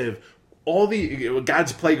Civ, all the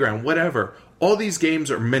God's Playground, whatever, all these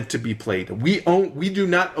games are meant to be played. We do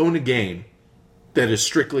not own a game that is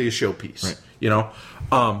strictly a showpiece,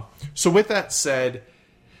 right. So with that said,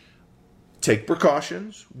 take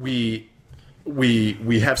precautions. We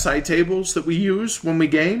have side tables that we use when we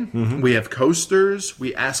game. Mm-hmm. We have coasters.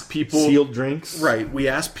 We ask people... Sealed drinks. Right. We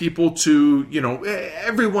ask people to,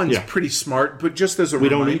 everyone's pretty smart, but just as a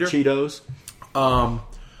reminder... We don't eat Cheetos.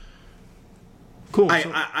 Cool.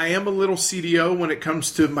 I am a little CDO when it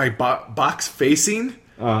comes to my box facing.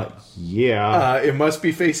 It must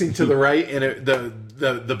be facing to the right, and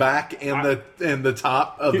the back and the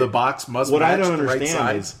top of the box must what match I don't the right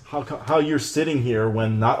understand size. Is how you're sitting here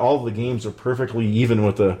when not all the games are perfectly even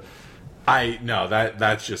with the... No,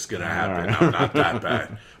 that's just gonna happen. Right. I'm not that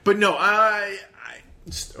bad. But no,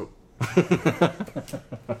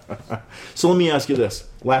 So let me ask you this.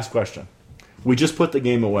 Last question. We just put the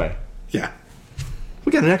game away. Yeah.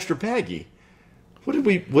 We got an extra baggie. What did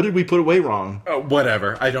we put away wrong?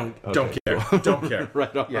 Whatever. I don't care. Don't care.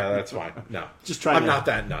 Right on. Yeah, that's fine. No. I'm not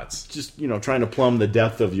that nuts. Just trying to plumb the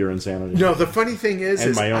depth of your insanity. No, the funny thing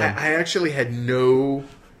is my own. I actually had no...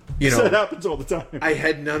 So it happens all the time. I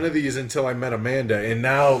had none of these until I met Amanda, and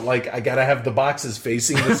now I gotta have the boxes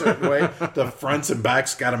facing a certain way. The fronts and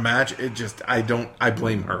backs gotta match. I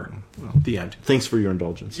blame her. Well, the end. Thanks for your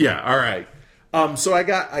indulgence. Yeah. All right. So I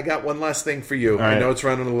got one last thing for you. Right. I know it's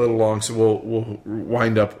running a little long, so we'll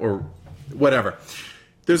wind up or whatever.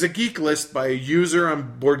 There's a geek list by a user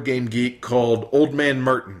on Board Game Geek called Old Man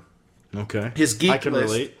Merton. Okay. His geek I can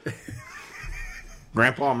list. relate.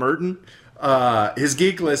 Grandpa Merton. His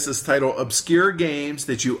geek list is titled "Obscure Games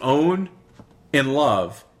That You Own and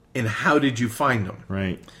Love, and How Did You Find Them?"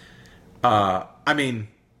 Right. I mean,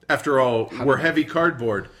 after all, we're heavy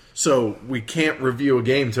cardboard. So we can't review a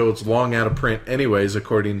game till it's long out of print anyways,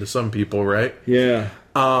 according to some people, right? Yeah.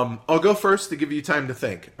 I'll go first to give you time to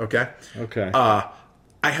think, okay? Okay. I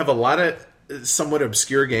have a lot of somewhat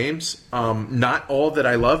obscure games. Not all that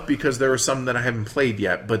I love, because there are some that I haven't played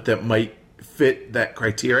yet, but that might fit that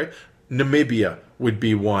criteria. Namibia would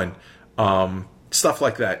be one. Stuff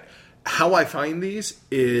like that. How I find these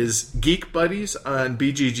is Geek Buddies on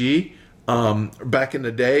BGG. Back in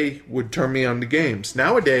the day would turn me on to games.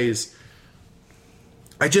 Nowadays,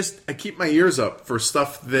 I keep my ears up for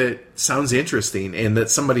stuff that sounds interesting and that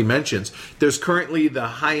somebody mentions. There's currently the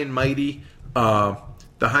High and Mighty Math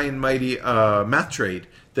Trade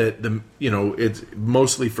that it's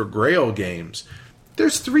mostly for Grail games.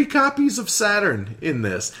 There's 3 copies of Saturn in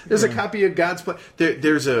this. There's a copy of God's Play.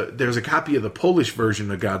 There's a copy of the Polish version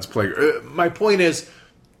of God's Play. My point is,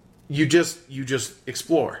 you just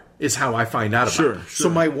explore is how I find out about it. So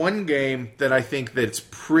my one game that I think that's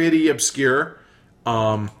pretty obscure,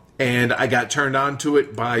 and I got turned on to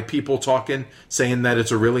it by people saying that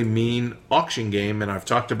it's a really mean auction game, and I've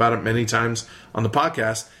talked about it many times on the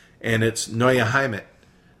podcast, and it's Neue Heimat,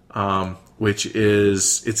 which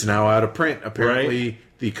it's now out of print. Apparently,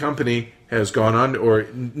 the company has gone on or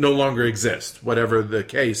no longer exists, whatever the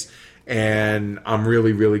case. And I'm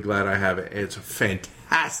really, really glad I have it. It's a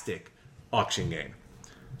fantastic auction game.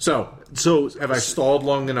 So have I stalled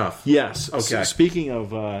long enough? Yes. Okay. Speaking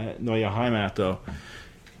of Neue Heimat, though,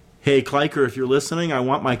 hey, Kleiker, if you're listening, I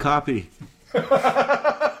want my copy.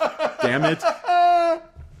 Damn it.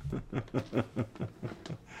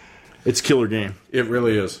 It's a killer game. It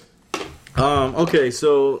really is. Okay,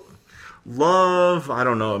 so Love, I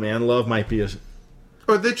don't know, man. Love might be a...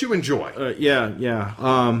 Or that you enjoy. Yeah.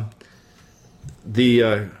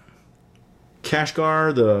 The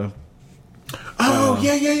Kashgar, the...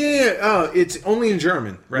 Yeah. It's only in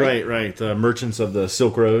German, right? Right. The Merchants of the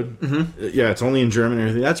Silk Road. Mm-hmm. Yeah, it's only in German and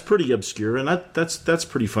everything. That's pretty obscure, and that's a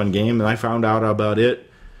pretty fun game. And I found out about it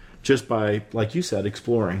just by, like you said,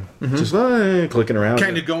 exploring. Mm-hmm. Just clicking around.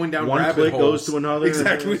 Kind of going down one rabbit click holes. Goes to another.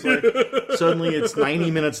 Exactly. Suddenly it's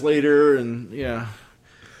 90 minutes later, and yeah.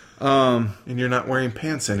 And you're not wearing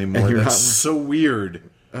pants anymore. That's so weird.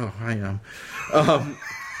 Oh, I am.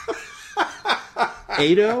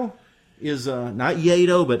 Ado is not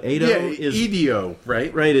Yedo, but Ado is Edo,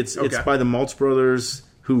 right? Right. It's by the Maltz brothers,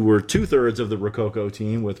 who were 2/3 of the Rococo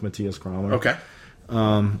team with Matthias Kramer. Okay.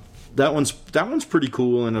 That one's pretty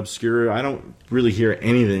cool and obscure. I don't really hear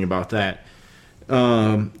anything about that.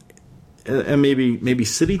 And maybe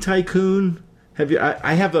City Tycoon.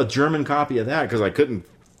 I have a German copy of that because I couldn't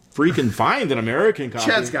freaking find an American copy.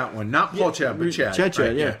 Chad's got one, not Paul Chad, but Chad. Chad,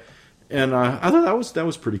 right, yeah. And I thought that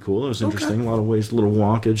was pretty cool. It was interesting. A lot of ways, a little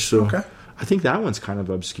wonkage. So I think that one's kind of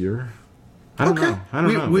obscure. I don't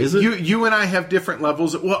know. Is it? You and I have different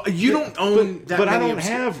levels. Well, you don't own that but many I don't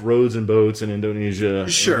have Roads and Boats in Indonesia.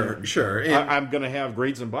 Sure. And I'm going to have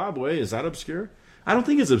Great Zimbabwe. Is that obscure? I don't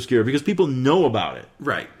think it's obscure because people know about it.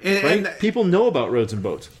 Right. And people know about Roads and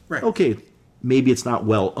Boats. Right. Okay, maybe it's not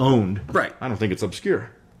well owned. Right. I don't think it's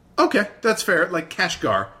obscure. Okay, that's fair. Like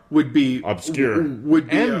Kashgar would be obscure, would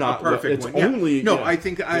be and a perfect it's one. Only no. I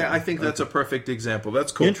think that's a perfect example.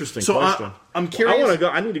 That's cool. Interesting so question. I'm curious. I want to go.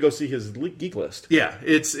 I need to go see his geek list. Yeah,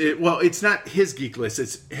 it's not his geek list.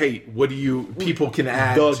 It's what do you people can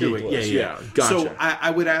add the to it? List. Yeah. Gotcha. So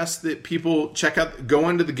I would ask that people go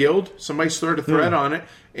onto the guild. Somebody start a thread on it,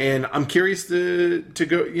 and I'm curious to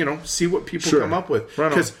go. See what people come up with.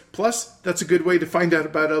 Because plus that's a good way to find out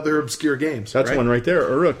about other obscure games. That's one right there.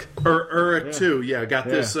 Uruk. Uruk too. Yeah, got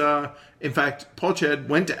this. In fact, Paul Chad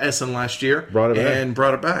went to Essen last year. Brought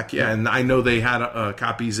it back. Yeah, and I know they had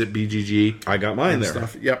copies at BGG. I got mine there.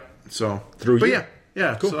 Stuff. Yep. So through you.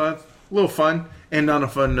 Yeah. Cool. So a little fun, and on a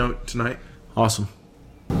fun note tonight. Awesome.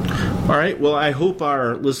 All right. Well, I hope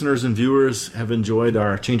our listeners and viewers have enjoyed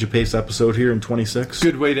our Change of Pace episode here in 26.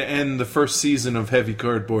 Good way to end the first season of Heavy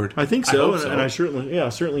Cardboard. I think so, and I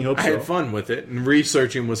certainly hope so. I had fun with it, and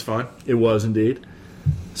researching was fun. It was indeed.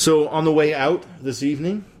 So on the way out this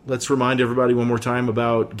evening, let's remind everybody one more time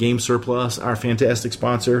about Game Surplus, our fantastic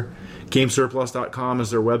sponsor. GameSurplus.com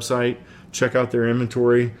is their website. Check out their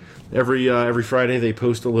inventory. Every Friday they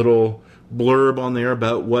post a little blurb on there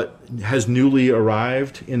about what has newly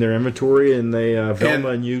arrived in their inventory, and they Velma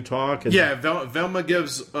and you talk. Velma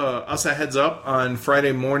gives us a heads up on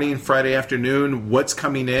Friday morning, Friday afternoon, what's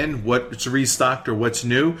coming in, what's restocked, or what's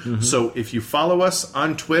new. Mm-hmm. So if you follow us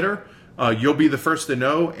on Twitter, you'll be the first to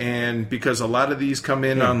know, and because a lot of these come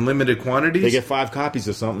in on limited quantities. They get 5 copies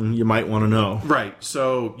of something, you might want to know. Right.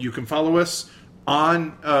 So you can follow us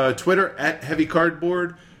on Twitter at Heavy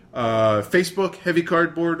Cardboard, Facebook, Heavy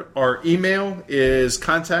Cardboard. Our email is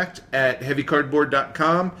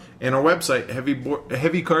contact@heavycardboard.com, and our website,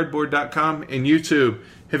 heavycardboard.com, and YouTube,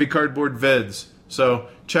 Heavy Cardboard Vids. So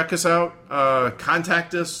check us out,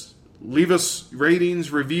 contact us, leave us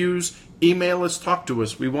ratings, reviews, email us, talk to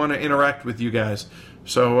us. We want to interact with you guys.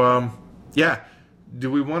 So,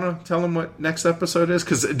 do we want to tell them what next episode is?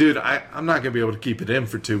 Because, dude, I'm not going to be able to keep it in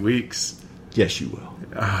for 2 weeks. Yes, you will.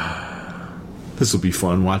 This will be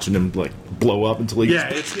fun watching him blow up until he. Yeah,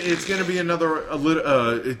 it's going to be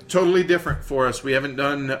totally different for us. We haven't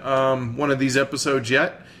done one of these episodes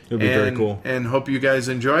yet. It'll be very cool. And hope you guys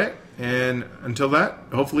enjoy it. And until that,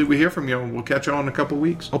 hopefully we hear from you. We'll catch you all in a couple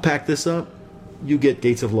weeks. I'll pack this up. You get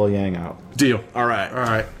Gates of Loyang out. Deal. All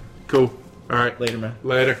right. Cool. All right. Later, man.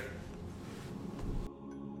 Later.